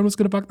 Your friend was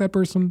going to fuck that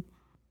person.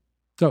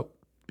 So,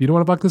 if you don't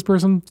want to fuck this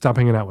person, stop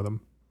hanging out with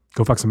them.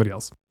 Go fuck somebody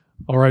else.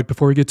 All right,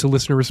 before we get to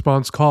listener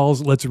response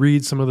calls, let's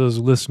read some of those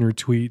listener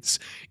tweets.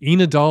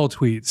 Ina Dahl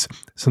tweets,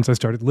 since I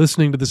started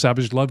listening to the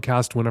Savage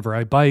Lovecast whenever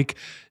I bike,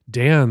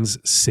 Dan's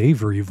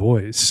savory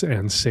voice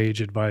and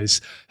sage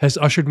advice has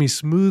ushered me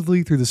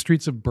smoothly through the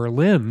streets of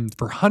Berlin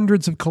for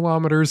hundreds of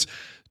kilometers,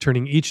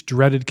 turning each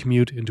dreaded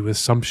commute into a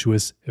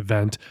sumptuous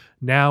event.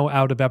 Now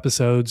out of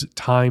episodes,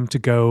 time to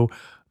go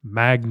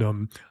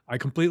Magnum. I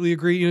completely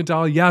agree, Ina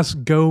Dahl. Yes,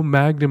 go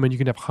Magnum, and you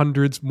can have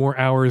hundreds more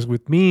hours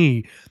with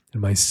me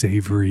and my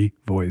savory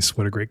voice.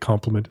 What a great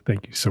compliment.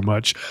 Thank you so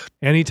much.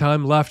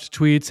 Anytime Left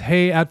tweets,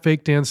 hey, at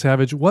Fake Dan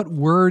Savage, what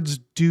words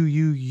do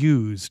you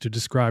use to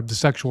describe the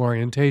sexual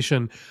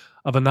orientation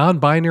of a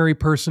non-binary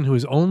person who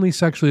is only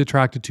sexually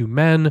attracted to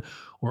men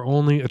or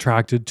only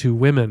attracted to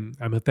women?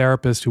 I'm a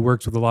therapist who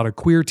works with a lot of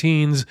queer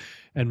teens,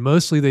 and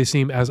mostly they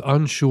seem as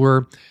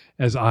unsure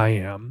as I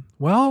am.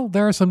 Well,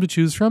 there are some to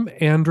choose from.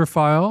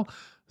 Androphile,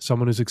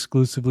 someone who's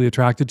exclusively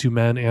attracted to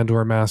men and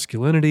or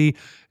masculinity.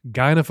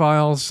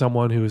 Gynophile,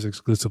 someone who is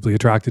exclusively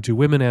attracted to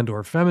women and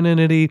or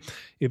femininity.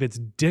 If it's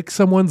dick,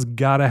 someone's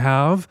gotta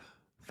have.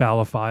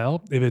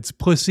 Phallophile. If it's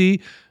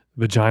pussy,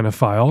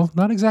 vaginophile.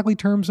 Not exactly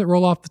terms that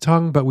roll off the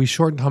tongue, but we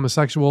shortened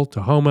homosexual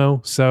to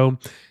homo. So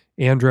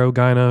andro,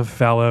 gyno,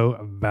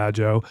 phallo,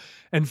 vago.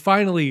 And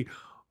finally,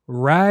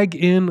 Rag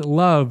in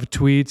Love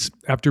tweets,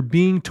 after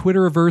being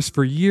Twitter-averse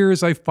for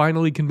years, I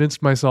finally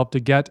convinced myself to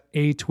get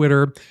a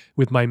Twitter,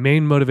 with my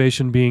main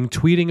motivation being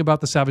tweeting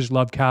about the Savage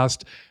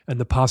Lovecast and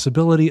the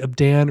possibility of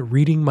Dan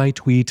reading my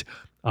tweet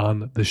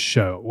on the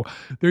show.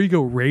 There you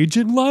go, Rage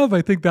in Love.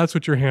 I think that's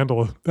what your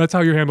handle, that's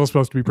how your handle is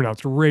supposed to be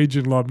pronounced. Rage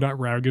in Love, not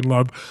Rag in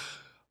Love.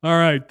 All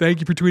right, thank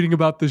you for tweeting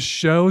about the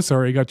show.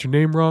 Sorry I got your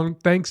name wrong.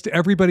 Thanks to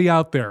everybody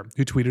out there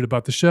who tweeted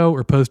about the show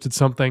or posted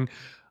something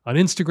on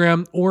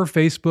Instagram or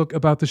Facebook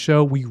about the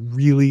show. We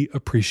really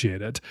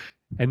appreciate it.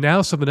 And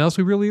now something else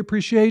we really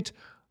appreciate,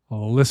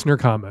 listener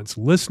comments,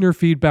 listener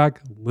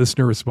feedback,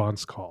 listener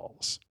response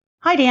calls.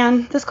 Hi,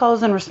 Dan. This call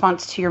is in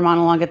response to your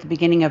monologue at the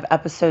beginning of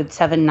episode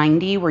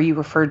 790, where you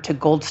referred to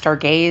gold star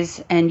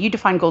gays, and you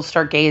define gold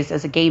star gays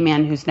as a gay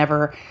man who's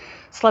never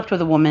slept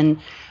with a woman.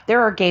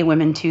 There are gay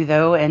women too,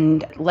 though,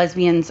 and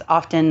lesbians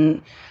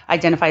often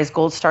identify as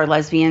gold star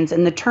lesbians,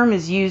 and the term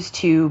is used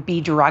to be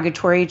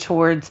derogatory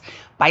towards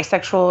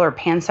bisexual or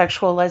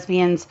pansexual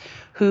lesbians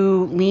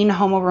who lean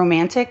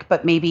homoromantic,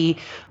 but maybe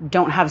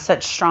don't have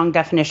such strong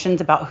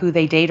definitions about who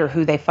they date or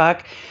who they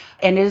fuck.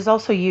 And it is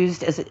also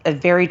used as a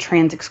very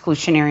trans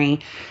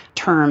exclusionary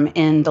term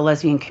in the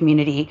lesbian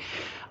community.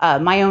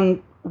 My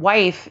own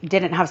wife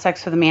didn't have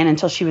sex with a man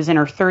until she was in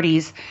her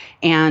 30s,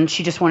 and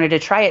she just wanted to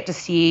try it to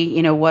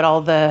see, what all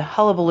the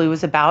hullabaloo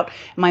was about.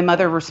 My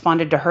mother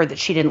responded to her that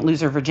she didn't lose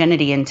her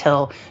virginity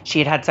until she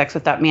had had sex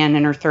with that man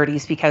in her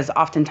 30s, because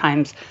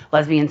oftentimes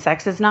lesbian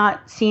sex is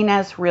not seen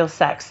as real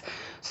sex.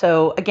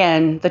 So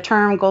again, the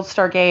term gold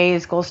star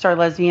gays, gold star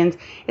lesbians,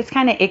 it's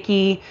kind of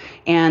icky,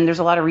 and there's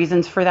a lot of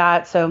reasons for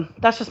that. So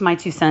that's just my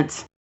 2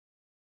 cents.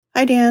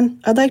 Hi, Dan.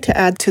 I'd like to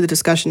add to the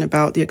discussion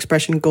about the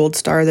expression gold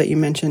star that you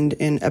mentioned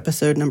in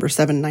episode number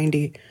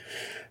 790.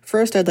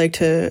 First, I'd like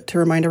to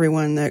remind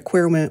everyone that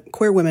queer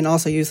women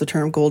also use the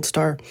term gold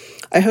star.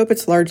 I hope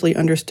it's largely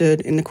understood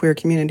in the queer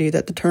community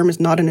that the term is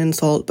not an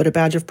insult, but a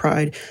badge of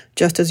pride,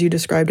 just as you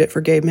described it for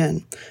gay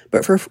men.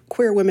 But for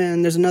queer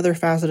women, there's another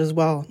facet as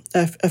well,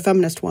 a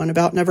feminist one,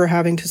 about never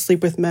having to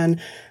sleep with men,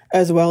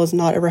 as well as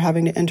not ever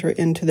having to enter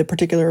into the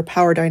particular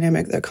power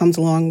dynamic that comes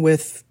along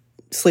with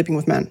sleeping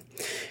with men.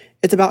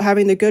 It's about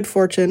having the good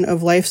fortune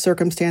of life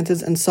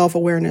circumstances and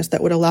self-awareness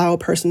that would allow a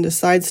person to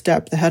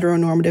sidestep the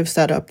heteronormative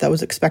setup that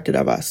was expected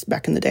of us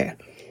back in the day.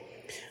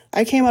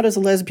 I came out as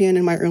a lesbian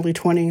in my early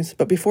 20s,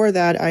 but before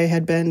that, I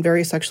had been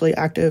very sexually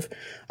active.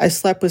 I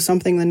slept with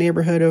something in the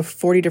neighborhood of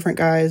 40 different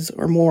guys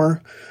or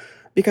more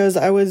because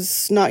I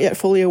was not yet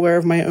fully aware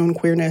of my own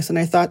queerness, and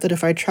I thought that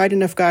if I tried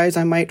enough guys,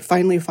 I might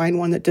finally find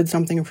one that did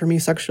something for me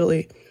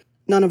sexually.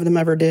 None of them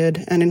ever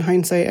did, and in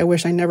hindsight, I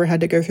wish I never had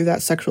to go through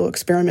that sexual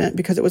experiment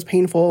because it was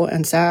painful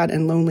and sad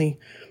and lonely.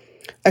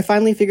 I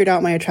finally figured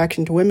out my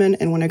attraction to women,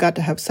 and when I got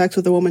to have sex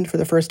with a woman for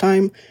the first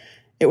time,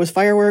 it was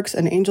fireworks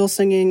and angels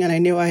singing, and I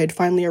knew I had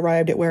finally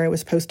arrived at where I was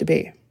supposed to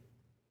be.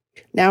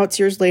 Now it's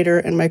years later,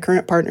 and my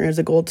current partner is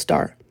a gold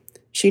star.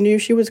 She knew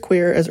she was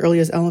queer as early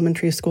as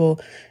elementary school,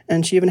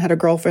 and she even had a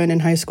girlfriend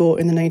in high school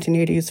in the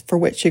 1980s, for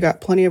which she got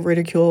plenty of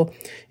ridicule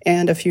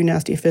and a few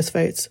nasty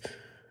fistfights.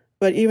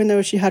 But even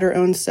though she had her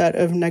own set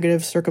of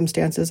negative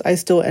circumstances, I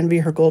still envy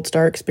her gold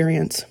star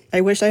experience.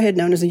 I wish I had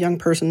known as a young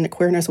person that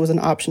queerness was an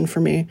option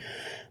for me.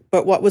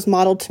 But what was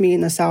modeled to me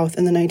in the South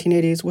in the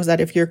 1980s was that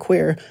if you're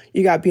queer,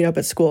 you got beat up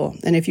at school.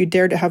 And if you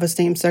dared to have a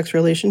same-sex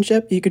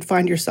relationship, you could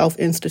find yourself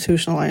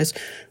institutionalized,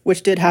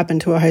 which did happen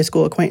to a high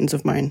school acquaintance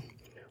of mine.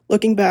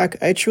 Looking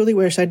back, I truly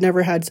wish I'd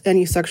never had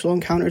any sexual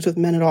encounters with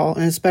men at all,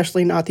 and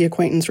especially not the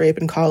acquaintance rape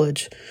in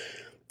college.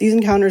 These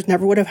encounters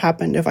never would have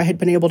happened if I had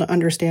been able to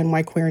understand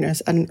my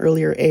queerness at an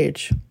earlier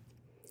age.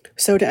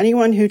 So to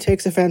anyone who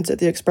takes offense at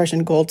the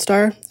expression gold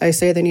star, I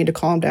say they need to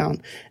calm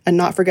down and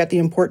not forget the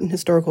important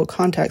historical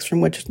context from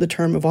which the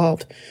term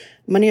evolved.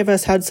 Many of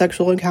us had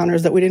sexual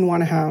encounters that we didn't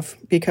want to have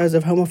because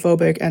of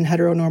homophobic and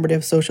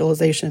heteronormative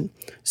socialization.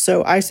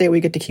 So I say we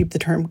get to keep the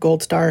term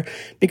gold star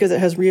because it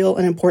has real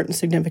and important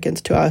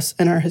significance to us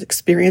and our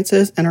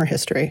experiences and our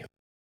history.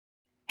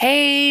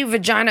 Hey,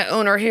 vagina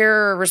owner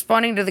here,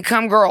 responding to the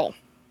cum girl.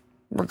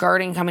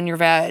 Regarding cum in your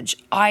vag,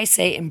 I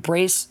say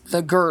embrace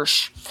the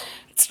Gersh.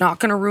 It's not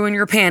going to ruin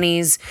your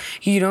panties.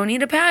 You don't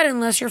need a pad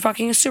unless you're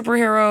fucking a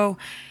superhero.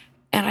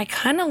 And I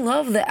kind of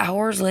love the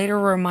hours later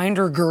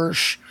reminder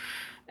Gersh.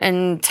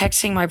 And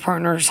texting my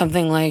partner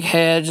something like,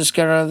 hey, I just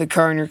got out of the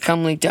car and your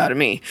cum leaked out of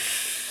me.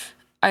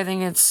 I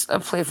think it's a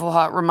playful,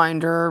 hot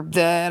reminder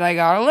that I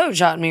got a load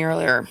shot in me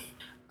earlier.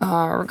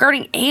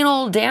 Regarding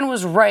anal, Dan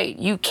was right.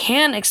 You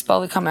can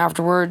expel the cum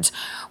afterwards,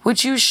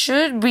 which you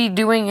should be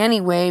doing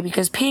anyway,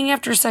 because peeing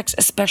after sex,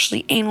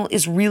 especially anal,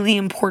 is really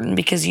important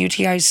because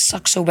UTIs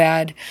suck so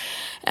bad.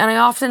 And I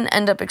often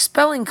end up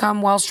expelling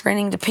cum while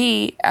straining to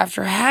pee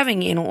after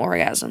having anal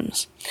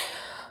orgasms.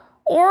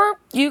 Or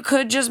you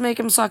could just make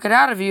him suck it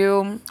out of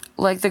you,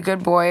 like the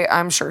good boy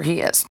I'm sure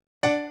he is.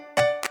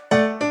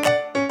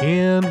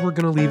 And we're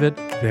going to leave it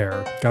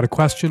there. Got a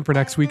question for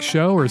next week's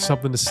show or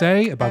something to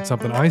say about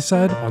something I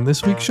said on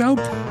this week's show?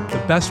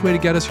 The best way to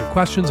get us your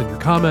questions and your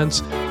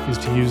comments is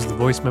to use the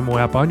voice memo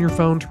app on your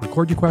phone to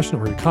record your question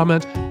or your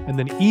comment, and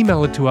then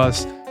email it to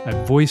us at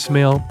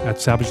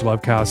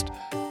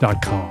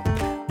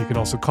voicemail@savagelovecast.com. You can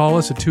also call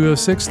us at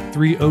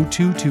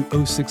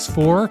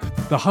 206-302-2064.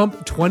 The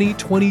Hump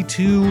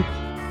 2022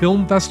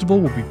 Film Festival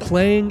will be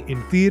playing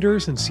in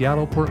theaters in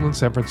Seattle, Portland,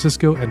 San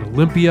Francisco, and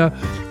Olympia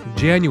in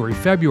January,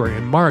 February,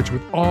 and March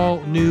with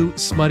all new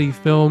smutty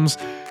films.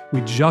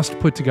 We just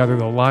put together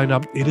the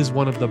lineup. It is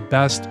one of the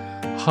best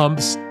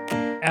humps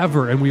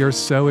ever, and we are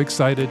so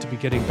excited to be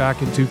getting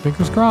back into,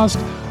 fingers crossed,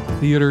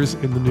 theaters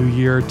in the new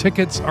year.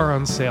 Tickets are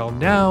on sale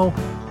now,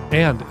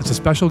 and it's a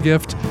special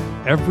gift.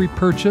 Every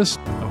purchase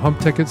of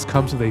Hump tickets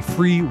comes with a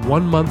free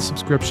 1-month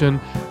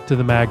subscription to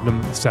the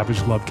Magnum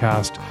Savage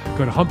Lovecast.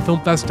 Go to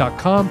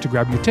humpfilmfest.com to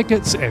grab your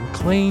tickets and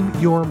claim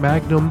your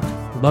Magnum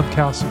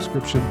Lovecast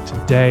subscription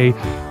today.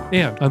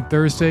 And on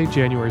Thursday,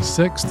 January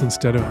 6th,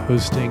 instead of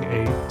hosting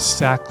a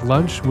sack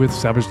lunch with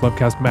Savage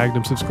Lovecast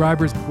Magnum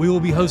subscribers, we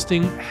will be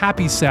hosting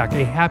Happy Sack,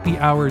 a happy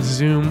hour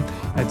Zoom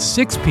at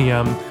 6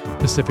 p.m.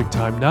 Pacific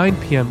time, 9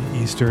 p.m.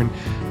 Eastern.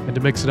 And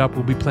to mix it up,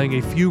 we'll be playing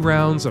a few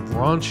rounds of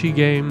raunchy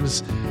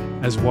games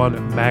as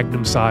one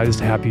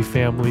Magnum-sized happy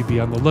family. Be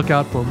on the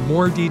lookout for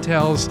more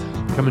details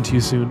coming to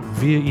you soon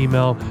via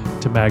email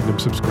to Magnum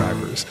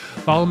subscribers.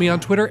 Follow me on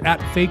Twitter at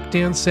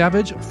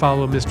FakeDanSavage.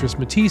 Follow Mistress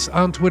Matisse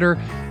on Twitter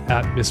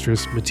at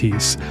Mistress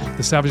Matisse.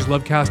 The Savage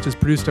Lovecast is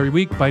produced every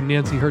week by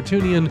Nancy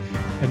Hartunian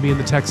and me and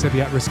the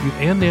tech-savvy at-risk youth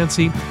and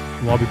Nancy.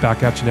 We'll all be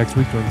back at you next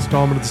week for an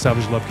installment of the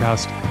Savage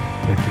Lovecast.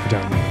 Thank you for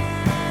downloading.